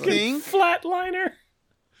I apparently. think. Flatliner.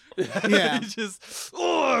 Yeah. He just,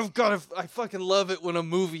 I fucking love it when a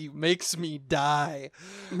movie makes me die.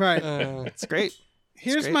 Right. It's great.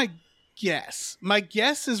 Here's great. my guess. My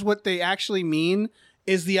guess is what they actually mean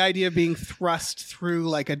is the idea of being thrust through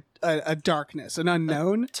like a darkness, an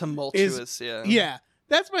unknown. Tumultuous, yeah. Yeah,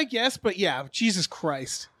 that's my guess. But yeah, Jesus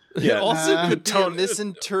Christ. Yeah. Also could be a tone-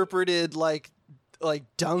 misinterpreted like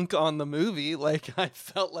dunk on the movie. Like, I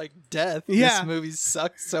felt like death. Yeah. This movie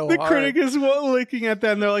sucks so The hard. critic is looking at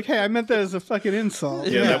that and they're like, hey, I meant that as a fucking insult.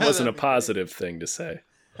 Yeah, that wasn't a that'd be positive thing to say.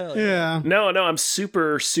 Hell Yeah. No, I'm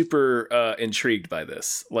super intrigued by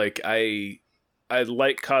this. Like, I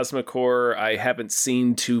like cosmic horror. I haven't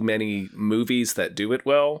seen too many movies that do it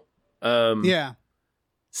well. Yeah.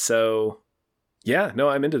 So, yeah, no,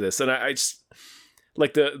 I'm into this, and I just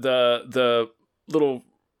like the little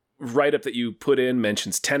write up that you put in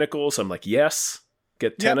mentions tentacles. I'm like, yes,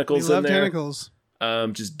 get tentacles we in love there. tentacles.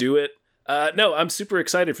 Just do it. No, I'm super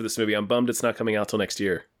excited for this movie. I'm bummed it's not coming out till next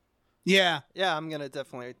year. Yeah. Yeah, I'm gonna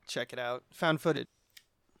definitely check it out. Found footage,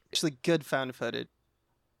 actually good found footage.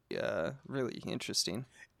 Really interesting.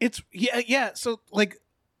 It's yeah. So like,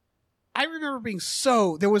 I remember being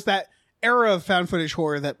there was that era of found footage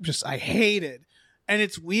horror that just I hated, and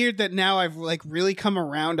it's weird that now I've like really come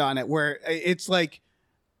around on it, where it's like,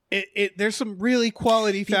 there's some really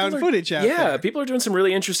quality found footage out there. Yeah, people are doing some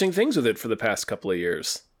really interesting things with it for the past couple of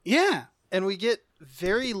years. Yeah. And we get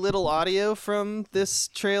very little audio from this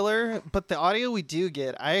trailer, but the audio we do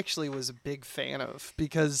get, I actually was a big fan of,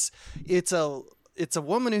 because it's a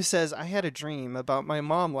woman who says, I had a dream about my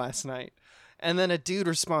mom last night. And then a dude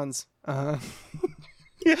responds,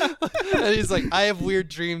 And he's like, I have weird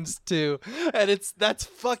dreams too. And that's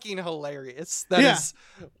fucking hilarious. That is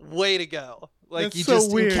way to go. Like, That's you so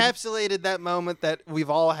just weird. encapsulated that moment that we've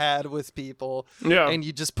all had with people. Yeah. And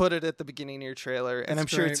you just put it at the beginning of your trailer. And I'm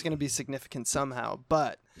sure it's going to be significant somehow.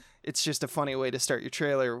 But it's just a funny way to start your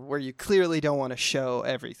trailer where you clearly don't want to show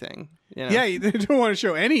everything. You know? Yeah, they don't want to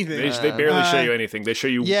show anything. They barely show you anything. They show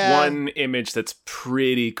you one image that's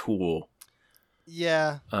pretty cool.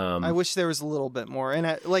 Yeah, I wish there was a little bit more.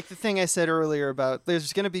 And like the thing I said earlier about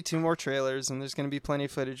there's going to be 2 more trailers and there's going to be plenty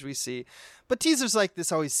of footage we see. But teasers like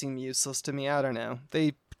this always seem useless to me. I don't know.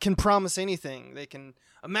 They can promise anything. They can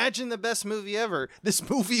imagine the best movie ever. This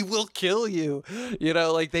movie will kill you. You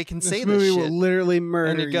know, like they can say movie this shit. will literally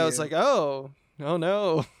murder and it goes you. like, oh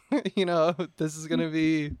no. You know, this is going to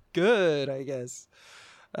be good, I guess.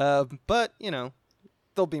 But, you know,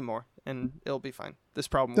 there'll be more and it'll be fine. This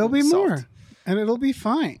problem There'll will be solved. more, and it'll be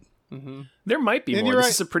fine. Mm-hmm. There might be And more. you're This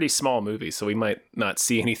right. is a pretty small movie, so we might not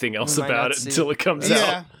see anything else We might about not it see- until it comes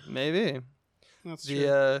Yeah. out. Maybe. That's true.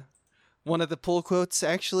 The one of the pull quotes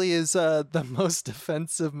actually is the most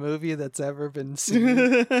offensive movie that's ever been seen.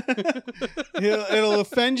 It'll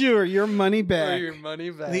offend you or your money Or back. your money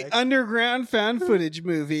back. The underground found footage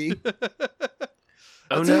movie.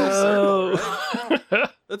 Oh That's a full no! circle,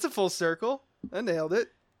 That's a full circle. I nailed it.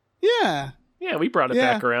 Yeah. Yeah, we brought it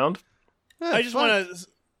Yeah. back around. I just want to.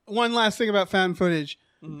 One last thing about found footage.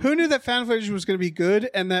 Mm-hmm. Who knew that found footage was going to be good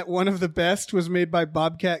and that one of the best was made by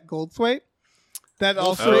Bobcat Goldthwait? That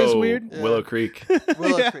also is weird. Yeah. Willow Creek.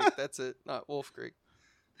 Willow Yeah. Creek. That's it. Not Wolf Creek.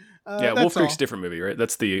 Yeah, that's Wolf Creek's all. a different movie, right?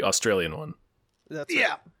 That's the Australian one. That's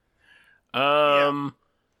Yeah.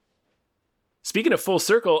 Speaking of full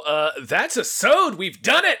circle, that's a sode. We've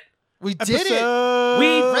done it. We did it.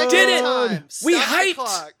 We Record did it. time. We Stop the hyped.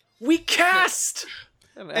 clock. We cast.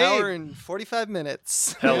 An Hey. hour and 45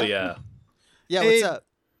 minutes. Hell yeah. Yeah, Hey, what's up?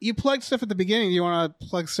 You plugged stuff at the beginning. Do you want to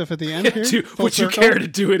plug stuff at the end here? Full Would you circle? care to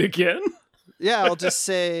do it again? Yeah, I'll just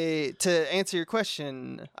say, to answer your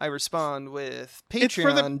question, I respond with It's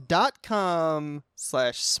for the-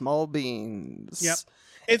 patreon.com/smallbeans. Yep.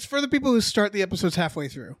 It's for the people who start the episodes halfway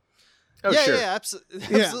through. Oh, yeah, sure. yeah,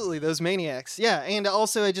 absolutely. Those maniacs. Yeah, and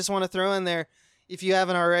also I just want to throw in there, if you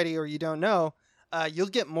haven't already or you don't know, you'll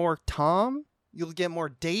get more Tom, you'll get more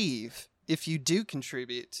Dave if you do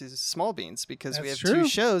contribute to Small Beans, because we have That's true. 2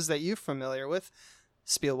 shows that you're familiar with,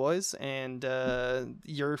 Spielboys and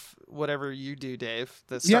your whatever you do, Dave,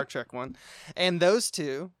 the Star Yep. Trek one, and those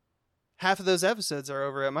 2. Half of those episodes are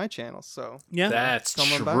over at my channel, so Yeah. That's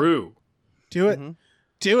Someone back. true. Do it. Mhm.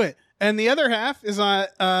 Do it. And the other half is on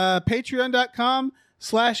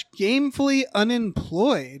patreon.com/gamefully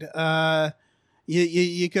unemployed.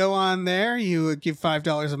 You go on there, you give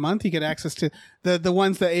 $5 a month, you get access to the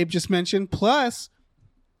ones that Abe just mentioned, plus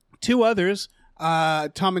 2 others.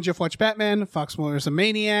 Tom and Jeff Watch Batman, Fox Mulder is a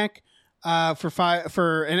Maniac,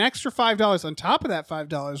 for an extra $5 on top of that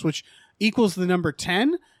 $5, which equals the number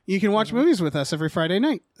 10. You can watch movies with us every Friday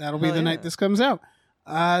night. That'll be Hell the yeah. night this comes out.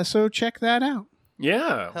 So check that out.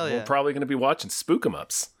 Yeah. Hell We're yeah. probably going to be watching Spook 'em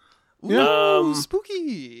Ups. Ooh,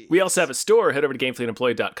 spooky. We also have a store. Head over to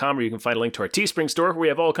gamefullyunemployed.com where you can find a link to our Teespring store where we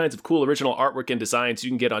have all kinds of cool original artwork and designs you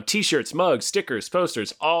can get on t-shirts, mugs, stickers,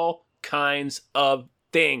 posters, all kinds of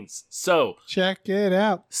things. So Check it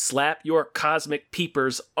out. slap your cosmic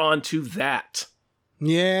peepers onto that.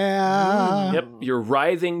 Yeah. Yep, your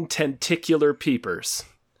writhing tenticular peepers.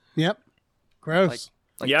 Yep. Gross.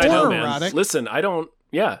 Like Yeah, I know, or man. erotic. Listen, I don't.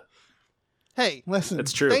 Yeah, Hey, Listen.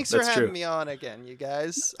 that's true. thanks that's for having true. me on again, you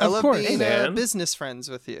guys. Of I love course. being Hey, man. business friends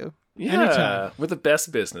with you. Yeah, Anytime. we're the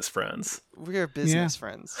best business friends. We're business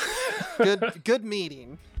friends. Good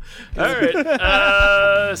meeting. All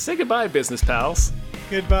right, say goodbye, business pals.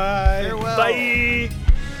 Goodbye. Farewell. Bye.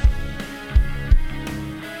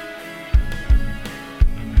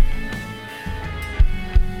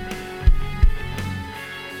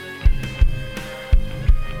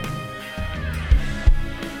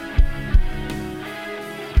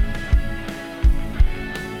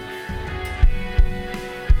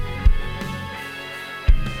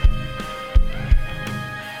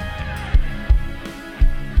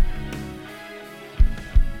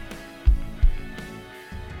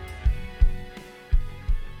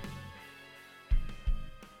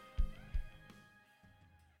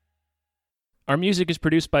 Our music is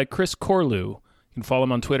produced by Chris Corlew. You can follow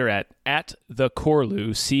him on Twitter at @thecorlew,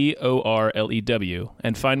 Corlew,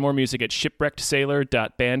 and find more music at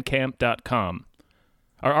shipwreckedsailor.bandcamp.com.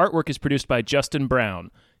 Our artwork is produced by Justin Brown.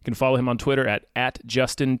 You can follow him on Twitter at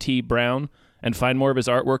 @JustinTBrown, and find more of his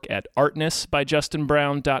artwork at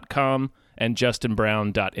artnessbyjustinbrown.com and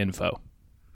justinbrown.info.